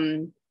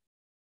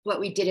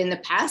we did in the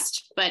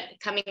past. But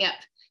coming up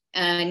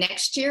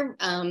next year,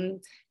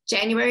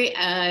 January,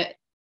 I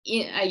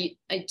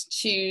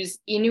choose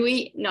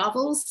Inuit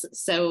novels.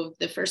 So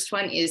the first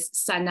one is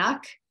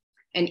Sanak,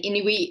 an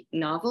Inuit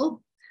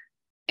novel.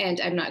 And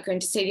I'm not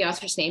going to say the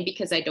author's name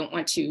because I don't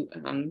want to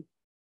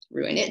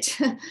ruin it.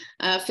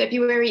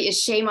 February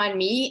is Shame on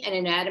Me, An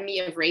Anatomy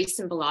of Race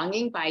and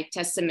Belonging by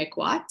Tessa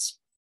McWatt.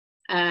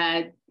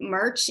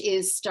 March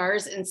is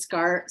Scars and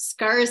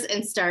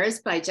Stars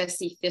by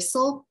Jessie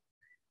Thistle.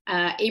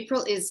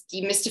 April is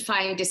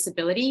Demystifying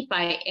Disability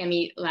by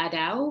Emmy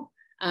Ladau.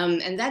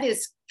 And that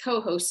is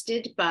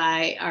co-hosted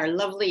by our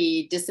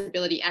lovely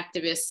disability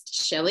activist,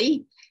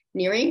 Shelley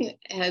Nearing,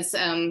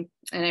 and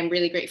I'm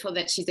really grateful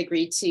that she's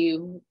agreed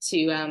to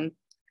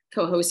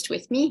co-host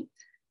with me.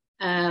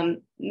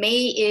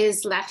 May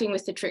is Laughing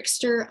with the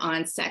Trickster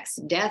on Sex,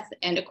 Death,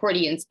 and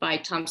Accordions by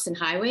Thompson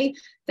Highway.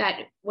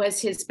 That was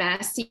his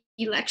Massey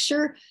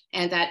lecture,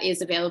 and that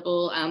is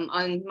available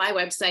on my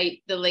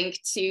website, the link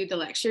to the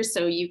lecture,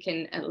 so you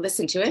can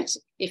listen to it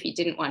if you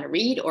didn't want to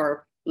read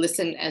or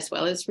listen as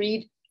well as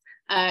read.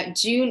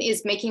 June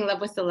is Making Love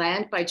with the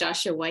Land by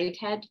Joshua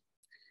Whitehead.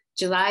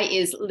 July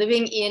is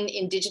Living in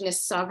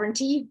Indigenous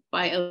Sovereignty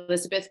by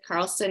Elizabeth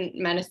Carlson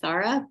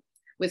Manathara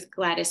with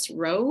Gladys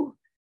Rowe.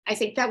 I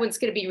think that one's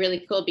going to be really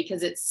cool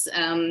because it's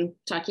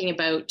talking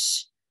about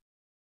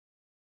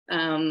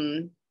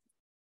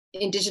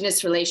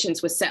Indigenous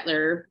relations with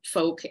settler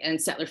folk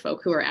and settler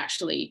folk who are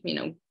actually,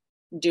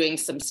 doing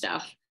some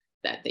stuff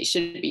that they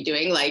should be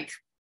doing, like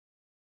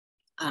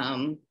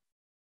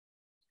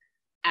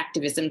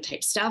activism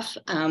type stuff.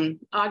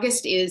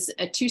 August is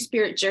A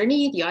Two-Spirit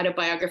Journey, the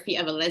autobiography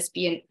of a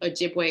lesbian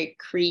Ojibwe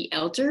Cree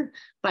elder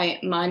by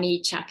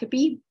Mani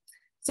Chakabi.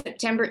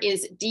 September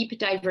is Deep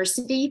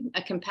Diversity,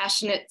 a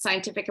compassionate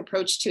scientific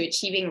approach to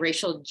achieving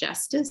racial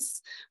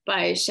justice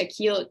by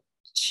Shakil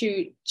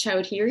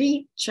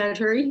Chowdhury.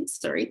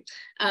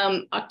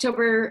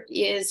 October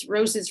is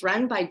Rose's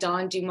Run by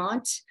Dawn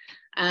Dumont.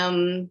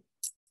 I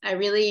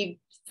really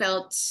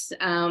felt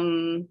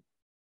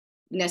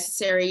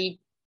necessary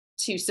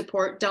to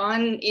support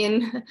Dawn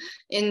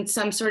in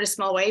some sort of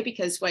small way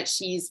because what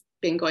she's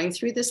been going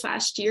through this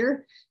last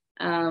year.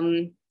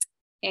 And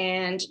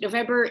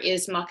November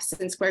is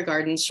Moccasin Square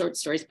Gardens, short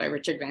stories by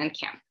Richard Van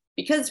Camp,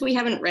 because we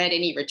haven't read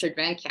any Richard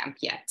Van Camp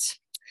yet.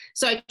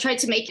 So I tried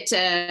to make it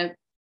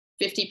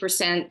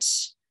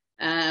 50%.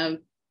 I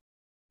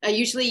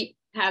usually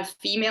have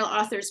female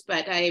authors,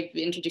 but I've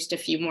introduced a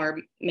few more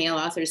male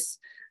authors.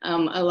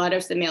 A lot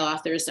of the male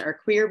authors are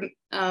queer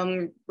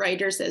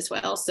writers as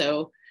well.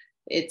 So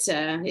it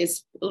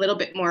is a little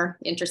bit more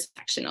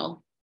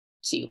intersectional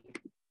too.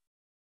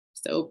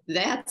 So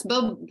that's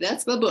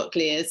my book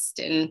list,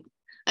 and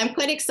I'm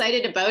quite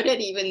excited about it,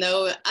 even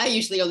though I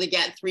usually only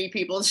get 3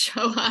 people to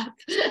show up.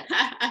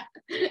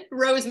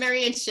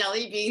 Rosemary and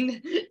Shelley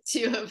being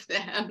 2 of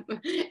them,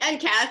 and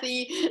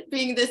Kathy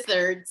being the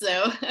 3rd.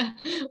 So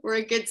we're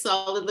a good,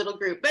 solid little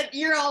group. But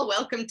you're all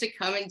welcome to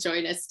come and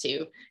join us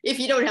too, if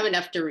you don't have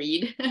enough to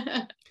read.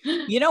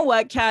 You know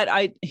what,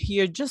 Kat,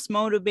 you're just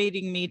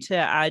motivating me to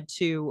add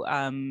to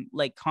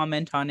like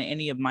comment on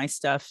any of my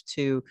stuff,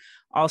 to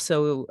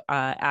also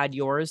add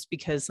yours,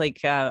 because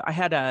like I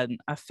had a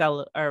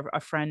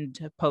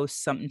friend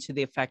post something to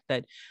the effect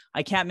that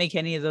I can't make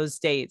any of those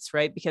dates,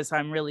 right? Because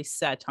I'm really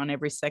set on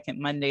every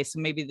second Monday. So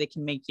maybe they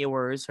can make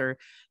yours, or,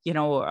 you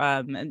know,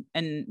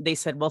 and they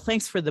said, well,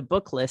 thanks for the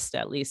book list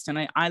at least.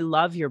 And I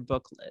love your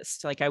book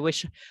list. Like, I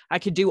wish I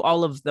could do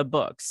all of the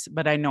books,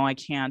 but I know I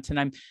can't.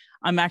 And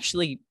I'm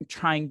actually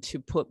trying to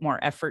put more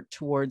effort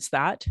towards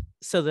that,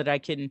 so that I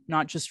can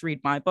not just read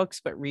my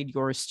books, but read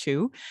yours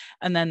too.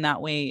 And then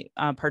that way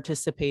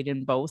participate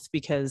in both,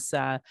 because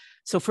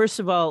so first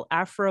of all,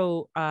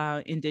 Afro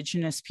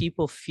Indigenous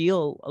people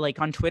feel like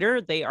on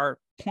Twitter, they are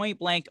point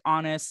blank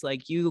honest,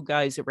 like, you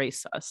guys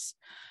erase us.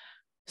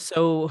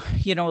 So,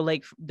 you know,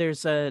 like,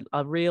 there's a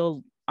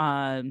real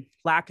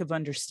lack of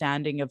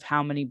understanding of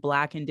how many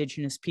Black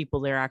Indigenous people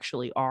there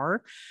actually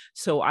are.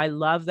 So I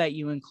love that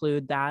you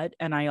include that.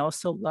 And I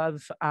also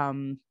love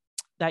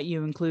that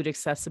you include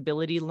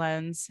Accessibility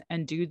Lens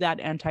and do that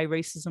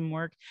anti-racism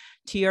work.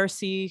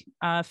 TRC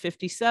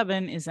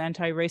 57 is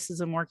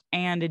anti-racism work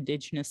and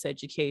Indigenous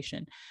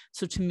education.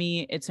 So to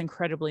me, it's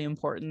incredibly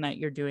important that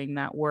you're doing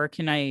that work.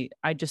 And I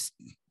just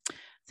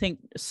think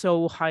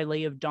so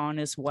highly of Dawn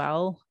as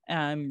well.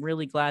 I'm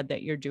really glad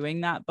that you're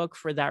doing that book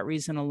for that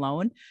reason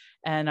alone.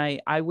 And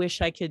I wish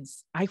I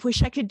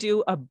could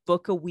do a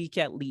book a week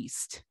at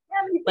least.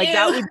 Like,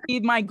 that would be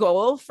my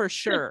goal for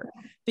sure,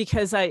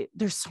 because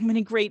there's so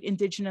many great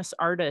Indigenous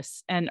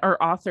artists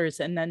or authors.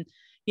 And then,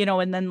 you know,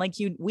 like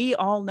we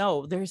all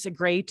know there's a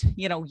great,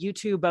 you know,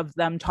 YouTube of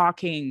them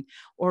talking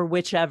or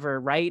whichever,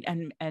 right?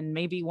 And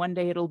maybe one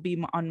day it'll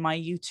be on my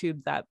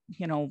YouTube that,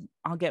 you know,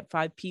 I'll get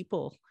 5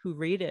 people who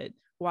read it,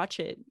 watch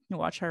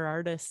our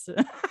artists.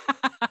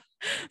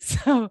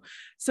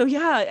 So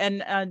yeah.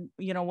 And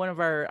you know, one of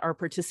our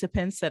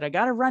participants said, I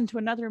got to run to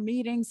another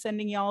meeting,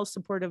 sending y'all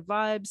supportive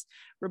vibes.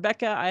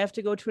 Rebecca, I have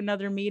to go to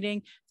another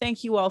meeting.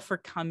 Thank you all for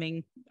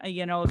coming.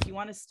 You know, if you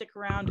want to stick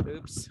around,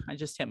 oops, I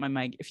just hit my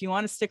mic. If you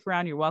want to stick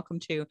around, you're welcome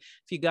to.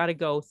 If you got to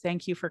go,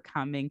 thank you for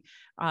coming.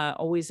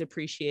 Always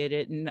appreciate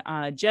it.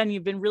 And Jen,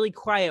 you've been really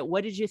quiet.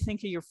 What did you think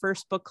of your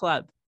first book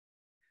club?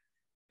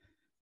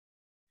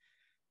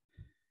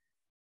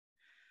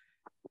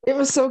 It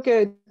was so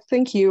good.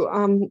 Thank you.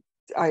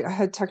 I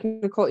had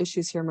technical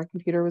issues here. My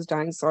computer was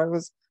dying, so I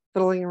was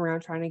fiddling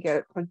around trying to get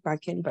it plugged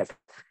back in. But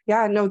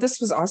yeah, no,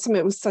 this was awesome.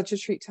 It was such a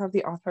treat to have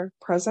the author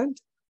present.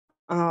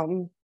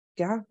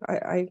 Yeah,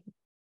 I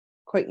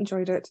quite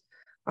enjoyed it.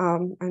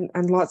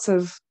 And lots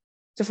of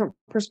different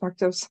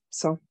perspectives.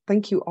 So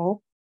thank you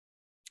all.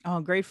 Oh,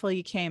 grateful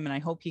you came, and I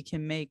hope you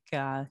can make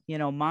you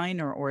know, mine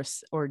or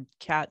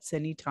Kat's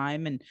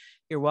anytime. And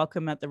you're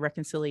welcome at the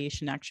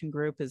Reconciliation Action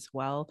Group as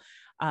well.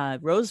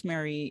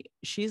 Rosemary,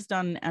 she's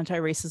done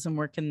anti-racism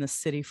work in the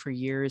city for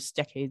years,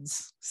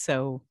 decades.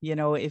 So, you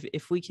know,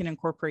 if we can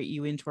incorporate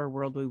you into our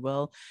world, we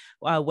will.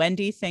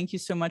 Wendy, thank you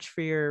so much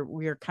for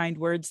your kind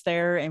words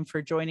there and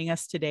for joining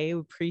us today.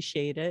 We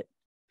appreciate it.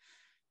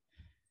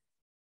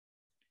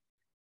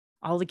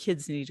 All the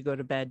kids need to go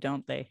to bed,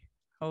 don't they?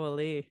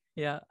 Holy,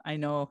 yeah, I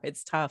know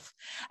it's tough.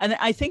 And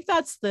I think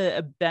that's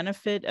the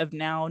benefit of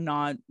now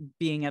not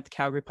being at the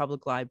Calgary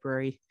Public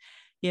Library.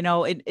 You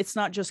know, it's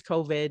not just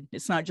COVID,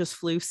 it's not just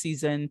flu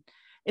season,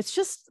 it's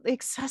just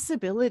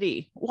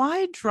accessibility.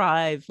 Why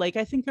drive? Like,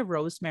 I think of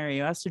Rosemary,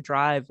 who has to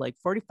drive like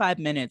 45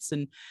 minutes.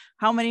 And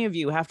how many of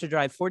you have to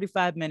drive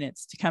 45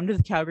 minutes to come to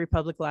the Calgary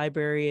Public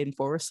Library in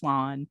Forest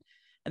Lawn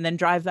and then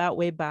drive that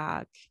way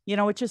back? You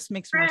know, it just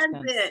makes more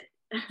sense.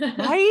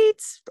 Right?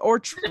 Or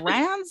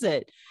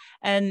transit.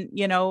 And,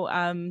 you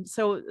know,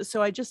 so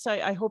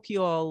I hope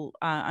you all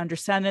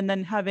understand. And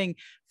then having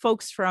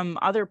folks from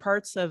other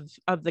parts of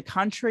the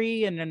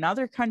country and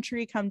another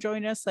country come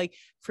join us. Like,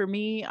 for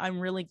me,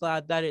 I'm really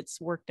glad that it's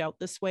worked out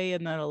this way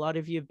and that a lot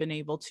of you have been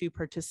able to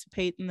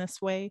participate in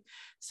this way.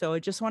 So I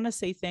just want to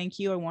say thank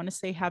you. I want to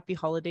say happy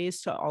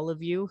holidays to all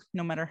of you,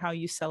 no matter how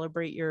you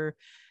celebrate your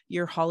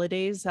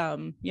holidays.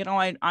 You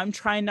know, I'm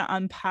trying to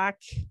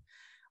unpack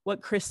what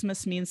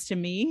Christmas means to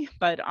me,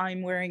 but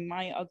I'm wearing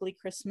my ugly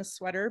Christmas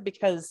sweater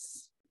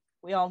because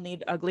we all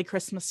need ugly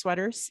Christmas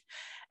sweaters.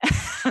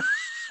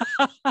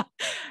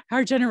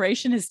 Our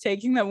generation is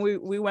taking them.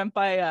 We went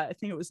by, I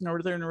think it was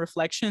Northern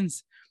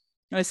Reflections.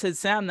 I said,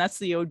 Sam, that's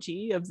the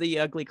OG of the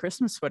ugly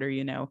Christmas sweater,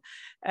 you know.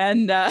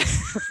 And,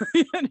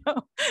 you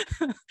know,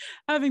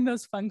 having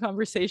those fun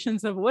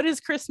conversations of what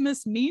does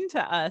Christmas mean to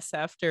us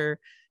after,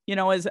 you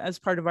know, as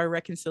part of our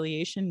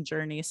reconciliation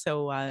journey.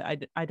 So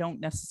I don't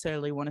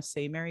necessarily want to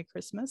say Merry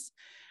Christmas.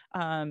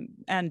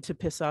 And to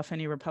piss off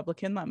any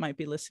Republican that might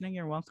be listening,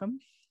 you're welcome.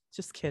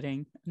 Just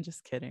kidding. I'm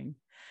just kidding.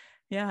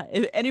 Yeah,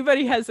 if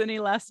anybody has any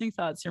lasting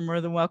thoughts, you're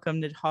more than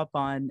welcome to hop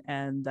on.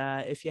 And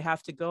if you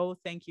have to go,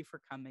 thank you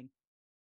for coming.